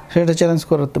 সেটা চ্যালেঞ্জ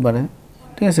করতে পারে।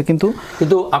 ঠিক আছে, কিন্তু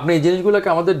আপনি এই জিনিসগুলোকে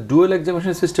আমাদের ডুয়েল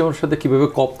এক্সামিনেশন সিস্টেমের সাথে কিভাবে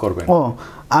কপ করবেন?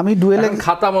 আমি ডুয়েল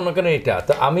খাতা মনে করেন এটা,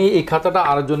 তো আমি এই খাতাটা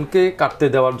আরেকজনকে কাটতে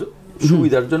দেওয়ার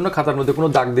সুবিধার জন্য খাতার মধ্যে কোনো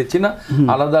দাগ দিচ্ছি না,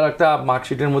 আলাদা একটা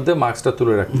মার্কশিটের মধ্যে মার্কসটা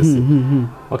তুলে রাখতেছি,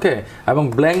 ওকে। এবং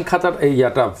ব্ল্যাঙ্ক খাতার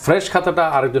এইটা ফ্রেশ খাতাটা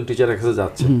আরেকজন টিচারের কাছে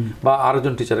যাচ্ছে বা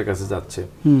আরেকজন টিচারের কাছে যাচ্ছে।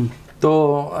 তো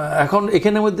এখন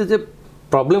এখানের মধ্যে যে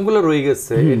প্রবলেমগুলো রয়ে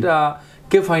গেছে, এটা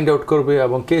কে ফাইন্ড আউট করবে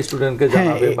এবং কে স্টুডেন্টকে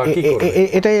জানাবে বা কি করবে?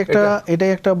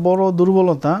 এটাই একটা বড়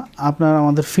দুর্বলতা আপনার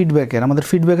আমাদের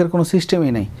ফিডব্যাকের কোনো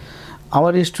সিস্টেমই নেই।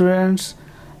 our students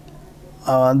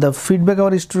the feedback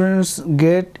our students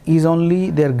get is only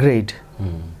their grade,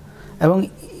 এবং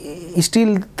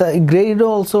still the grade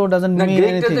also doesn't mean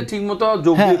anything. এটা ঠিকমতো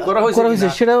যোগ বিয়োগ করা হয়েছে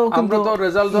সেটাও কিন্তু আমরা তো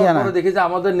রেজাল্ট দেওয়ার পরে দেখি যে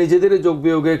আমাদের নিজেদের যোগ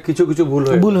বিয়োগে কিছু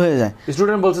ভুল হয়ে যায়।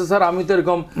 স্টুডেন্ট বলছে স্যার আমি তো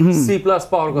এরকম সি+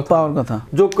 পাওয়ার কথা,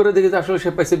 যোগ করে দেখি যে আসলে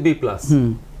সে পাইছে বি+।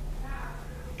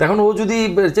 এখন ও যদি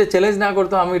চ্যালেঞ্জ না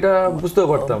করতো আমি এটা বুঝতেও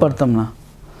পারতাম না।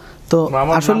 তো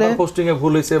আসলে পোস্টিং এ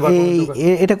ভুল হয়েছে বা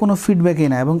এটা কোনো ফিডব্যাকই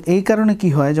না। এবং এই কারণে কি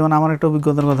হয়, যেমন আমার একটা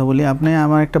অভিজ্ঞতার কথা বলি, আপনি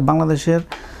আমার একটা বাংলাদেশের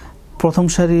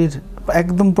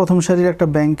একদম প্রথম সারির একটা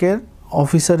ব্যাংকের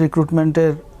অফিসার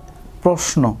রিক্রুটমেন্টের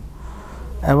প্রশ্ন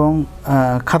এবং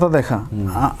খাতা দেখা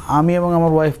আমি এবং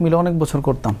আমার ওয়াইফ মিলে অনেক বছর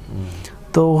করতাম।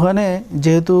 তো ওখানে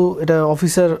যেহেতু এটা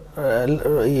অফিসার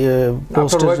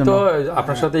পোস্টের জন্য,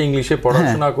 আপনার সাথে ইংলিশে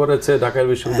পড়াশোনা করেছে ঢাকা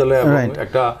বিশ্ববিদ্যালয়ে এবং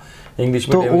একটা ইংলিশ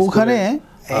মিডিয়াম, তো ওখানে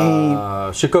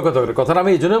শিক্ষকতা কথা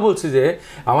আমি এই জন্য বলছি যে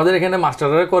আমাদের এখানে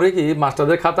মাস্টাররা করে কি,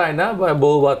 মাস্টারদের খাতায় না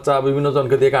বউ বাচ্চা বিভিন্ন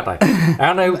জনকে দিয়ে কাটায়।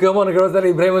 এখন কেউ মনে করে স্যার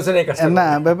ইব্রাহিম হোসেন এই কাজটা না,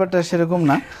 ব্যাপারটা সেরকম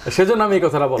না, সেজন্য আমি এই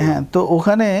কথাটা বললাম। হ্যাঁ, তো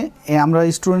ওখানে আমরা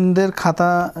স্টুডেন্টদের খাতা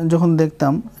যখন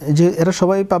দেখতাম যে এরা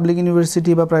সবাই পাবলিক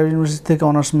ইউনিভার্সিটি বা প্রাইভেট ইউনিভার্সিটি থেকে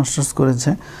অনার্স মাস্টার্স করেছে,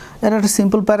 এরা একটা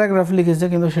সিম্পল প্যারাগ্রাফ লিখেছে,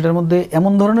 কিন্তু সেটার মধ্যে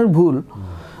এমন ধরনের ভুল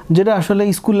যেটা আসলে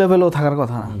স্কুল লেভেলেও থাকার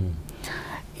কথা না।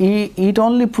 It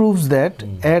only proves that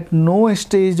at no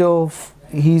stage of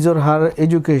his or her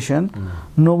education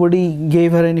nobody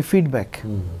gave her any feedback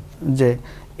যে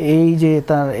এই যে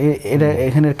তার এটা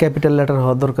এখানের ক্যাপিটাল লেটার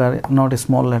হওয়া দরকার, নট এ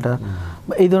স্মল লেটার,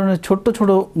 এই ধরনের ছোট ছোট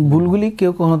ভুলগুলি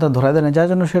কেউ কখনো তার ধরা দেয় না, যার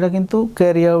জন্য সেটা কিন্তু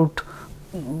carry out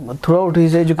through out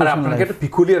his education. আপনাকে একটা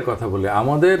পিকুলিয়ার কথা বলি,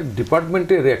 আমাদের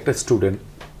ডিপার্টমেন্টের একটা স্টুডেন্ট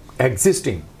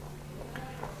এক্সিস্টিং,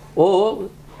 ও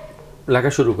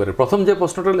লেখা শুরু করে, প্রথম যে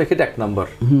প্রশ্নটা লেখে 1 নম্বর,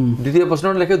 দ্বিতীয়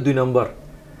প্রশ্নটা লেখে 2 নম্বর,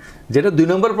 যেটা 2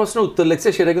 নম্বর প্রশ্নের উত্তর লিখছে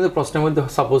সেটা কিন্তু প্রশ্নের মধ্যে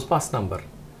সাপোজ 5 নম্বর।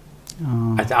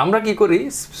 আচ্ছা, আমরা কি করি,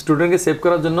 স্টুডেন্টকে সেভ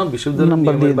করার জন্য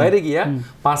বিশ্ববিদ্যালয়ের বাইরে গিয়া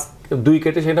 2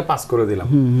 কেটে সেটা পাস করে দিলাম।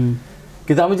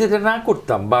 কিন্তু আমি যেটা না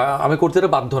করতাম বা আমি করতে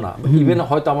বাধ্য না, ইভেন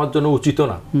হয়তো আমার জন্য উচিত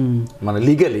না, মানে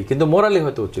লিগ্যালি, কিন্তু মোরালি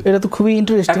হয়তো উচিত। এটা তো খুবই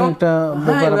ইন্টারেস্টিং একটা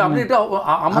ব্যাপার। আপনি এটা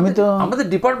আমাদের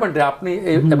ডিপার্টমেন্টে আপনি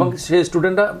এবং সেই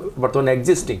স্টুডেন্টটা বর্তমানে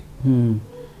এক্সিস্টিং,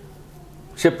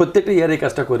 সে প্রত্যেকটা ইয়ারে এই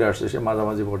কাজটা করে আসছে, সে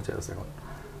মাঝামাঝি পর্যায়ে আছে।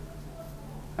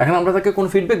 এখন আমরা তাকে কোনো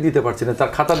ফিডব্যাক দিতে পারছি না,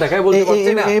 তার খাতা দেখায় বলতে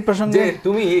পারছি না যে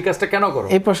তুমি এই কাজটা কেন করো।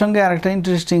 এই প্রসঙ্গে আরেকটা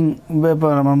ইন্টারেস্টিং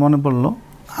ব্যাপার আমার মনে পড়লো,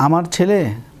 আমার ছেলে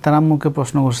তার আম্মুকে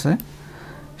প্রশ্ন করছে,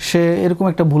 সে এরকম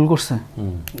একটা ভুল করছে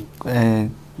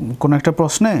কোন একটা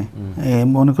প্রশ্নে,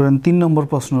 মনে করেন 3 নম্বর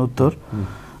প্রশ্নের উত্তর,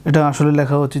 এটা আসলে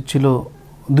লেখা উচিত ছিল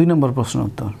 2 নম্বর প্রশ্নের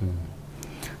উত্তর।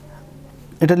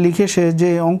 এটা লিখে সে যে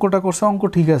অঙ্কটা করছে অঙ্ক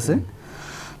ঠিক আছে,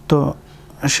 তো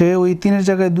সে ওই 3-এর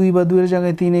জায়গায় 2 বা 2-এর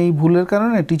জায়গায় 3 এই ভুলের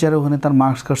কারণে টিচার ওখানে তার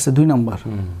মার্কস কাটছে 2 নাম্বার।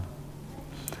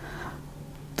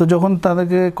 তো যখন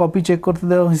তাদেরকে কপি চেক করতে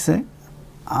দেওয়া হয়েছে,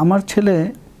 আমার ছেলে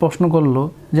প্রশ্ন করলো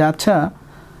যে আচ্ছা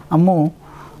আম্মু,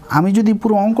 আমি যদি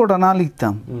পুরো অঙ্কটা না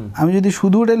লিখতাম, আমি যদি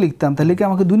শুধু ওটা লিখতাম, তাহলে কি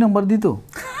আমাকে 2 নাম্বার দিত?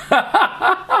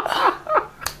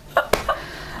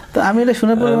 তো আমি এটা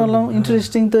শুনে পরে বললাম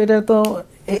ইন্টারেস্টিং। তো এটা তো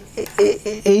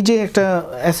এই যে একটা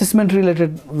assessment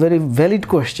related very valid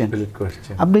question.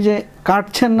 আপনি যে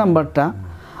কাটছেন নাম্বারটা,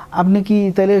 আপনি কি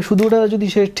তাহলে শুধু ওটা যদি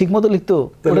সে ঠিকমতো লিখতো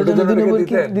ওটার জন্য 2 নম্বর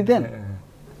কি দিতেন?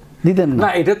 দিতেন না।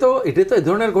 এটা তো এই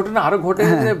ধরনের ঘটনা আরো ঘটে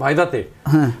যে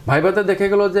ভাইভাতে দেখা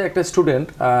গেল যে একটা স্টুডেন্ট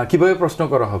কিভাবে প্রশ্ন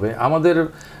করা হবে।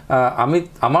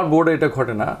 আমার বোর্ডে এটা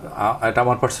ঘটে না, এটা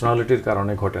আমার পার্সোনালিটির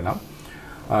কারণে ঘটে না,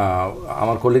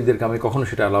 আমার কলিগদেরকে আমি কখনো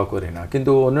সেটা অ্যালাউ করি না,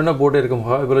 কিন্তু অন্যান্য বোর্ডে এরকম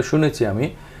হয় বলে শুনেছি আমি,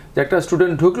 যে একটা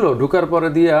স্টুডেন্ট ঢুকার পরে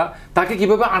দিয়া তাকে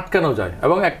কিভাবে আটকানো যায়,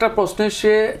 এবং একটা প্রশ্নে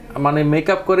সে মানে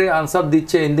মেকআপ করে আনসার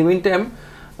দিচ্ছে। ইন দি মিন টাইম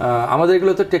আমাদের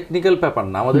এগুলো তো টেকনিক্যাল ব্যাপার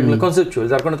না, আমাদের এগুলো কনসেপচুয়াল,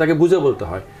 যার কারণে তাকে বুঝে বলতে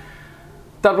হয়।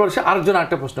 তারপর সে আরেকজন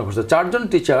একটা প্রশ্ন করছে, 4 জন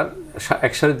টিচার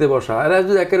এক সারিতে বসা, এরা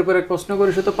যদি একের পর এক প্রশ্ন করে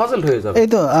সে তো পাজল হয়ে যাবে।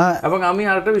 এবং আমি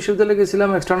আরেকটা বিশ্ববিদ্যালয়ে গেছিলাম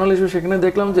এক্সটার্নাল হিসেবে, সেখানে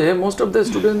দেখলাম যে মোস্ট অফ দ্য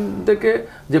স্টুডেন্টদেরকে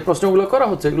যে প্রশ্নগুলো করা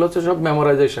হচ্ছে এগুলো হচ্ছে সব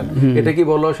মেমোরাইজেশন, এটা কি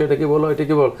বলো, সেটা কি বলো, এটা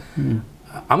কি বল।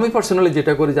 আমি পার্সোনালি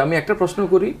যেটা করি যে আমি একটা প্রশ্ন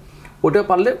করি, ওটা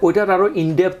পারলে ওইটার আরো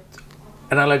ইনডেপথ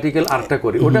অ্যানালিটিক্যাল আর্টটা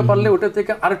করি, ওটা পারলে ওটা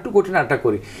থেকে আরেকটু কঠিন আর্টটা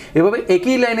করি। এভাবে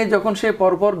একই লাইনে যখন সে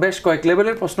পরপর বেশ কয়েক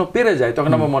লেভেলের প্রশ্ন পেরে যায়,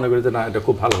 তখন আমার মনে করি যে না, এটা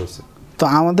খুব ভালো হয়েছে। তো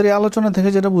আমাদের এই আলোচনা থেকে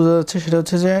যেটা বোঝা যাচ্ছে সেটা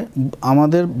হচ্ছে যে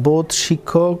আমাদের বোধ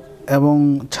শিক্ষক এবং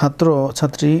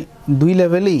ছাত্রী 2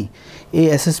 লেভেলেই এই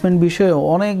অ্যাসেসমেন্ট বিষয়ে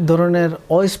অনেক ধরনের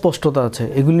অস্পষ্টতা আছে।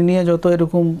 এগুলি নিয়ে যত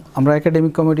এরকম আমরা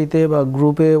একাডেমিক কমিটিতে বা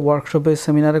গ্রুপে, ওয়ার্কশপে,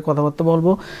 সেমিনারে কথাবার্তা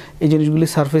বলবো, এই জিনিসগুলি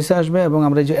সারফেসে আসবে এবং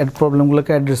আমরা এই যে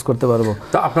প্রবলেমগুলোকে অ্যাড্রেস করতে পারবো।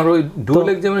 তো আপনার ওই ডুয়াল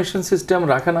এক্সামিনেশন সিস্টেম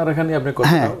রাখা না রাখা নিয়ে আপনি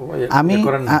কথা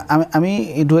আমি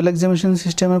এই ডুয়াল এক্সামিনেশন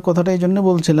সিস্টেমের কথাটা এই জন্য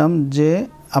বলছিলাম যে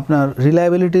আপনার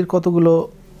রিলায়েবিলিটির কতগুলো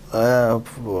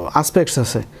আসপেক্টস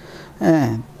আছে। হ্যাঁ,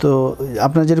 তো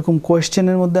আপনার যেরকম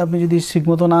কোয়েশ্চেনের মধ্যে আপনি যদি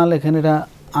ঠিকমতো না লেখেন, এটা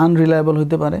আনরিলায়েবল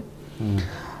হতে পারে।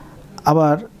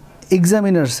 আবার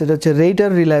এক্সামিনার্স, এটা হচ্ছে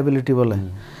রেটার রিলায়েবিলিটি বলে,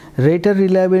 রেটার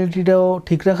রিলায়েবিলিটিটাও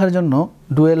ঠিক রাখার জন্য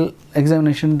ডুয়েল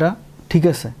এক্সামিনেশনটা ঠিক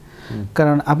আছে।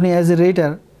 কারণ আপনি as a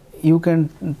রেটার you can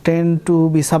tend two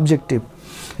B subjective.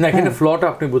 না, এখানে ফ্লটা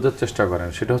আপনি বোঝার চেষ্টা করেন,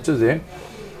 সেটা হচ্ছে যে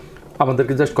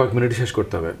আমাদেরকে জাস্ট কয়েক মিনিট শেষ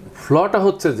করতে হবে। ফ্লটা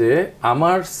হচ্ছে যে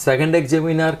আমার সেকেন্ড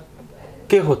এক্সামিনার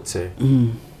কে হচ্ছে,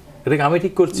 এটাকে আমি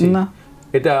ঠিক করছি না,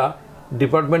 এটা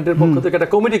ডিপার্টমেন্টের পক্ষ থেকে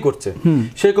একটা কমিটি করছে।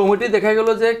 সেই কমিটি দেখা গেল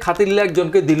যে খাতিরলে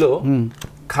একজনকে দিল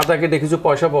খাতা কেটে কিছু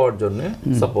পয়সা পাওয়ার জন্য,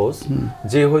 সাপোজ,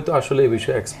 যে হয়তো আসলে এই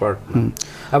বিষয়ে এক্সপার্ট না,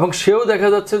 এবং সেও দেখা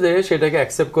যাচ্ছে যে সেটাকে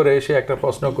অ্যাকসেপ্ট করে সে একটা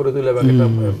প্রশ্ন করে দিল এবং এটা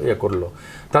ইয়ে করলো।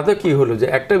 তাতে কি হলো যে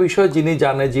একটা বিষয় যিনি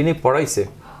জানে, যিনি পড়াইছে,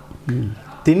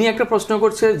 তিনি একটা প্রশ্ন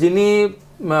করছে, যিনি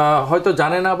হয়তো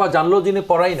জানে না বা জানলেও যিনি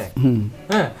পড়াই নাই,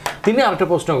 হ্যাঁ, তিনি আরেকটা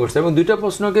প্রশ্ন করছে, এবং 2টা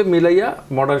প্রশ্নকে মিলাইয়া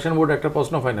মডারেশন বোর্ড একটা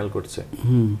প্রশ্ন ফাইনাল করছে,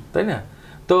 তাই না?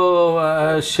 তো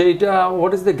সেইটা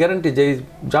হোয়াট ইজ দ্য গ্যারান্টি যে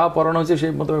যা পড়ানো হয়েছে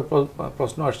সেই মতো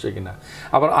প্রশ্ন আসছে কিনা?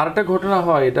 আবার আরেকটা ঘটনা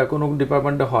হয়, এটা কোনো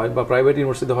ডিপার্টমেন্টে হয় বা প্রাইভেট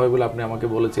ইউনিভার্সিটিতে হয় বলে আপনি আমাকে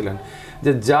বলেছিলেন,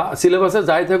 যে যা সিলেবাসে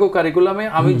যাই থাকুক কারিকুলামে,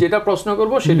 আমি যেটা প্রশ্ন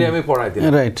করব সেটাই আমি পড়াই দিই।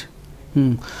 রাইট।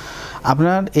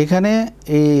 আপনার এখানে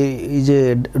এই যে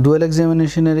ডুয়াল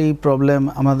এক্সামিনেশনের এই প্রবলেম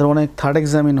আমাদের অনেক থার্ড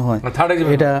এক্সামিন হয়,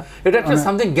 এটা একটা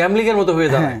সামথিং গ্যাম্বলিং এর মতো হয়ে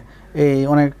দাঁড়ায়। এই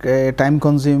অনেক টাইম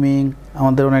কনজিউমিং,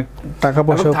 আমাদের অনেক টাকা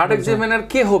পয়সা। থার্ড এক্সামিনার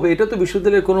কে হবে এটা তো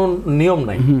বিশ্ববিদ্যালয়ের কোনো নিয়ম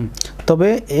নাই। তবে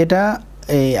এটা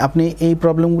আপনি এই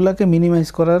প্রবলেমগুলোকে মিনিমাইজ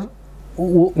করার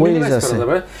ওয়েজ আছে,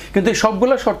 কিন্তু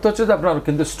সবগুলো শর্ত হচ্ছে যে আপনার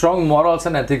কিন্তু স্ট্রং মরালস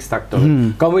এন্ড এথিক্স থাকতে হবে,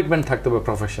 কমিটমেন্ট থাকতে হবে,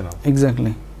 প্রফেশনাল।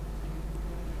 এক্স্যাক্টলি।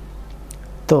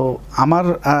 তো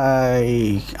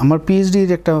আমার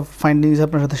পিএইচডির একটা ফাইন্ডিংস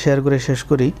আপনার সাথে শেয়ার করে শেষ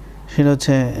করি। সেটা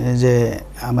হচ্ছে যে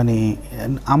মানে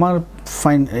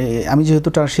আমি যেহেতু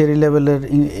টার্সিয়ারি লেভেলের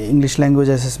ইংলিশ ল্যাঙ্গুয়েজ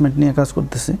অ্যাসেসমেন্ট নিয়ে কাজ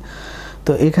করতেছি,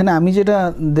 তো এখানে আমি যেটা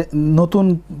নতুন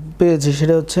পেয়েছি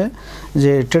সেটা হচ্ছে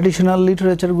যে ট্র্যাডিশনাল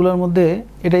লিটারেচারগুলোর মধ্যে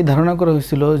এটাই ধারণা করা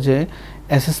হয়েছিল যে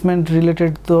অ্যাসেসমেন্ট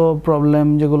রিলেটেড তো প্রবলেম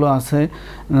যেগুলো আছে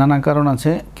নানা কারণ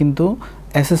আছে, কিন্তু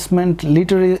অ্যাসেসমেন্ট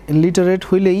লিটারেট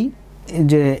হইলেই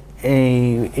যে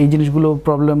এই জিনিসগুলো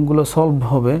প্রবলেমগুলো সলভ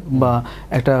হবে বা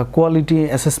একটা কোয়ালিটি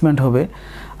অ্যাসেসমেন্ট হবে।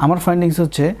 আমার ফাইন্ডিংস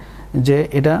হচ্ছে যে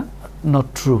এটা নট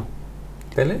ট্রু।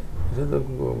 তাহলে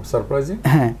সারপ্রাইজিং?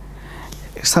 হ্যাঁ,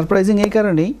 সারপ্রাইজিং এই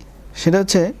কারণেই সেটা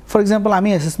হচ্ছে ফর এক্সাম্পল আমি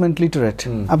অ্যাসেসমেন্ট লিটারেট,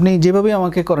 আপনি যেভাবে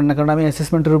আমাকে করেন না কারণ আমি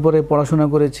অ্যাসেসমেন্টের উপরে পড়াশোনা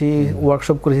করেছি,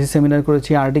 ওয়ার্কশপ করেছি, সেমিনার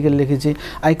করেছি, আর্টিকেল লিখেছি,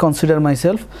 I consider my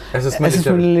self assessment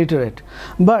literate.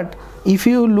 But if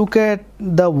you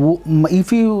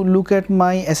look at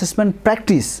my assessment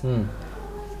practice,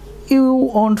 you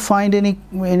won't find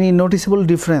any noticeable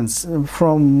difference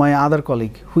from my other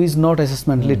colleague who is not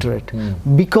assessment literate,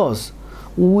 because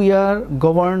we are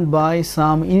governed by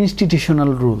some institutional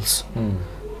rules.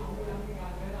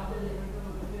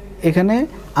 এখানে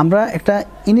আমরা একটা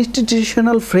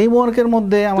institutional ফ্রেমওয়ার্কের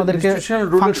মধ্যে আমাদেরকে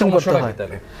function করতে হয়।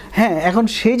 হ্যাঁ, এখন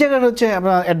সেই জায়গাটা হচ্ছে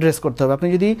আপনার অ্যাড্রেস করতে হবে। আপনি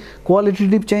যদি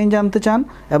কোয়ালিটেটিভ চেঞ্জ আনতে চান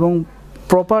এবং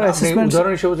প্রপার অ্যাসেসমেন্ট,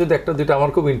 উদাহরণ হিসেবে যদি একটা দুটো আমার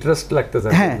খুব ইন্টারেস্ট লাগতেছে,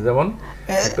 যেমন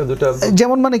একটা দুটো,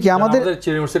 যেমন মানে কি আমাদের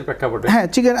ইউনিভার্সিটির প্রেক্ষাপটে, হ্যাঁ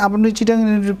আপনি চিটাং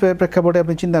ইউনিভার্সিটির প্রেক্ষাপটে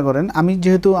আপনি চিন্তা করেন, আমি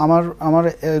যেহেতু আমার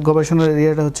গবেষণার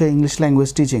এরিয়াটা হচ্ছে ইংলিশ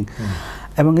ল্যাঙ্গুয়েজ টিচিং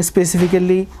এবং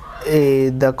specifically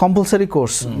the compulsory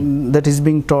course that is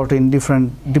being taught in different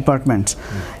departments,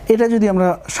 এটা যদি আমরা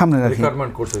সামনে রাখি,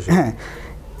 হ্যাঁ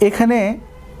এখানে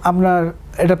আপনার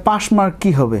এটা পাস মার্ক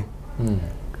কি হবে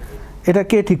এটা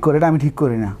কে ঠিক করে? এটা আমি ঠিক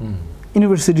করি না,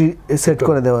 ইউনিভার্সিটি সেট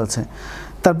করে দেওয়া আছে।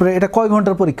 তারপরে এটা কয়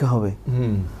ঘন্টার পরীক্ষা হবে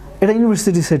এটা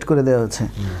ইউনিভার্সিটি সেট করে দেওয়া আছে।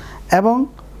 এবং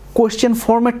কোয়েশ্চেন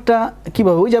ফরম্যাটটা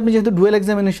কীভাবে, ওই যে আপনি যেহেতু ডুয়েল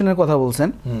এক্সামিনেশনের কথা বলছেন,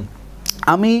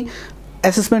 আমি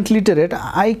assessment literate,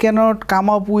 I cannot come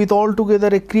up with altogether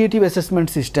a creative assessment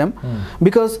system,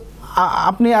 because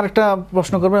আপনি আরেকটা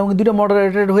প্রশ্ন করবেন এবং দুটো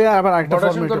মডারেটেড হয়ে আবার আরেকটা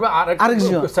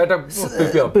আরেকজন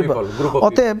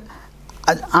অতএব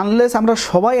আনলেস আমরা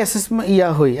সবাই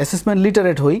অ্যাসেসমেন্ট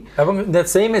লিটারেট হই এবং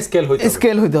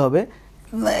স্কেল হইতে হবে,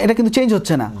 এটা কিন্তু চেঞ্জ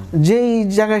হচ্ছে না, যেই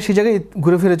জায়গায় সেই জায়গায়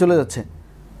ঘুরে ফিরে চলে যাচ্ছে।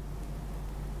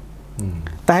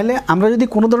 তাহলে আমরা যদি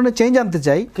কোনো ধরনের চেঞ্জ আনতে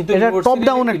চাই, এটা টপ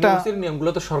ডাউন একটা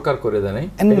নিয়মগুলো তো সরকার করে দেয় নাই,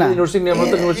 ইউনিভার্সিটি নিয়মগুলো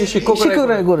তো ইউনিভার্সিটি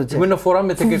শিক্ষকরা করেছে, বিভিন্ন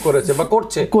ফোরামে থেকে করেছে বা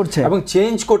করছে এবং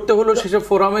চেঞ্জ করতে হলো সেসব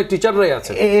ফোরামে টিচাররাই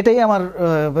আছে। এটাই আমার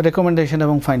রেকমেন্ডেশন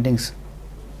এবং ফাইন্ডিংস।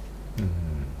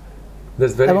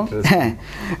 হ্যাঁ,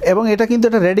 এবং এটা কিন্তু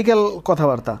একটা রেডিক্যাল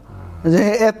কথাবার্তা যে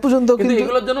এত পর্যন্ত, কিন্তু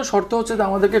এগুলোর জন্য শর্ত হচ্ছে যে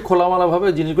আমাদেরকে খোলামেলাভাবে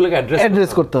জিনিসগুলোকে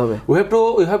অ্যাড্রেস করতে হবে। We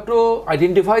have to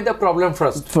identify the problem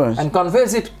first and convey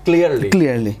it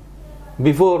clearly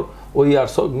before we are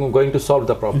going to solve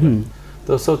the problem.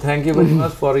 So thank you very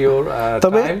much for your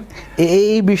time.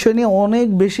 এই বিষয় নিয়ে অনেক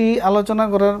বেশি আলোচনা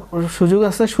করার সুযোগ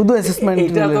আছে, শুধু অ্যাসেসমেন্ট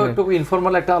এটা তো একটু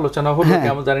ইনফরমাল একটা আলোচনা হলো,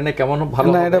 কেমন জানি না কেমন ভালো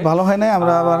না, এটা ভালো হয় না।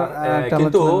 আমরা আবার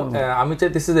কিন্তু আমি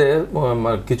চাইতেছি যে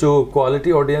কিছু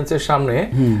কোয়ালিটি অডিয়েন্সের সামনে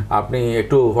আপনি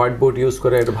একটু হোয়াইট বোর্ড ইউজ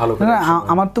করে একটু ভালো করে,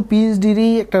 আমার তো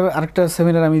পিএইচডিরই আরেকটা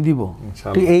সেমিনার আমি দিব,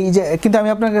 ঠিক এই যে, কিন্তু আমি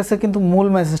আপনার কাছে কিন্তু মূল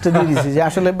মেসেজটা দিয়ে দিয়েছি যে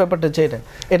আসলে ব্যাপারটা হচ্ছে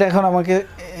এটা এখন আমাকে,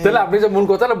 তাহলে আপনি যে মূল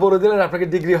কথাটা বলে দিলেন আপনাকে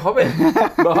ডিগ্রি হবে।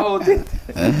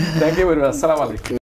 Thank you very much. Assalamu alaikum.